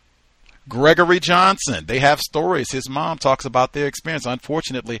 Gregory Johnson, they have stories. His mom talks about their experience.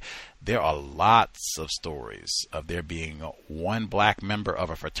 Unfortunately, there are lots of stories of there being one black member of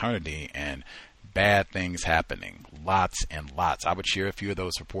a fraternity and bad things happening. Lots and lots. I would share a few of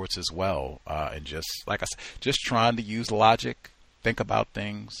those reports as well. And just, like I said, just trying to use logic, think about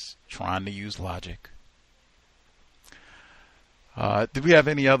things, trying to use logic. Did we have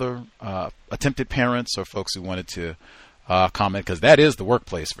any other attempted parents or folks who wanted to comment? Because that is the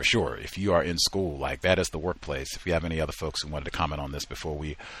workplace for sure. If you are in school, like, that is the workplace. If you have any other folks who wanted to comment on this before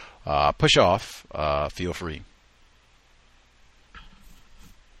we push off, feel free.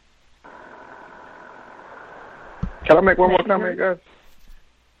 Can I make one more comment, guys?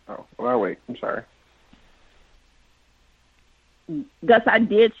 Oh, well, I'll wait. I'm sorry. Gus, I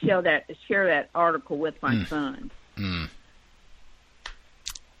did share that article with my son.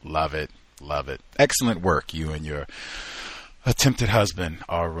 Love it. Love it. Excellent work you and your attempted husband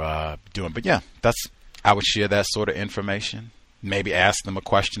are doing. But yeah, I would share that sort of information. Maybe ask them a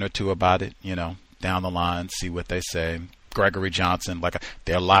question or two about it, down the line, see what they say. Gregory Johnson,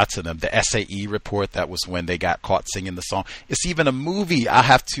 there are lots of them. The SAE report, that was when they got caught singing the song. It's even a movie. I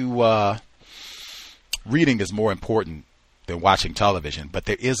have to, reading is more important than watching television, but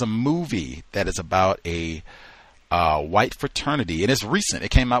there is a movie that is about a white fraternity, and it's recent.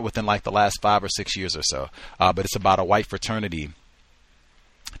 It came out within the last 5 or 6 years or so, but it's about a white fraternity.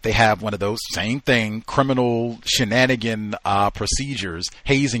 They have one of those same thing, criminal shenanigan procedures,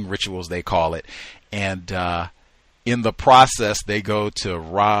 hazing rituals they call it, and in the process they go to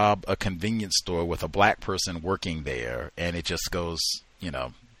rob a convenience store with a black person working there, and it just goes,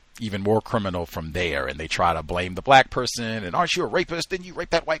 even more criminal from there, and they try to blame the black person, and aren't you a rapist? Didn't you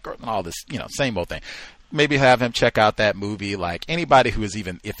rape that white girl? And all this, same old thing. Maybe have him check out that movie. Like, anybody who is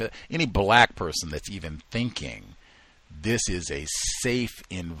any black person that's even thinking this is a safe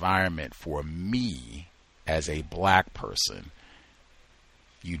environment for me as a black person,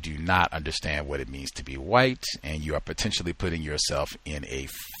 you do not understand what it means to be white, and you are potentially putting yourself in a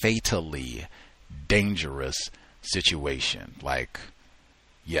fatally dangerous situation.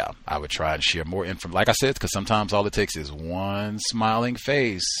 Yeah, I would try and share more information. Like I said, because sometimes all it takes is one smiling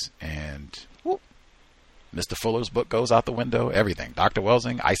face, and whoop, Mr. Fuller's book goes out the window. Everything. Dr.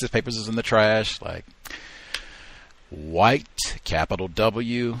 Welsing, ISIS papers is in the trash. White, capital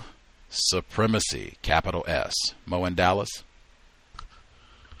W, supremacy, capital S. Mo in Dallas.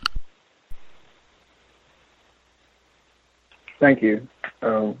 Thank you.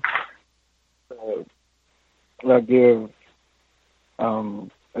 I'll give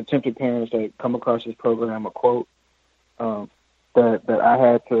attempted parents that come across this program a quote that I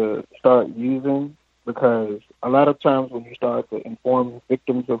had to start using, because a lot of times when you start to inform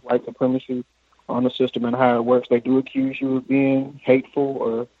victims of white supremacy on the system and how it works, they do accuse you of being hateful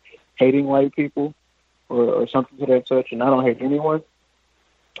or hating white people or something to that such, and I don't hate anyone.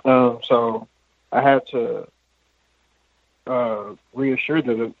 So I had to reassure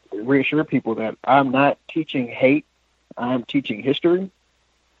people that I'm not teaching hate, I'm teaching history.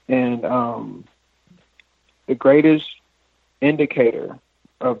 And the greatest indicator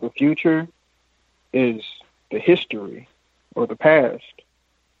of the future is the history or the past.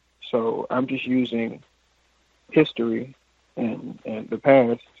 So I'm just using history and the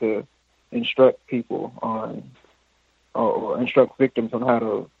past to instruct people on, or instruct victims on how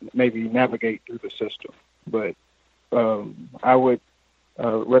to maybe navigate through the system. But I would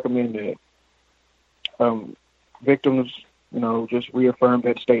recommend that victims, just reaffirm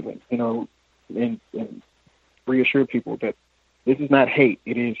that statement, and reassure people that this is not hate,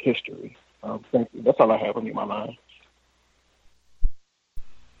 it is history. Thank you. That's all I have on my line.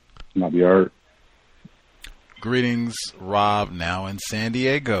 Not be heard. Greetings, Rob, now in San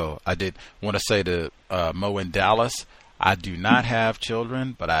Diego. I did want to say to Mo in Dallas, I do not have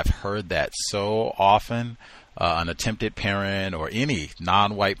children, but I've heard that so often. An attempted parent or any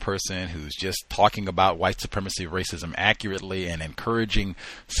non-white person who's just talking about white supremacy, racism accurately and encouraging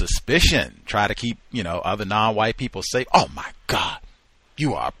suspicion, try to keep, other non-white people safe. Oh my God,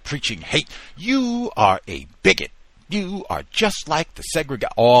 you are preaching hate. You are a bigot. You are just like the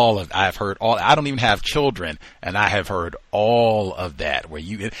segregated. I've heard all. I don't even have children, and I have heard all of that. We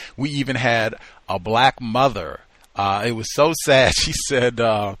even had a black mother. It was so sad. She said,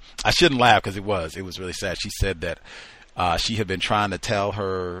 I shouldn't laugh because it was really sad. She said that she had been trying to tell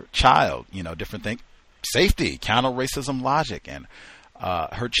her child, different things, safety, counter racism logic, and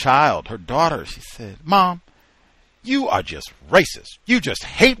her daughter, she said, "Mom, you are just racist. You just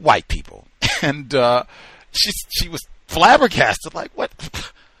hate white people." And she was flabbergasted, like, what?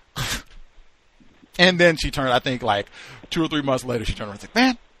 And then she turned, I think like 2 or 3 months later, she turned around and said,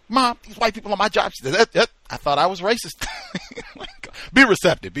 "Man, Mom, these white people on my job." She said, I thought I was racist. Be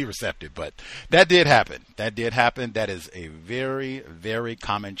receptive. But that did happen. That is a very, very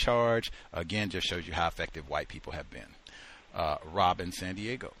common charge. Again, just shows you how effective white people have been. Rob in San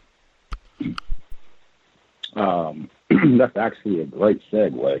Diego. That's actually a great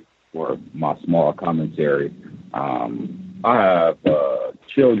segue for my small commentary. I have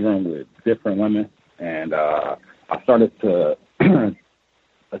children with different women, and I started to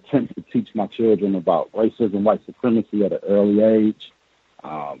attempt to teach my children about racism, white supremacy at an early age,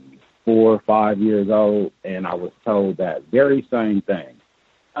 4 or 5 years old, and I was told that very same thing.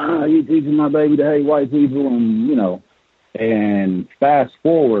 You teaching my baby to hate white people, and fast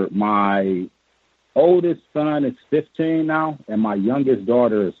forward, my oldest son is 15 now, and my oldest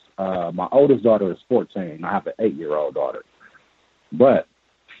daughter is 14. I have an 8-year-old daughter. But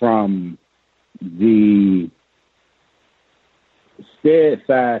from the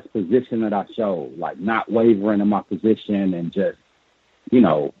steadfast position that I showed, like not wavering in my position and just,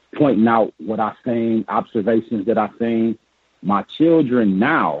 pointing out what I've seen, observations that I've seen, my children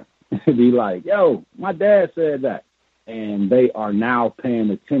now be like, "Yo, my dad said that." And they are now paying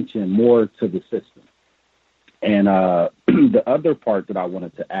attention more to the system. And the other part that I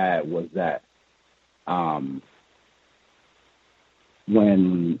wanted to add was that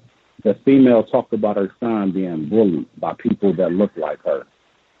when the female talked about her son being bullied by people that look like her,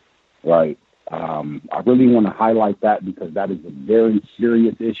 right? I really want to highlight that because that is a very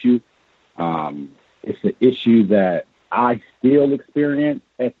serious issue. It's an issue that I still experience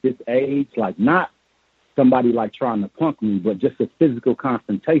at this age, like not somebody like trying to punk me, but just a physical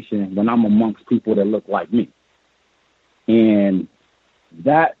confrontation when I'm amongst people that look like me. And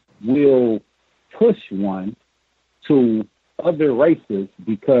that will push one to other races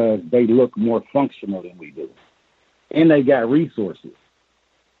because they look more functional than we do. And they got resources.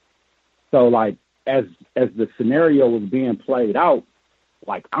 So like as the scenario was being played out,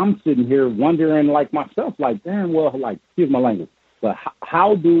 like I'm sitting here wondering like myself, like, damn, well, like, excuse my language, but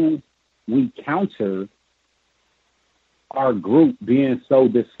how do we counter our group being so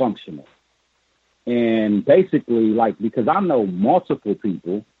dysfunctional? And basically, like, because I know multiple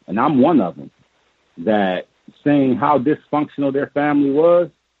people, and I'm one of them, that saying how dysfunctional their family was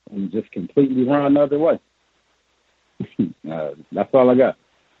and just completely run the other way. That's all I got.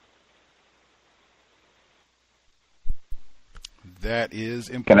 That is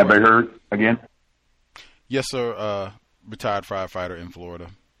important. Can I be heard again? Yes, sir. Retired firefighter in Florida.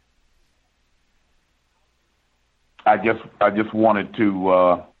 I just wanted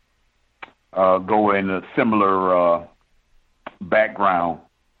to go in a similar background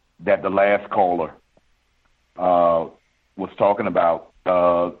that the last caller was talking about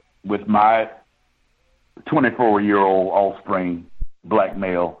with my 24-year-old offspring, black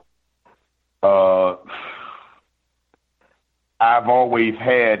male. I've always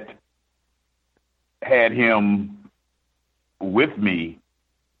had him with me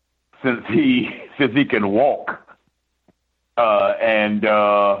since he can walk, and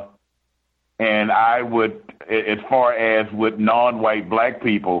I would, as far as with non-white black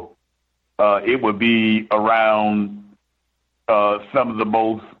people, it would be around some of the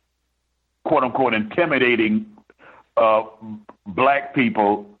most quote unquote intimidating black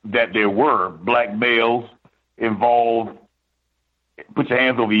people that there were, black males involved. Put your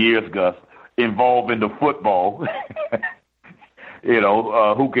hands over your ears, Gus. involved in the football,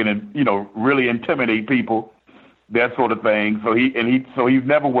 who can, really intimidate people, that sort of thing. So he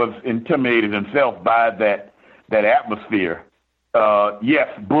never was intimidated himself by that atmosphere. Yes,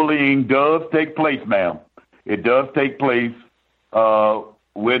 bullying does take place, ma'am. It does take place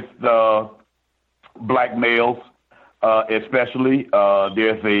with black males, especially.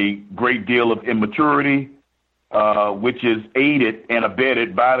 There's a great deal of immaturity, which is aided and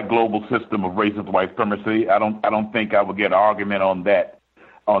abetted by the global system of racist white supremacy. I don't think I would get an argument on that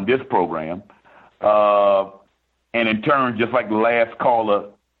on this program. And in turn, just like the last caller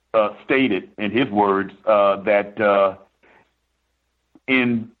stated in his words, that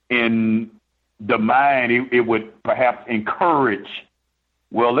in the mind, it would perhaps encourage,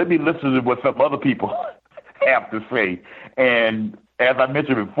 well, let me listen to what some other people have to say. And as I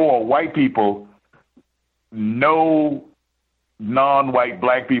mentioned before, white people know non-white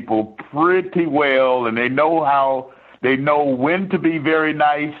black people pretty well, and they know when to be very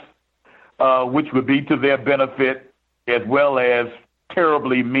nice, which would be to their benefit, as well as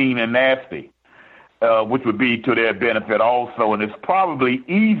terribly mean and nasty, which would be to their benefit also. And it's probably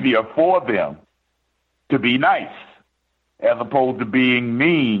easier for them to be nice as opposed to being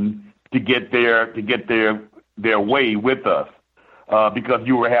mean to get their way with us, because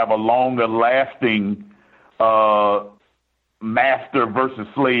you will have a longer lasting master versus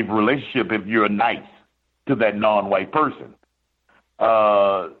slave relationship if you're nice to that non-white person.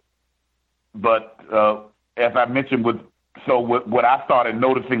 But as I mentioned, what I started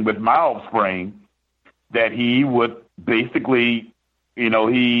noticing with my offspring, that he would basically,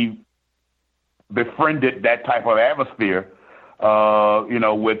 he befriended that type of atmosphere,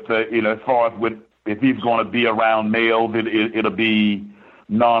 with, as far as with, if he's going to be around males, it'll be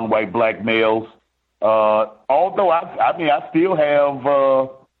non-white black males. Although I still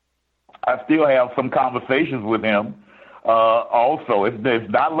have some conversations with him. Also,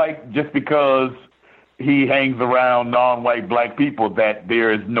 it's not like just because he hangs around non-white black people that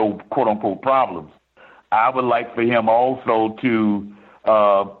there is no quote unquote problems. I would like for him also to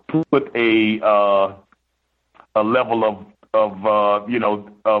put a level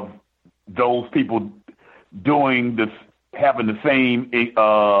of those people doing this, having the same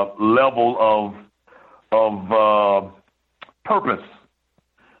level of purpose.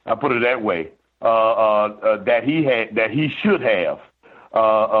 I put it that way. That he should have,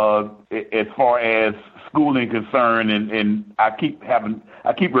 as far as schooling concerned, and I keep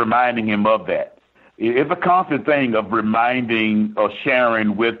reminding him of that. It's a constant thing of reminding or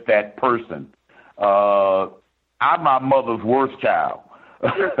sharing with that person. I'm my mother's worst child,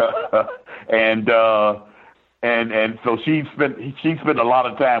 and so she spent a lot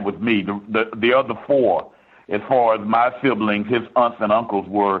of time with me. The other four, as far as my siblings, his aunts and uncles,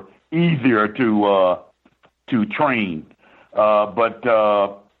 were easier to train, but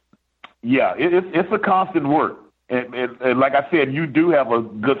it's a constant work. And like I said, you do have a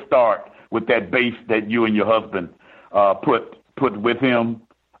good start with that base that you and your husband put with him.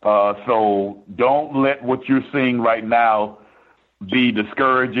 So don't let what you're seeing right now be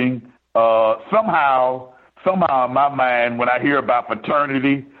discouraging. Somehow in my mind, when I hear about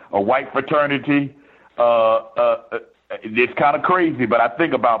fraternity, a white fraternity, it's kind of crazy, but I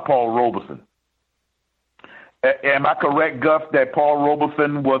think about Paul Robeson. Am I correct, Gus, that Paul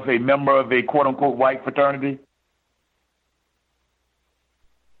Robeson was a member of a quote-unquote white fraternity?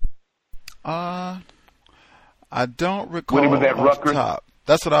 I don't recall. When he was at Rutgers? Top.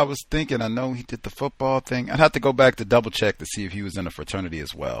 That's what I was thinking. I know he did the football thing. I'd have to go back to double check to see if he was in a fraternity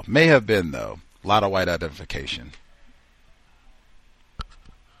as well. May have been, though. A lot of white identification.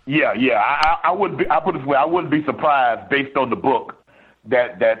 Yeah. I wouldn't be. I put it this way. I wouldn't be surprised based on the book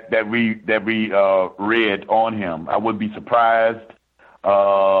that we read on him. I wouldn't be surprised.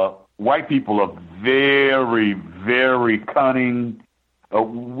 White people are very, very cunning.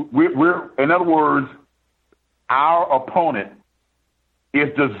 We're in other words, our opponent is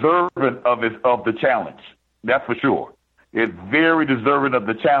deserving of the challenge. That's for sure. It's very deserving of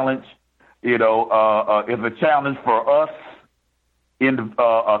the challenge. It's a challenge for us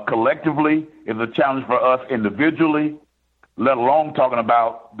collectively. It's a challenge for us individually, let alone talking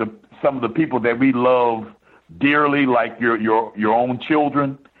about some of the people that we love dearly, like your own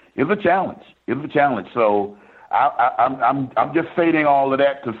children. It's a challenge. It's a challenge. So I'm just stating all of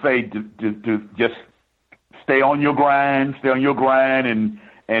that to say to just stay on your grind, and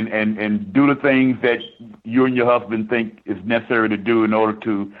do the things that you and your husband think is necessary to do in order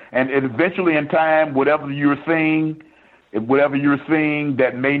to, and eventually in time, whatever you're seeing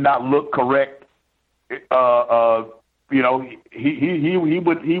that may not look correct, you know, he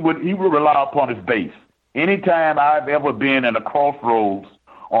would rely upon his base. Anytime I've ever been in a crossroads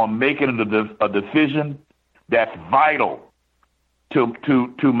on making a decision that's vital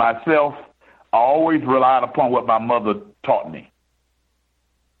to myself, I always relied upon what my mother taught me.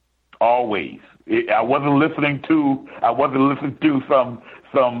 Always. I wasn't listening to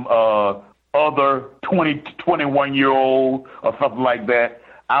some other 20, 21-year-old or something like that.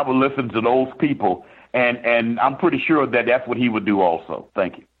 I would listen to those people, and I'm pretty sure that that's what he would do also.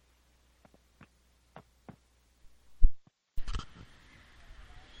 Thank you.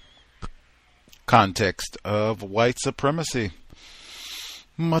 Context of white supremacy.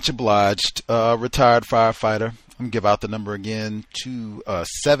 Much obliged. Retired firefighter. I'm going to give out the number again to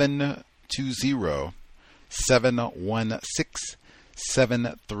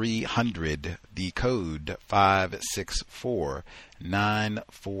 720-716-7300. The code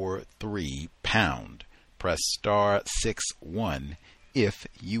 564-943#. Press star 61 if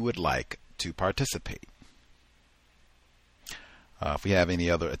you would like to participate. If we have any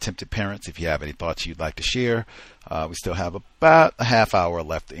other attempted parents, if you have any thoughts you'd like to share, we still have about a half hour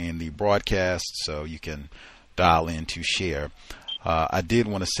left in the broadcast, so you can dial in to share. I did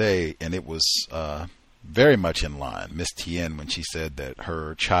want to say, and it was very much in line, Miss Tien, when she said that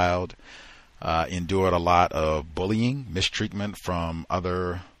her child endured a lot of bullying, mistreatment from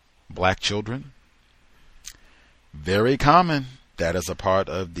other black children. Very common. That is a part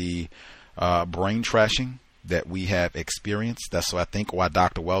of the brain trashing that we have experienced. That's why I think why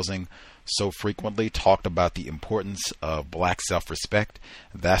Dr. Welsing so frequently talked about the importance of black self-respect.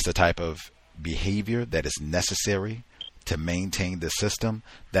 That's the type of behavior that is necessary to maintain the system.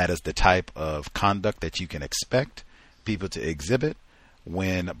 That is the type of conduct that you can expect people to exhibit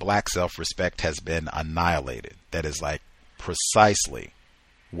when black self-respect has been annihilated. That is like precisely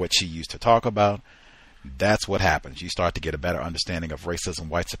what she used to talk about. That's what happens. You start to get a better understanding of racism,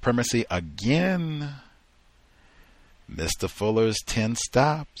 white supremacy. Again, Mr. Fuller's 10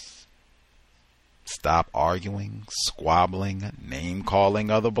 stops. Stop arguing, squabbling, name-calling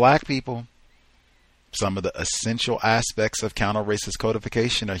other black people. Some of the essential aspects of counter-racist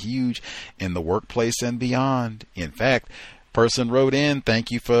codification are huge in the workplace and beyond. In fact, person wrote in,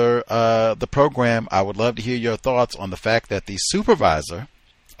 thank you for the program. I would love to hear your thoughts on the fact that the supervisor,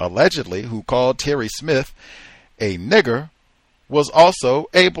 allegedly, who called Terry Smith a nigger, was also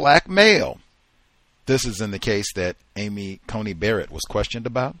a black male. This is in the case that Amy Coney Barrett was questioned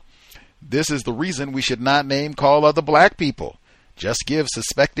about. This is the reason we should not name call other black people. Just give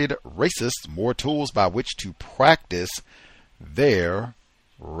suspected racists more tools by which to practice their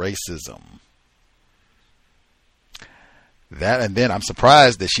racism. That, and then I'm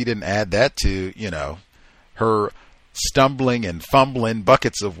surprised that she didn't add that to, her stumbling and fumbling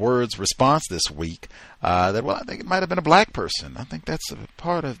buckets of words response this week. I think it might have been a black person. I think that's a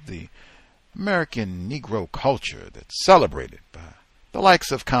part of the American Negro culture that's celebrated by the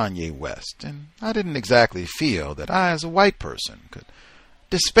likes of Kanye West. And I didn't exactly feel that I, as a white person, could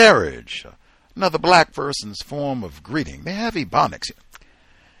disparage another black person's form of greeting. They have ebonics.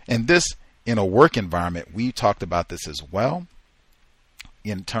 And this, in a work environment, we talked about this as well,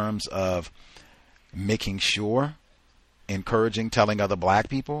 in terms of making sure, encouraging, telling other black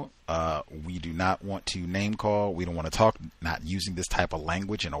people, we do not want to name call, we don't want to talk, not using this type of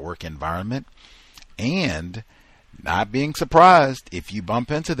language in a work environment, and not being surprised if you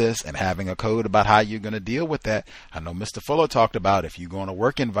bump into this and having a code about how you're going to deal with that. I know Mr. Fuller talked about if you go in a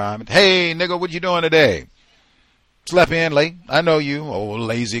work environment, hey, nigga, what you doing today? Slept in late. I know you, oh,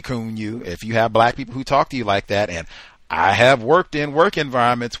 lazy coon you. If you have black people who talk to you like that, and I have worked in work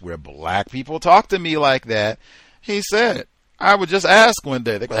environments where black people talk to me like that, he said, I would just ask one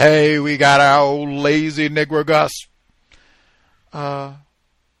day, they go, hey, we got our old lazy nigger Gus.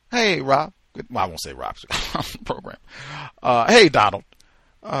 Hey, Rob. Well, I won't say Rob's program. Hey, Donald.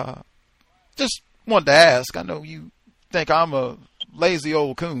 Just wanted to ask. I know you think I'm a lazy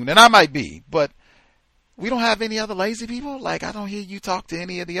old coon, and I might be, but we don't have any other lazy people? Like, I don't hear you talk to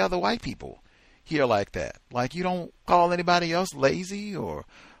any of the other white people here like that. Like, you don't call anybody else lazy or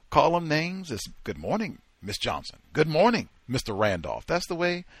call them names. It's good morning, Miss Johnson. Good morning, Mr. Randolph. That's the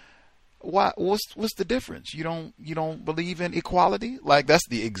way. Why? What's the difference? You don't believe in equality? Like, that's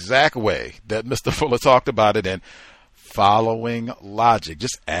the exact way that Mr. Fuller talked about it, and following logic,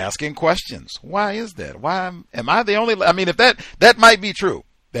 just asking questions. Why is that? Why am I the only? I mean, if that might be true,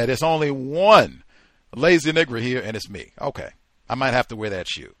 that it's only one lazy nigger here and it's me. Okay, I might have to wear that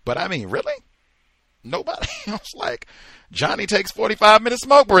shoe. But I mean, really? Nobody else? Like, Johnny takes 45-minute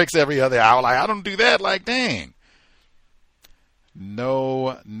smoke breaks every other hour. Like, I don't do that. Like, dang.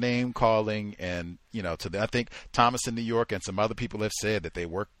 no name calling. And, I think Thomas in New York and some other people have said that they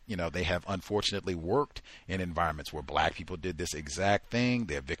work, they have unfortunately worked in environments where black people did this exact thing.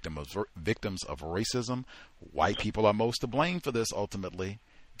 They're victims of racism. White people are most to blame for this ultimately.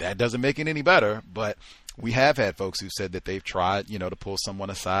 That doesn't make it any better, but we have had folks who said that they've tried, to pull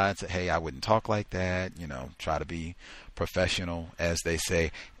someone aside and say, hey, I wouldn't talk like that, try to be professional, as they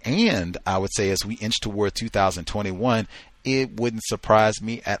say. And I would say as we inch toward 2021, it wouldn't surprise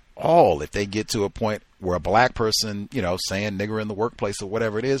me at all if they get to a point where a black person, saying nigger in the workplace or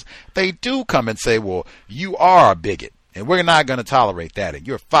whatever it is, they do come and say, well, you are a bigot and we're not going to tolerate that and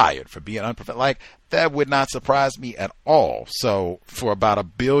you're fired for being unprofessional. Like, that would not surprise me at all. So for about a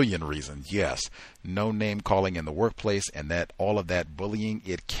billion reasons, yes, no name calling in the workplace, and that all of that bullying,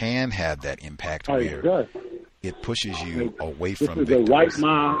 it can have that impact where it pushes you away from victims. This is a white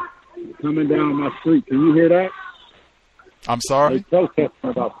mob coming down my street. Can you hear that? I'm sorry? They're protesting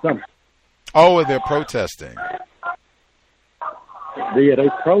about something. Oh, they're protesting. Yeah,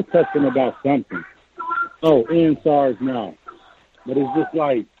 they're protesting about something. Oh, end SARS now. But it's just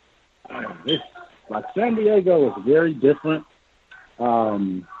like San Diego is very different.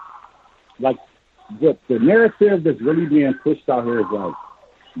 Like the narrative that's really being pushed out here is like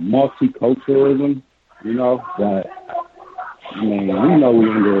multiculturalism, but I mean, we know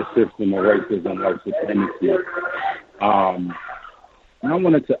we're under a system of racism, white supremacy. And I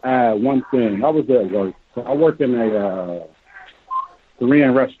wanted to add one thing. I was at work. So I work in a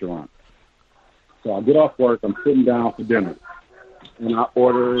Korean restaurant. So I get off work, I'm sitting down for dinner, and I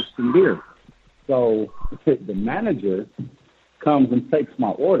order some beer. So the manager comes and takes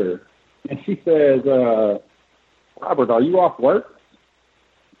my order, and she says, Robert, are you off work?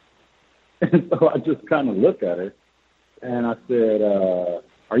 And so I just kind of look at her, and I said,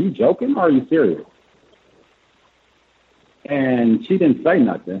 are you joking or are you serious? And she didn't say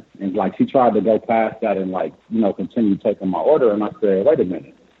nothing. And, she tried to go past that and, continue taking my order. And I said, wait a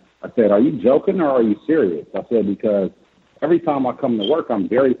minute. I said, are you joking or are you serious? I said, because every time I come to work, I'm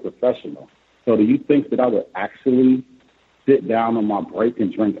very professional. So do you think that I would actually sit down on my break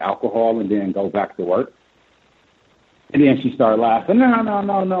and drink alcohol and then go back to work? And then she started laughing.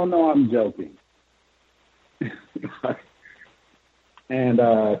 No, I'm joking. And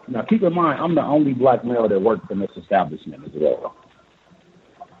now keep in mind, I'm the only black male that works in this establishment as well.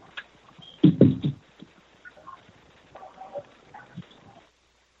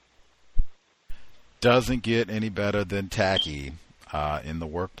 Doesn't get any better than tacky in the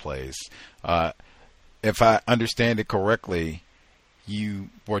workplace. If I understand it correctly, you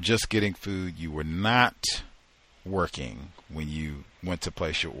were just getting food. You were not working when you went to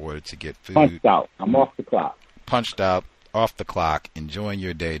place your order to get food. Punched out. I'm off the clock. Punched out, off the clock, enjoying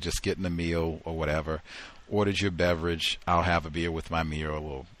your day, just getting a meal or whatever. Ordered your beverage. I'll have a beer with my meal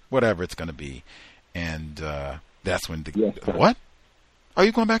or whatever it's going to be. And that's when what? Are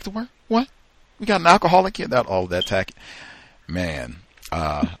you going back to work? What? We got an alcoholic here? All that tacky. Man.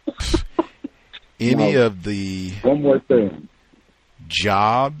 Any of the one more thing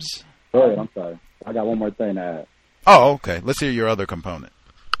jobs? Go ahead, I'm sorry. I got one more thing to add. Oh, okay. Let's hear your other component.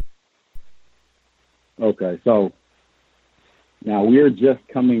 Okay, so now we're just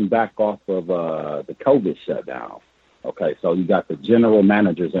coming back off of the COVID shutdown. Okay, so you got the general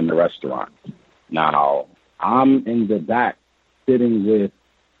managers in the restaurant. Now, I'm in the back sitting with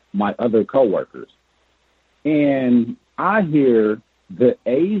my other coworkers, and I hear the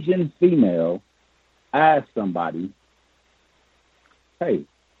Asian female ask somebody, hey,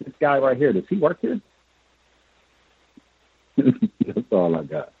 this guy right here, does he work here? That's all I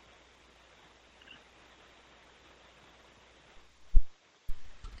got.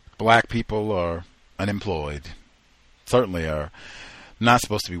 Black people are unemployed. Certainly are not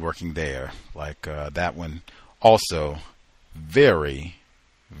supposed to be working there. That one also very,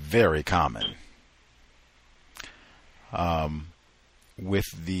 very common. With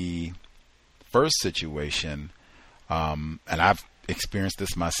the first situation, and I've experienced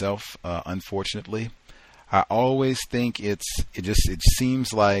this myself, unfortunately, I always think it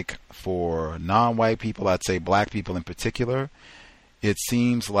seems like for non-white people, I'd say black people in particular, it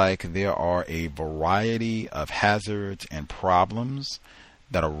seems like there are a variety of hazards and problems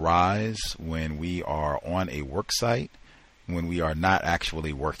that arise when we are on a work site, when we are not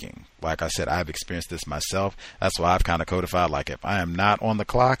actually working. Like I said, I've experienced this myself. That's why I've kind of codified, if I am not on the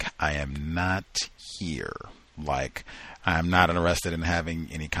clock, I am not here. I'm not interested in having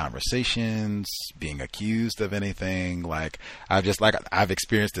any conversations, being accused of anything. I've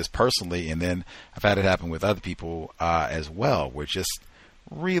experienced this personally, and then I've had it happen with other people as well, where just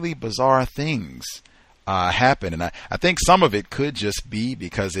really bizarre things happen. And I think some of it could just be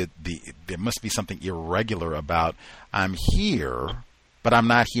because there must be something irregular about I'm here, but I'm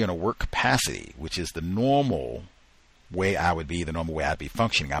not here in a work capacity, which is the normal way I would be, the normal way I'd be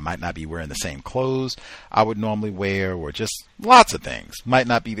functioning. I might not be wearing the same clothes I would normally wear, or just lots of things. Might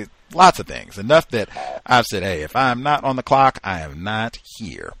not be lots of things. Enough that I've said, hey, if I'm not on the clock, I am not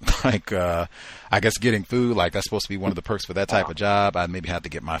here. Like, I guess getting food, like that's supposed to be one of the perks for that type of job. I'd maybe have to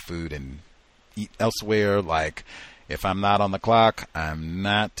get my food and eat elsewhere. Like, if I'm not on the clock, I'm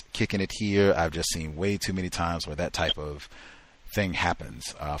not kicking it here. I've just seen way too many times where that type of thing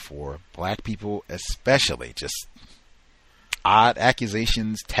happens for black people, especially. Just odd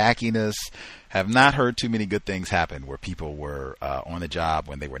accusations, tackiness. Have not heard too many good things happen where people were on the job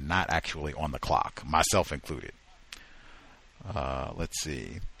when they were not actually on the clock, myself included. Let's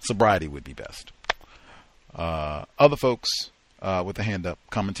see. Sobriety would be best. Other folks with a hand up,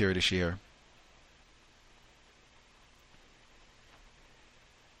 commentary to share.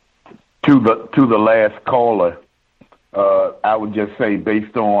 To the last caller, I would just say,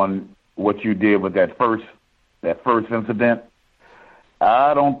 based on what you did with that first incident,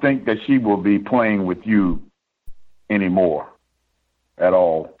 I don't think that she will be playing with you anymore at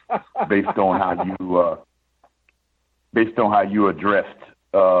all, based on how you addressed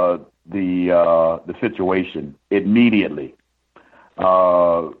the situation immediately,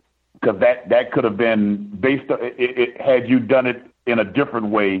 because that could have been based on it. Had you done it in a different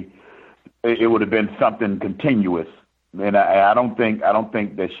way, it would have been something continuous, and I don't think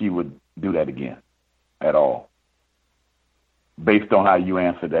that she would do that again at all, based on how you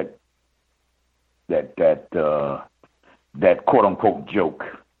answered that quote unquote joke.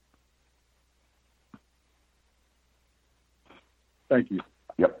 Thank you.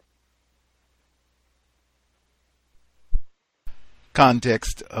 Yep.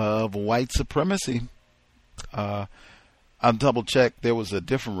 Context of white supremacy. I'll double check. There was a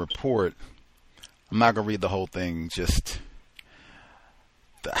different report. I'm not going to read the whole thing. Just,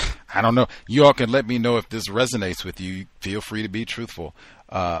 I don't know. You all can let me know if this resonates with you. Feel free to be truthful.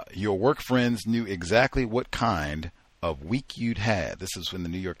 Your work friends knew exactly what kind of week you'd had. This is in the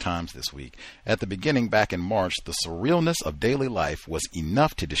New York Times this week. At the beginning, back in March, the surrealness of daily life was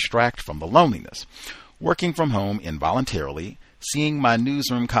enough to distract from the loneliness. Working from home involuntarily, seeing my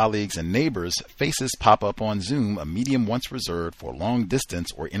newsroom colleagues and neighbors' faces pop up on Zoom, a medium once reserved for long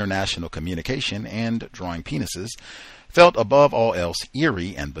distance or international communication, and drawing penises, felt above all else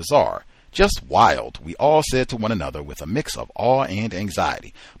eerie and bizarre. Just wild, we all said to one another with a mix of awe and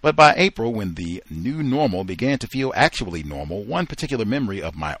anxiety. But by April, when the new normal began to feel actually normal, one particular memory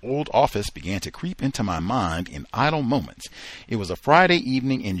of my old office began to creep into my mind in idle moments. It was a Friday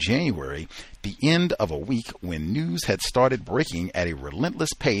evening in January, the end of a week when news had started breaking at a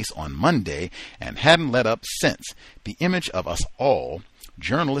relentless pace on Monday and hadn't let up since. The image of us all,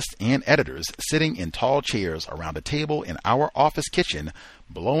 journalists and editors, sitting in tall chairs around a table in our office kitchen,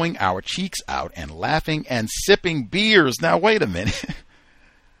 blowing our cheeks out and laughing and sipping beers. Now, wait a minute.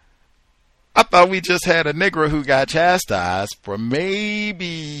 I thought we just had a Negro who got chastised for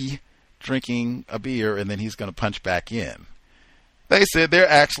maybe drinking a beer and then he's going to punch back in. They said they're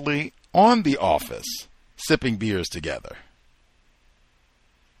actually on the office sipping beers together.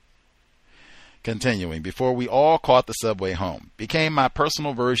 Continuing, before we all caught the subway home, became my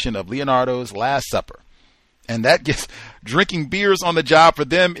personal version of Leonardo's Last Supper. And that gets, drinking beers on the job for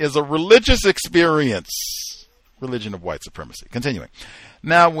them is a religious experience. Religion of white supremacy. Continuing.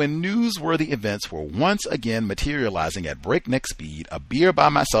 Now, when newsworthy events were once again materializing at breakneck speed, a beer by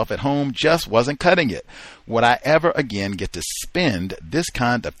myself at home just wasn't cutting it. Would I ever again get to spend this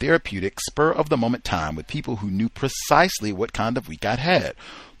kind of therapeutic, spur-of-the-moment time with people who knew precisely what kind of week I'd had?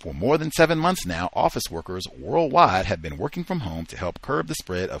 For more than 7 months now, office workers worldwide have been working from home to help curb the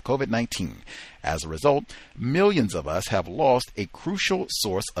spread of COVID-19. As a result, millions of us have lost a crucial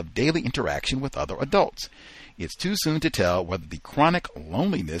source of daily interaction with other adults. It's too soon to tell whether the chronic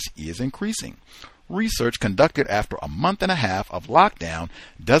loneliness is increasing. Research conducted after a month and a half of lockdown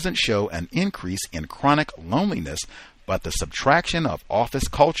doesn't show an increase in chronic loneliness, but the subtraction of office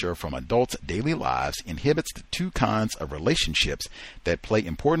culture from adults' daily lives inhibits the two kinds of relationships that play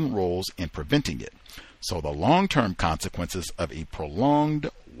important roles in preventing it. So the long-term consequences of a prolonged,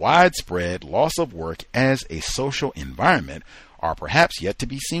 widespread loss of work as a social environment are perhaps yet to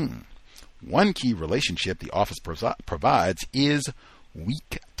be seen. One key relationship the office provides is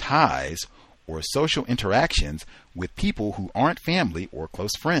weak ties or social interactions with people who aren't family or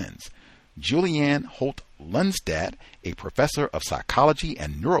close friends. Julianne Holt Lundstedt, a professor of psychology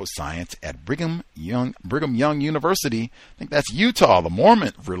and neuroscience at Brigham Young University, I think that's Utah, the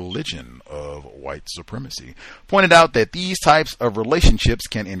Mormon religion of white supremacy, pointed out that these types of relationships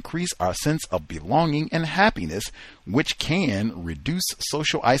can increase our sense of belonging and happiness, which can reduce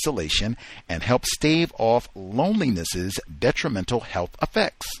social isolation and help stave off loneliness's detrimental health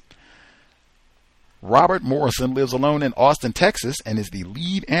effects. Robert Morrison lives alone in Austin, Texas, and is the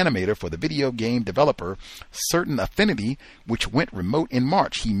lead animator for the video game developer Certain Affinity, which went remote in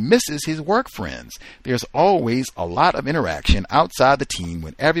March. He misses his work friends. There's always a lot of interaction outside the team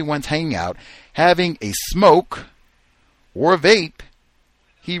when everyone's hanging out, having a smoke or a vape.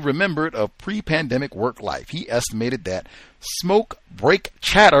 He remembered of pre-pandemic work life. He estimated that smoke break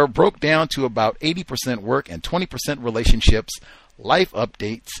chatter broke down to about 80% work and 20% relationships, life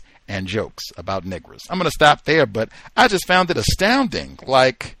updates, and jokes about niggers. I'm going to stop there, but I just found it astounding.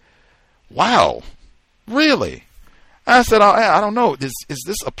 Like, wow, really? I said, I don't know. Is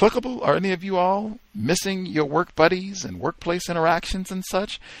this applicable? Are any of you all missing your work buddies and workplace interactions and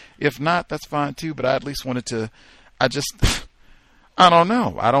such? If not, that's fine too, but I at least wanted to, I don't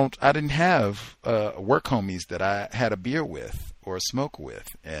know. I didn't have work homies that I had a beer with or a smoke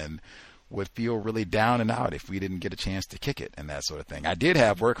with, and would feel really down and out if we didn't get a chance to kick it and that sort of thing. I did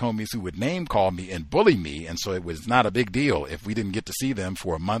have work homies who would name call me and bully me, and so it was not a big deal if we didn't get to see them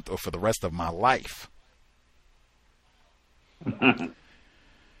for a month or for the rest of my life.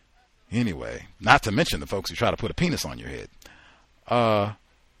 Anyway, not to mention the folks who try to put a penis on your head.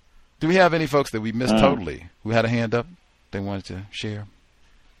 Do we have any folks that we missed totally who had a hand up they wanted to share?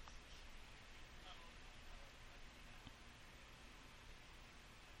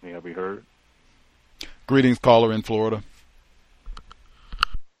 May I be heard? Greetings, caller in Florida.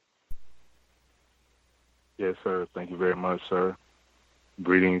 Yes, sir. Thank you very much, sir.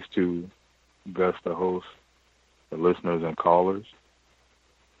 Greetings to Gus, the host, the listeners and callers.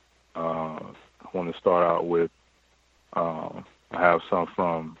 I want to start out with, I have some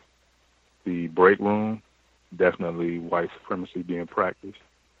from the break room, definitely white supremacy being practiced.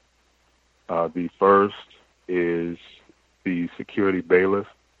 The first is the security bailiff.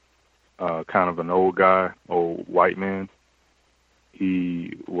 Kind of an old guy, old white man.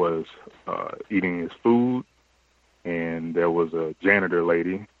 He was eating his food, and there was a janitor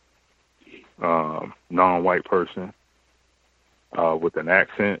lady, non-white person, with an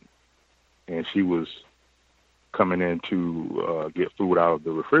accent, and she was coming in to get food out of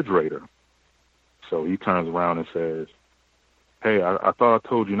the refrigerator. So he turns around and says, "Hey, I thought I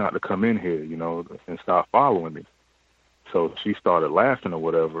told you not to come in here, and stop following me." So she started laughing or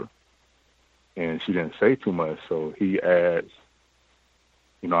whatever. And she didn't say too much, so he adds,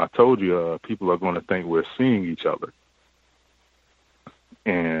 I told you people are going to think we're seeing each other.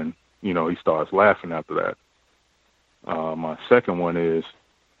 And, he starts laughing after that. My second one is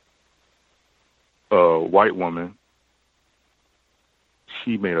a white woman.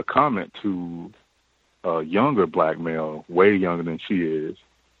 She made a comment to a younger black male, way younger than she is.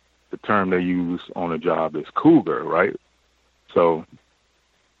 The term they use on the job is cougar, right? So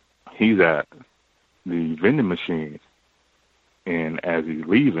he's at the vending machine, and as he's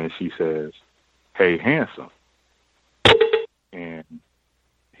leaving, she says, "Hey, handsome." And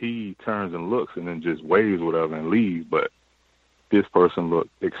he turns and looks and then just waves whatever and leaves, but this person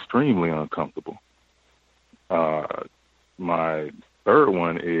looked extremely uncomfortable. My third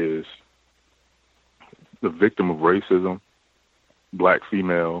one is the victim of racism, black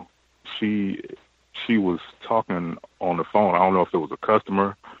female. She was talking on the phone. I don't know if it was a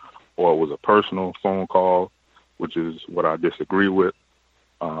customer or it was a personal phone call, which is what I disagree with.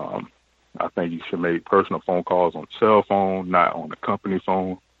 I think you should make personal phone calls on the cell phone, not on the company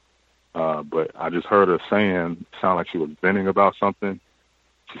phone. But I just heard her sound like she was venting about something.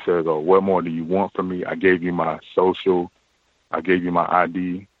 She says, "Oh, what more do you want from me? I gave you my social. I gave you my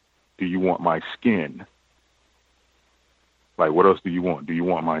ID. Do you want my skin? Like, what else do you want? Do you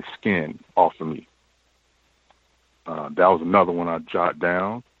want my skin off of me?" That was another one I jotted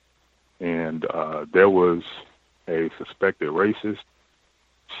down. And there was a suspected racist.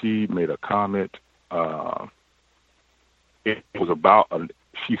 She made a comment. It was about,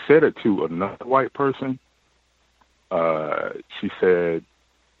 she said it to another white person. She said,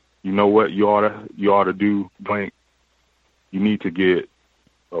 "You know what you ought to do, blank? You need to get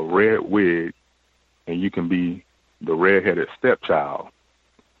a red wig and you can be the redheaded stepchild."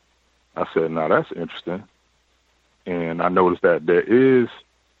 I said, "Now that's interesting." And I noticed that there is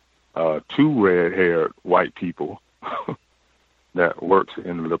 2 red-haired white people that works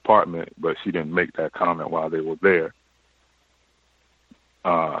in the department, but she didn't make that comment while they were there.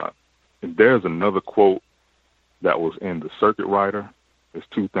 And there's another quote that was in the circuit rider. There's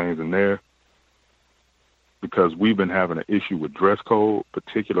two things in there. Because we've been having an issue with dress code,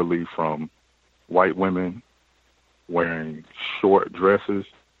 particularly from white women wearing short dresses,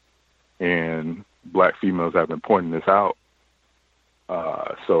 and black females have been pointing this out.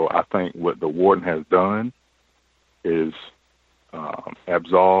 So I think what the warden has done is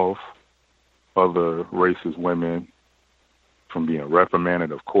absolve other races, women, from being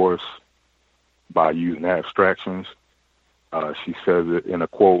reprimanded, of course, by using abstractions. She says it in a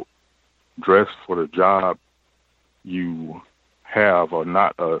quote, dress for the job you have, or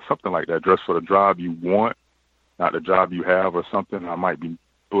not, something like that. Dress for the job you want, not the job you have, or something. I might be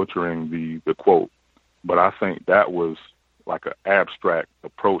butchering the quote, but I think that was like an abstract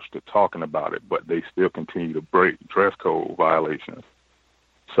approach to talking about it, but they still continue to break dress code violations.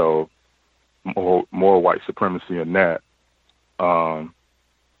 So more white supremacy in that. I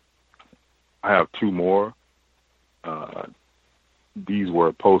have two more. These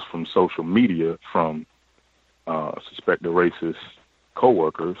were posts from social media from suspected racist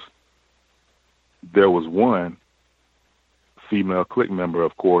coworkers. There was one female clique member,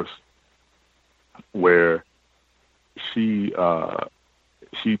 of course, where she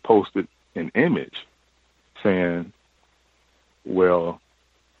posted an image saying, well,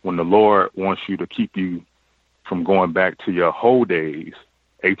 when the Lord wants you to keep you from going back to your whole days,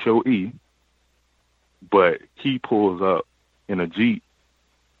 HOE, but he pulls up in a Jeep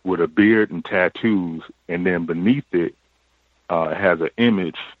with a beard and tattoos, and then beneath it has an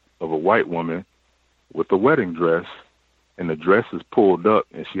image of a white woman with a wedding dress, and the dress is pulled up,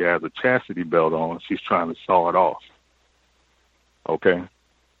 and she has a chastity belt on. She's trying to saw it off. Okay?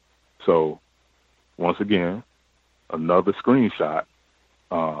 So, once again, another screenshot.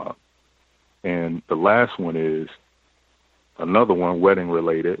 And the last one is another one, wedding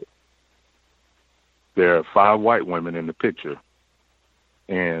related. There are 5 white women in the picture,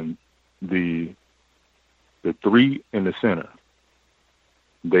 and the 3 in the center,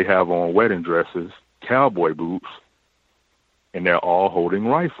 they have on wedding dresses, cowboy boots, and they're all holding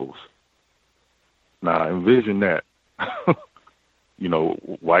rifles. Now envision that. You know,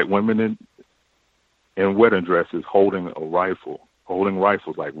 white women in wedding dresses holding a rifle, holding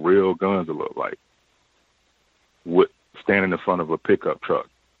rifles like real guns, it look like, standing in front of a pickup truck.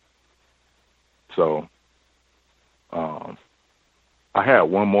 So, I had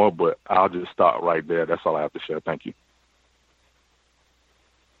one more, but I'll just stop right there. That's all I have to share. Thank you.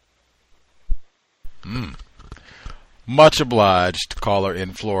 Much obliged, caller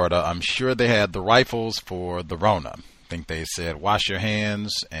in Florida. I'm sure they had the rifles for the Rona. I think they said, wash your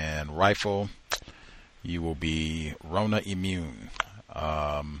hands and rifle. You will be Rona immune.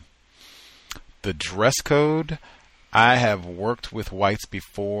 The dress code, I have worked with whites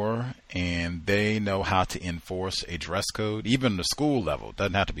before, and they know how to enforce a dress code, even the school level. It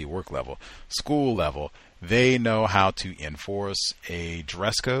doesn't have to be work level. School level, they know how to enforce a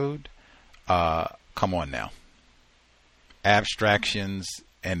dress code. Come on now. Abstractions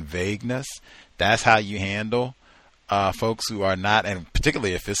and vagueness, that's how you handle folks who are not, and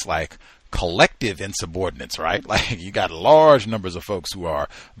particularly if it's like collective insubordinates, right? Like you got large numbers of folks who are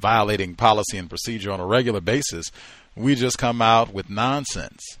violating policy and procedure on a regular basis. We just come out with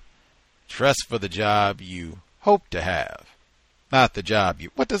nonsense. Dress for the job you hope to have, not the job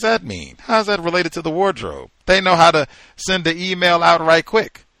you. What does that mean? How's that related to the wardrobe? They know how to send the email out right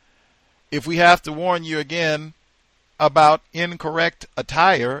quick. If we have to warn you again about incorrect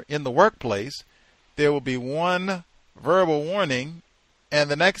attire in the workplace, there will be one verbal warning, and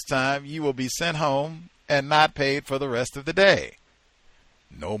the next time you will be sent home and not paid for the rest of the day.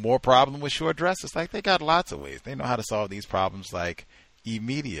 No more problem with short dresses. Like, they got lots of ways. They know how to solve these problems, like,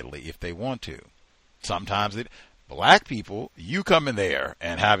 immediately if they want to. Sometimes black people, you come in there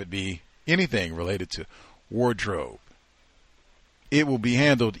and have it be anything related to wardrobe. It will be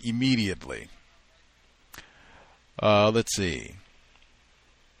handled immediately. Let's see.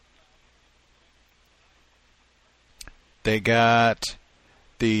 They got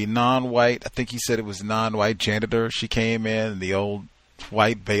the non-white, I think he said it was non-white janitor. She came in, and the old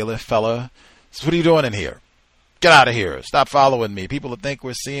white bailiff fella says, what are you doing in here? Get out of here. Stop following me. People will think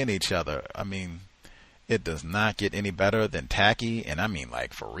we're seeing each other. I mean, it does not get any better than tacky. And I mean,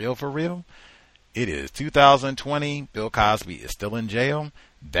 like, for real, for real. It is 2020. Bill Cosby is still in jail.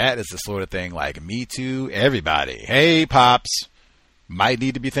 That is the sort of thing like Me Too, everybody. Hey, Pops. Might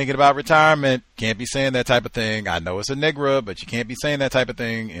need to be thinking about retirement. Can't be saying that type of thing. I know it's a nigger, but you can't be saying that type of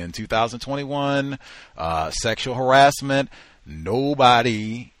thing in 2021. Sexual harassment.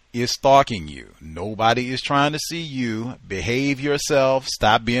 Nobody is stalking you. Nobody is trying to see you. Behave yourself.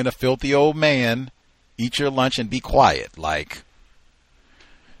 Stop being a filthy old man. eat your lunch and be quiet. Like,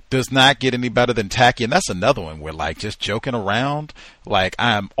 does not get any better than tacky. And that's another one where, like, just joking around. Like,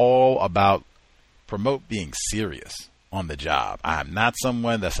 I am all about promote being serious on the job. I'm not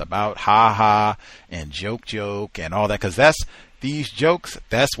someone that's about ha-ha and joke and all that, because these jokes,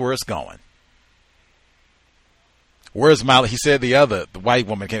 that's where it's going. Where's my, he said the white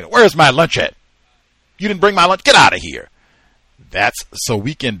woman came, where's my lunch at? You didn't bring my lunch? Get out of here. That's so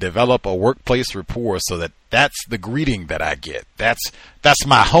we can develop a workplace rapport, so that's the greeting that I get. That's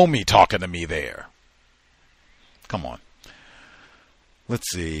my homie talking to me there. Come on. Let's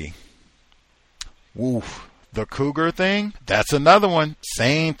see. Woof. The cougar thing, that's another one.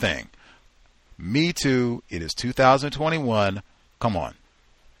 Same thing. Me too. It is 2021. Come on.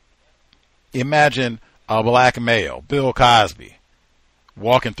 Imagine a black male, Bill Cosby,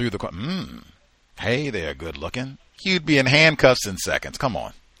 walking through the hey there, good looking. You'd be in handcuffs in seconds. Come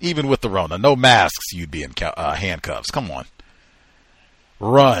on. Even with the Rona, no masks, you'd be in handcuffs. Come on.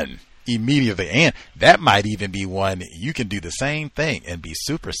 Run immediately. And that might even be one you can do the same thing and be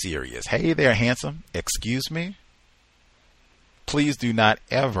super serious. Hey there, handsome. Excuse me. Please do not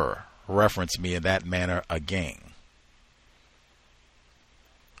ever reference me in that manner again.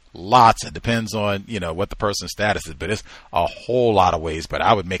 Lots. It depends on, what the person's status is, but it's a whole lot of ways. But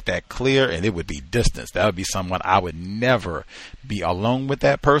I would make that clear, and it would be distance. That would be someone I would never be alone with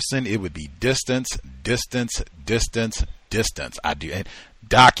that person. It would be distance, distance, distance, distance. I do. And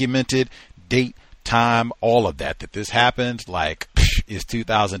documented, date, time, all of that this happened, like, is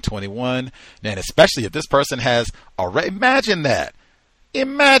 2021. And especially if this person has already, imagine that,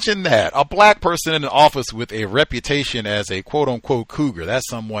 a black person in an office with a reputation as a quote unquote cougar. That's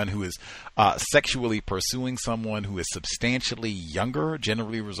someone who is sexually pursuing someone who is substantially younger,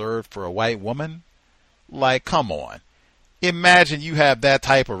 generally reserved for a white woman. Like, come on. Imagine you have that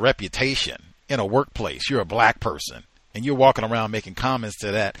type of reputation in a workplace. You're a black person and you're walking around making comments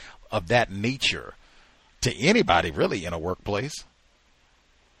to that of that nature to anybody really in a workplace.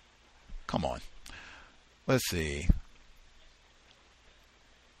 Come on. Let's see.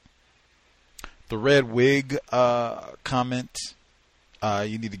 The red wig comment.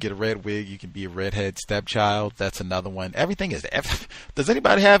 You need to get a red wig. You can be a redhead stepchild. That's another one. Everything is. Does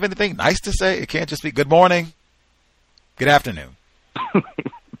anybody have anything nice to say? It can't just be good morning, good afternoon.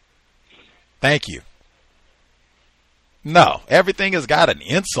 Thank you. No, everything has got an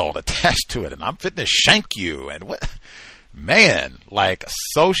insult attached to it, and I'm fitting to shank you. And what, man? Like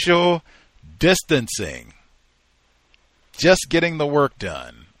social distancing, just getting the work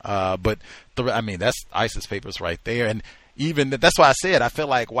done. But that's ISIS papers right there. And even that's why I said I feel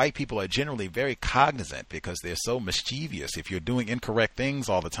like white people are generally very cognizant because they're so mischievous. If you're doing incorrect things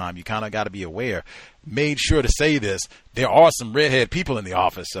all the time, you kind of got to be aware. Made sure to say this. There are some redhead people in the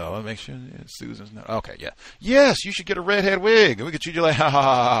office, so I'll make sure Susan's not. Okay, yeah. Yes, you should get a redhead wig. And we could treat you like, ha, ha,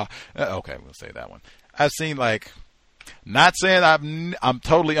 ha, ha. Okay, we'll say that one. I've seen, like, not saying I'm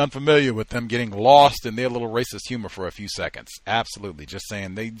totally unfamiliar with them getting lost in their little racist humor for a few seconds. Absolutely. Just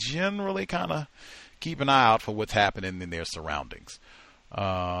saying they generally kind of keep an eye out for what's happening in their surroundings.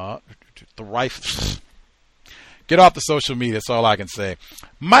 The rifle. Get off the social media. That's all I can say.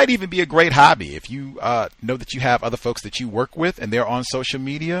 Might even be a great hobby. If you know that you have other folks that you work with and they're on social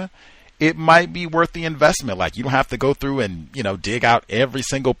media, it might be worth the investment. Like, you don't have to go through and, dig out every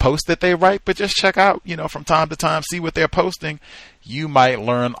single post that they write, but just check out, from time to time, see what they're posting. You might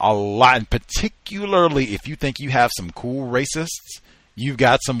learn a lot, and particularly if you think you have some cool racists, you've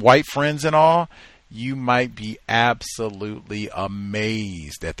got some white friends and all, you might be absolutely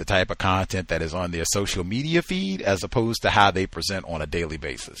amazed at the type of content that is on their social media feed as opposed to how they present on a daily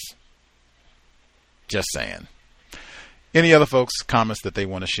basis. Just saying. Any other folks' comments that they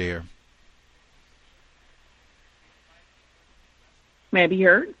want to share? May I be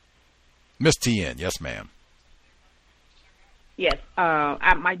heard? Miss TN, yes, ma'am. Yes,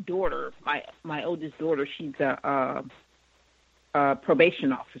 my daughter, my oldest daughter, she's a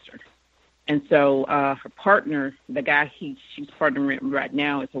probation officer, and so her partner, the guy she's partnering with right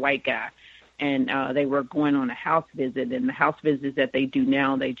now, is a white guy, and they were going on a house visit, and the house visits that they do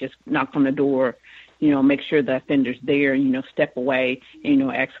now, they just knock on the door, make sure the offender's there, step away, and,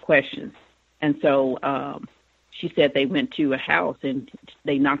 ask questions, and so. She said they went to a house and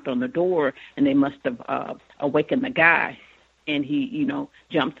they knocked on the door and they must have awakened the guy. And he,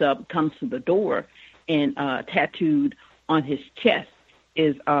 jumps up, comes to the door, and tattooed on his chest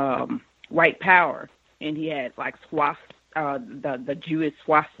is white power. And he had like the Jewish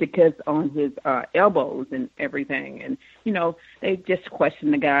swastikas on his elbows and everything. And, they just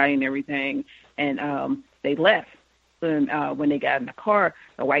questioned the guy and everything. And they left. And when they got in the car,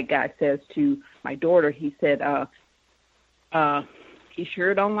 the white guy says to my daughter, he said, he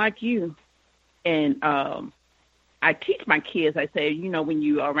sure don't like you. And I teach my kids, I say, when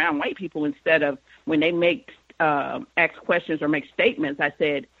you are around white people, instead of when they ask questions or make statements, I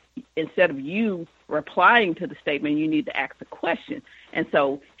said, instead of you replying to the statement, you need to ask a question. And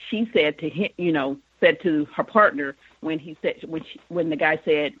so she said to him, said to her partner when the guy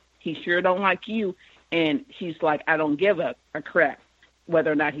said, he sure don't like you. And she's like, I don't give a crap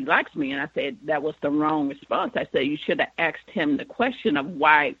whether or not he likes me. And I said, that was the wrong response. I said, you should have asked him the question of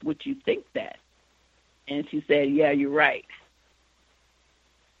why would you think that? And she said, yeah, you're right.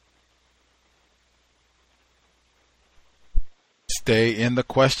 Stay in the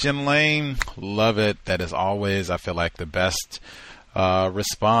question lane. Love it. That is always, I feel like, the best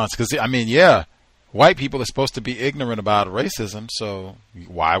response. Because, white people are supposed to be ignorant about racism, so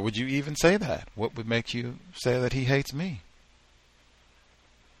why would you even say that? What would make you say that he hates me?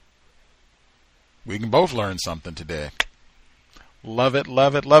 We can both learn something today. Love it,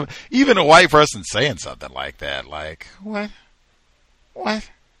 love it, love it. Even a white person saying something like that, like, what?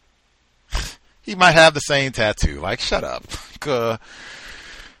 He might have the same tattoo. Like, shut up.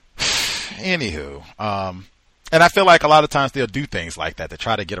 Anywho, and I feel like a lot of times they'll do things like that to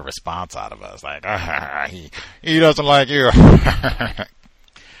try to get a response out of us. Like, he doesn't like you.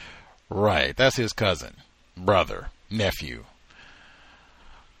 Right. That's his cousin, brother, nephew.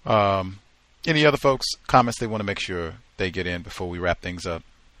 Any other folks, comments they want to make sure they get in before we wrap things up?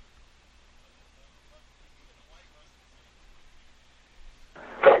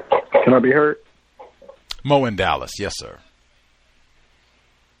 Can I be heard? Mo in Dallas. Yes, sir.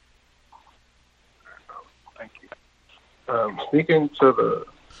 Thank you. Speaking to the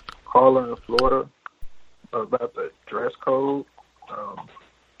caller in Florida about the dress code,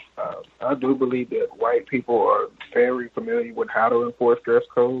 I do believe that white people are very familiar with how to enforce dress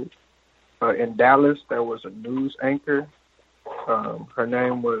code. In Dallas, there was a news anchor. Her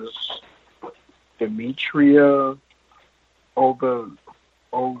name was Demetria Obilor,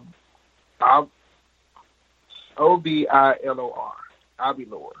 Obilor.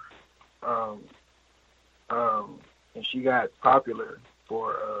 And she got popular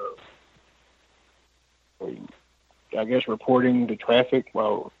for, I guess, reporting the traffic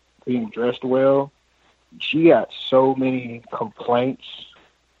while being dressed well. She got so many complaints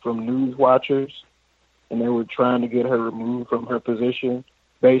from news watchers, and they were trying to get her removed from her position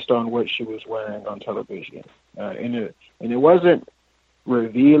based on what she was wearing on television. And it wasn't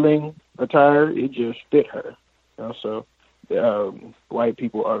revealing attire; it just fit her. So white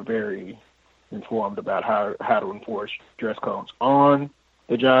people are very informed about how to enforce dress codes on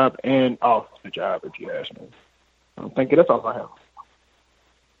the job and off the job, if you ask me. Thank you. That's all I have.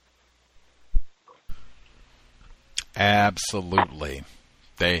 Absolutely.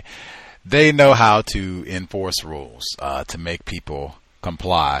 They know how to enforce rules to make people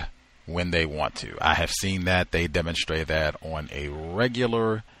comply when they want to. I have seen that. They demonstrate that on a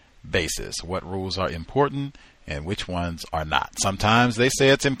regular basis, what rules are important and which ones are not. Sometimes they say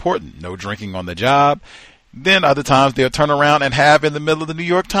it's important, no drinking on the job. Then other times they'll turn around and have in the middle of the New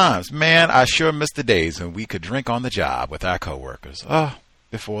York Times, man, I sure miss the days when we could drink on the job with our coworkers.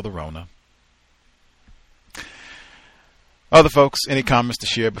 Before the Rona. Other folks, any comments to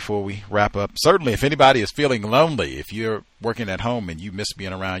share before we wrap up? Certainly, if anybody is feeling lonely, if you're working at home and you miss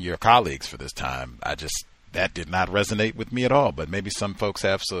being around your colleagues for this time, that did not resonate with me at all. But maybe some folks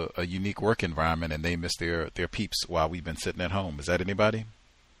have a unique work environment and they miss their peeps while we've been sitting at home. Is that anybody?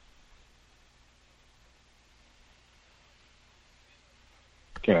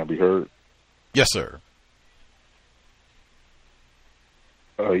 Can I be heard? Yes, sir.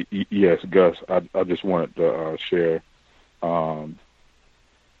 Yes, Gus. I just wanted to share. I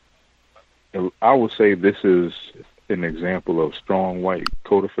would say this is an example of strong white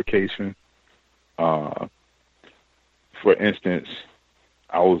codification. For instance,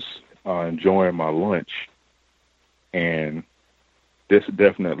 I was enjoying my lunch, and this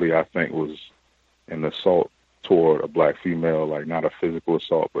definitely, I think, was an assault toward a black female, like not a physical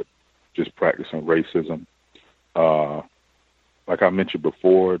assault, but just practicing racism. Like I mentioned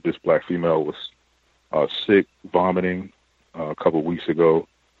before, this black female was sick, vomiting a couple of weeks ago,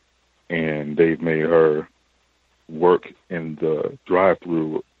 and they've made her work in the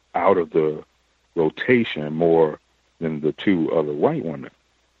drive-through out of the rotation more than the two other white women.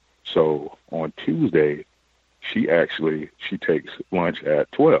 So on Tuesday, she takes lunch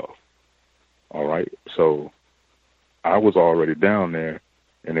at 12. All right. So I was already down there,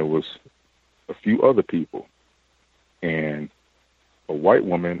 and there was a few other people, and a white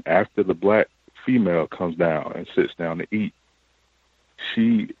woman, after the black female comes down and sits down to eat.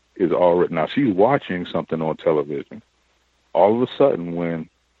 She is already, now she's watching something on television. All of a sudden, when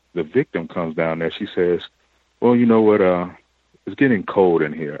the victim comes down there, she says, well, you know what, it's getting cold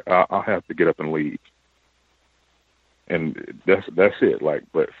in here. I'll have to get up and leave. And that's it. Like,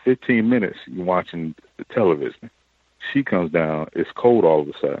 but 15 minutes you're watching the television. She comes down, it's cold all of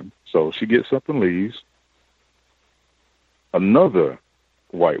a sudden. So she gets up and leaves. Another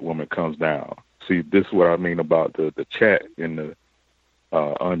white woman comes down. See, this is what I mean about the chat in the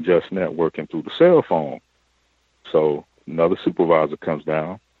unjust networking through the cell phone. So another supervisor comes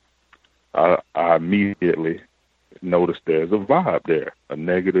down. I immediately notice there's a vibe there, a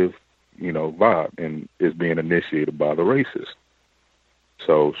negative, vibe, and is being initiated by the racist.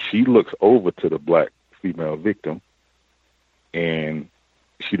 So she looks over to the black female victim, and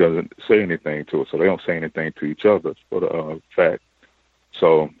she doesn't say anything to her. So they don't say anything to each other for the fact.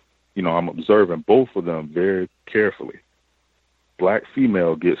 So, I'm observing both of them very carefully. Black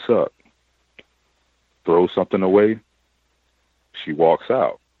female gets up, throws something away. She walks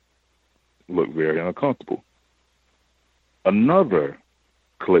out, look very uncomfortable. Another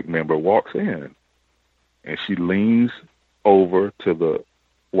clique member walks in, and she leans over to the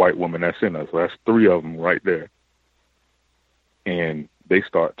white woman that's in us. So that's three of them right there. And they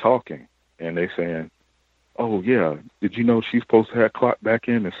start talking, and they saying, oh, yeah, did you know she's supposed to have clocked back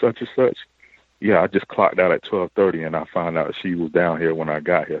in and such and such? Yeah, I just clocked out at 12:30, and I found out she was down here when I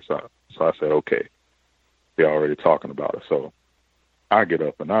got here. So I said, okay, they're already talking about her. So I get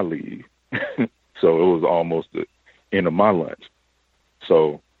up and I leave. So it was almost the end of my lunch.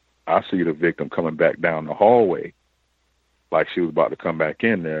 So I see the victim coming back down the hallway like she was about to come back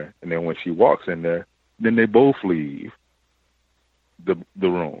in there. And then when she walks in there, then they both leave the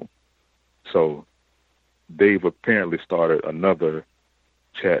room. So they've apparently started another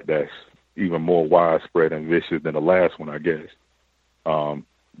chat that's even more widespread and vicious than the last one, I guess.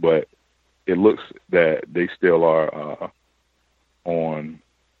 But it looks that they still are on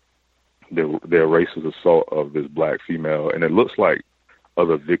their racist assault of this black female, and it looks like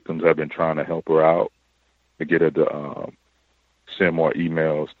other victims have been trying to help her out to get her to send more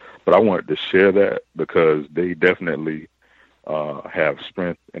emails. But I wanted to share that because they definitely have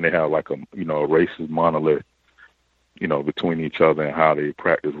strength, and they have like a racist monolith, between each other and how they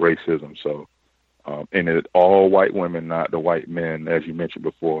practice racism. So, and it's all white women, not the white men, as you mentioned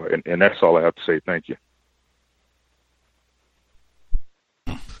before. And that's all I have to say. Thank you.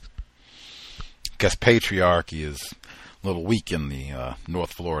 Guess patriarchy is a little weak in the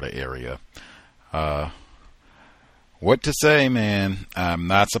North Florida area. What to say, man? I'm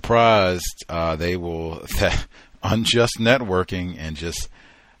not surprised. They will unjust networking and just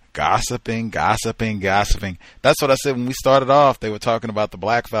gossiping. That's what I said when we started off. They were talking about the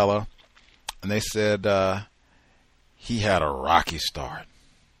black fella, and they said he had a rocky start.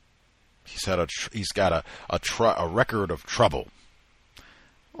 He's got a record of trouble.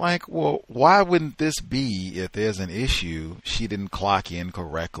 Like, well, why wouldn't this be if there's an issue, she didn't clock in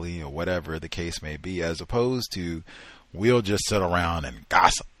correctly or whatever the case may be, as opposed to we'll just sit around and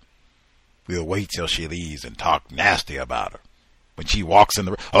gossip. We'll wait till she leaves and talk nasty about her. When she walks in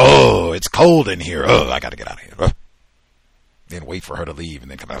the room, oh, it's cold in here. Oh, I got to get out of here. Then wait for her to leave and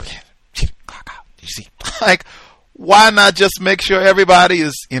then come out. She didn't clock out. You see? Like, why not just make sure everybody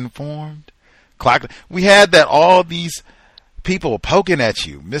is informed? We had that all these people poking at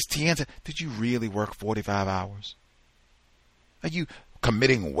you. Miss Tien said, did you really work 45 hours? Are you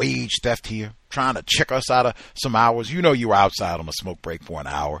committing wage theft here? Trying to check us out of some hours? You were outside on a smoke break for an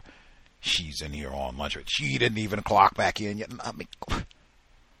hour. She's in here on lunch. She didn't even clock back in yet. I mean,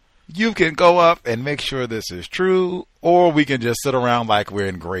 you can go up and make sure this is true, or we can just sit around like we're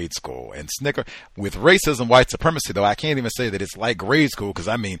in grade school and snicker. With racism, white supremacy, though, I can't even say that it's like grade school, because,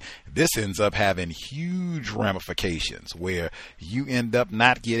 this ends up having huge ramifications where you end up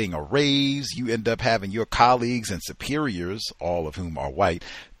not getting a raise. You end up having your colleagues and superiors, all of whom are white,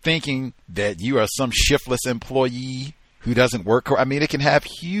 thinking that you are some shiftless employee who doesn't work. It can have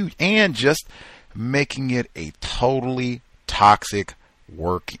huge, and just making it a totally toxic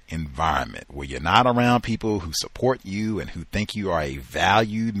work environment where you're not around people who support you and who think you are a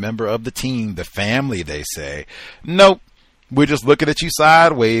valued member of the team, the family, they say. Nope. We're just looking at you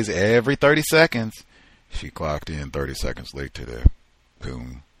sideways every 30 seconds. She clocked in 30 seconds late today.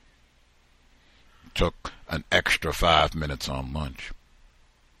 Boom. Took an extra 5 minutes on lunch.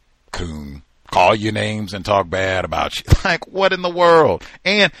 Coon. Call your names and talk bad about you. Like, what in the world?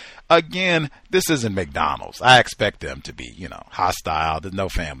 And again, this isn't McDonald's. I expect them to be, hostile. There's no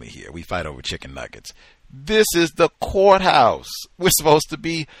family here. We fight over chicken nuggets. This is the courthouse. We're supposed to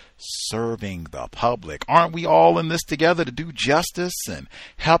be serving the public. Aren't we all in this together to do justice and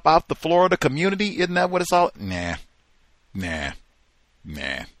help out the Florida community? Isn't that what it's all? Nah.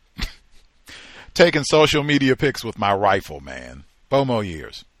 Taking social media pics with my rifle, man. FOMO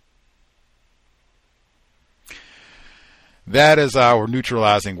years. That is our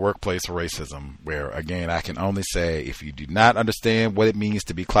neutralizing workplace racism, where, again, I can only say if you do not understand what it means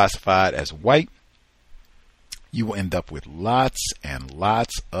to be classified as white, you will end up with lots and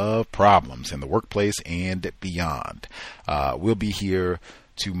lots of problems in the workplace and beyond. We'll be here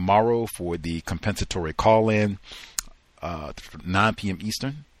tomorrow for the compensatory call-in, 9 p.m.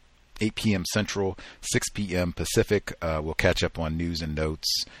 Eastern, 8 p.m. Central, 6 p.m. Pacific. We'll catch up on news and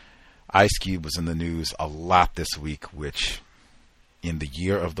notes. Ice Cube was in the news a lot this week, which in the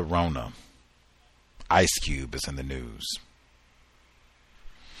year of the Rona, Ice Cube is in the news.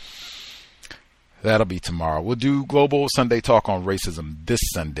 That'll be tomorrow. We'll do Global Sunday Talk on racism this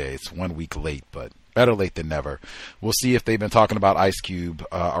Sunday. It's 1 week late, but better late than never. We'll see if they've been talking about Ice Cube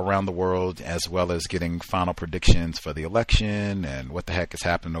around the world, as well as getting final predictions for the election and what the heck is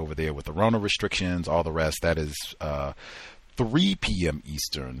happening over there with the Rona restrictions, all the rest. That is 3 p.m.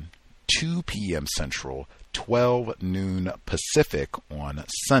 Eastern, 2 p.m. Central, 12 noon Pacific on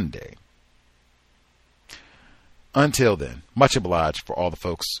Sunday. Until then, much obliged for all the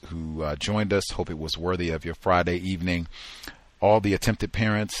folks who joined us. Hope it was worthy of your Friday evening. All the attempted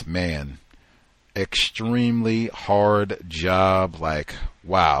parents, man, extremely hard job. Like,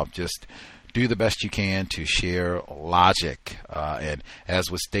 wow, just do the best you can to share logic. And as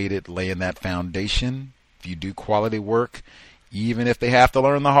was stated, laying that foundation. If you do quality work, even if they have to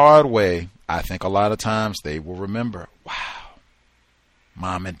learn the hard way, I think a lot of times they will remember, wow,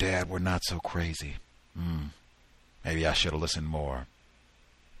 mom and dad were not so crazy. Maybe I should have listened more.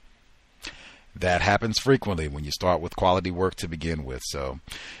 That happens frequently when you start with quality work to begin with. So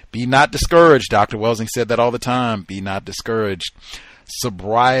be not discouraged. Dr. Welsing said that all the time. Be not discouraged.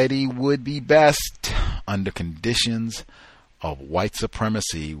 Sobriety would be best under conditions of white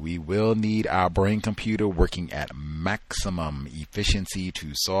supremacy. We will need our brain computer working at maximum efficiency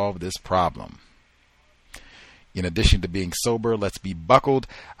to solve this problem. In addition to being sober, let's be buckled.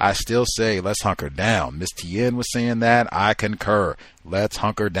 I still say let's hunker down. Miss Tien was saying that. I concur. Let's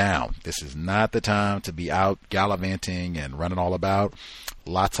hunker down. This is not the time to be out gallivanting and running all about.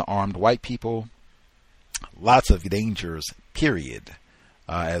 Lots of armed white people. Lots of dangers, period.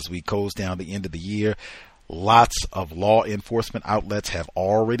 As we close down the end of the year, lots of law enforcement outlets have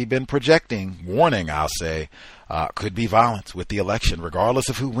already been projecting, warning, I'll say, could be violence with the election, regardless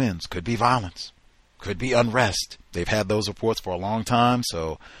of who wins. Could be violence. Could be unrest. They've had those reports for a long time,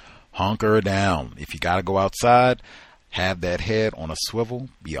 so hunker down. If you got to go outside, have that head on a swivel.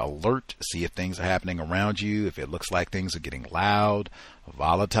 Be alert. See if things are happening around you. If it looks like things are getting loud,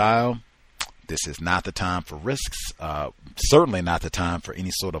 volatile, this is not the time for risks. Certainly not the time for any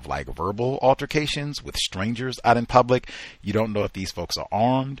sort of like verbal altercations with strangers out in public. You don't know if these folks are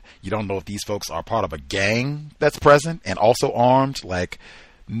armed. You don't know if these folks are part of a gang that's present and also armed. Like,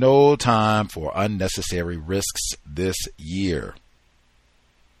 no time for unnecessary risks this year.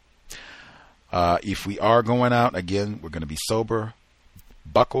 If we are going out, again, we're going to be sober,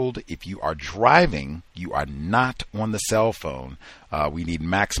 buckled. If you are driving, you are not on the cell phone. We need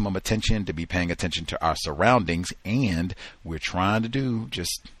maximum attention to be paying attention to our surroundings, and we're trying to do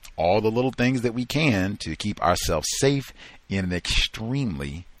just all the little things that we can to keep ourselves safe in an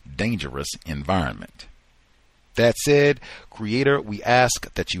extremely dangerous environment. That said, Creator, we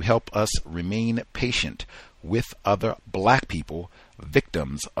ask that you help us remain patient with other black people,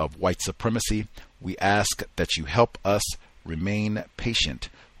 victims of white supremacy. We ask that you help us remain patient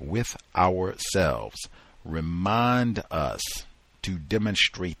with ourselves. Remind us to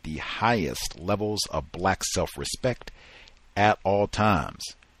demonstrate the highest levels of black self-respect at all times,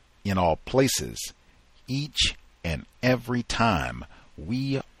 in all places, each and every time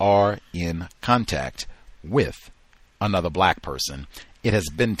we are in contact with another black person. It has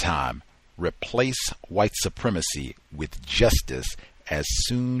been time. Replace white supremacy with justice as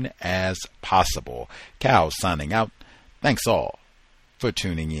soon as possible. Cal signing out. Thanks all for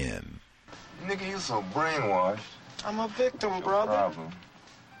tuning in. Nigga, you so brainwashed. I'm a victim, brother. Problem.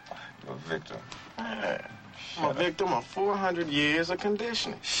 You're a victim. I'm a victim of 400 years of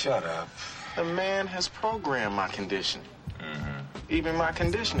conditioning. Shut up. The man has programmed my conditioning. Even my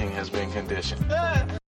conditioning has been conditioned.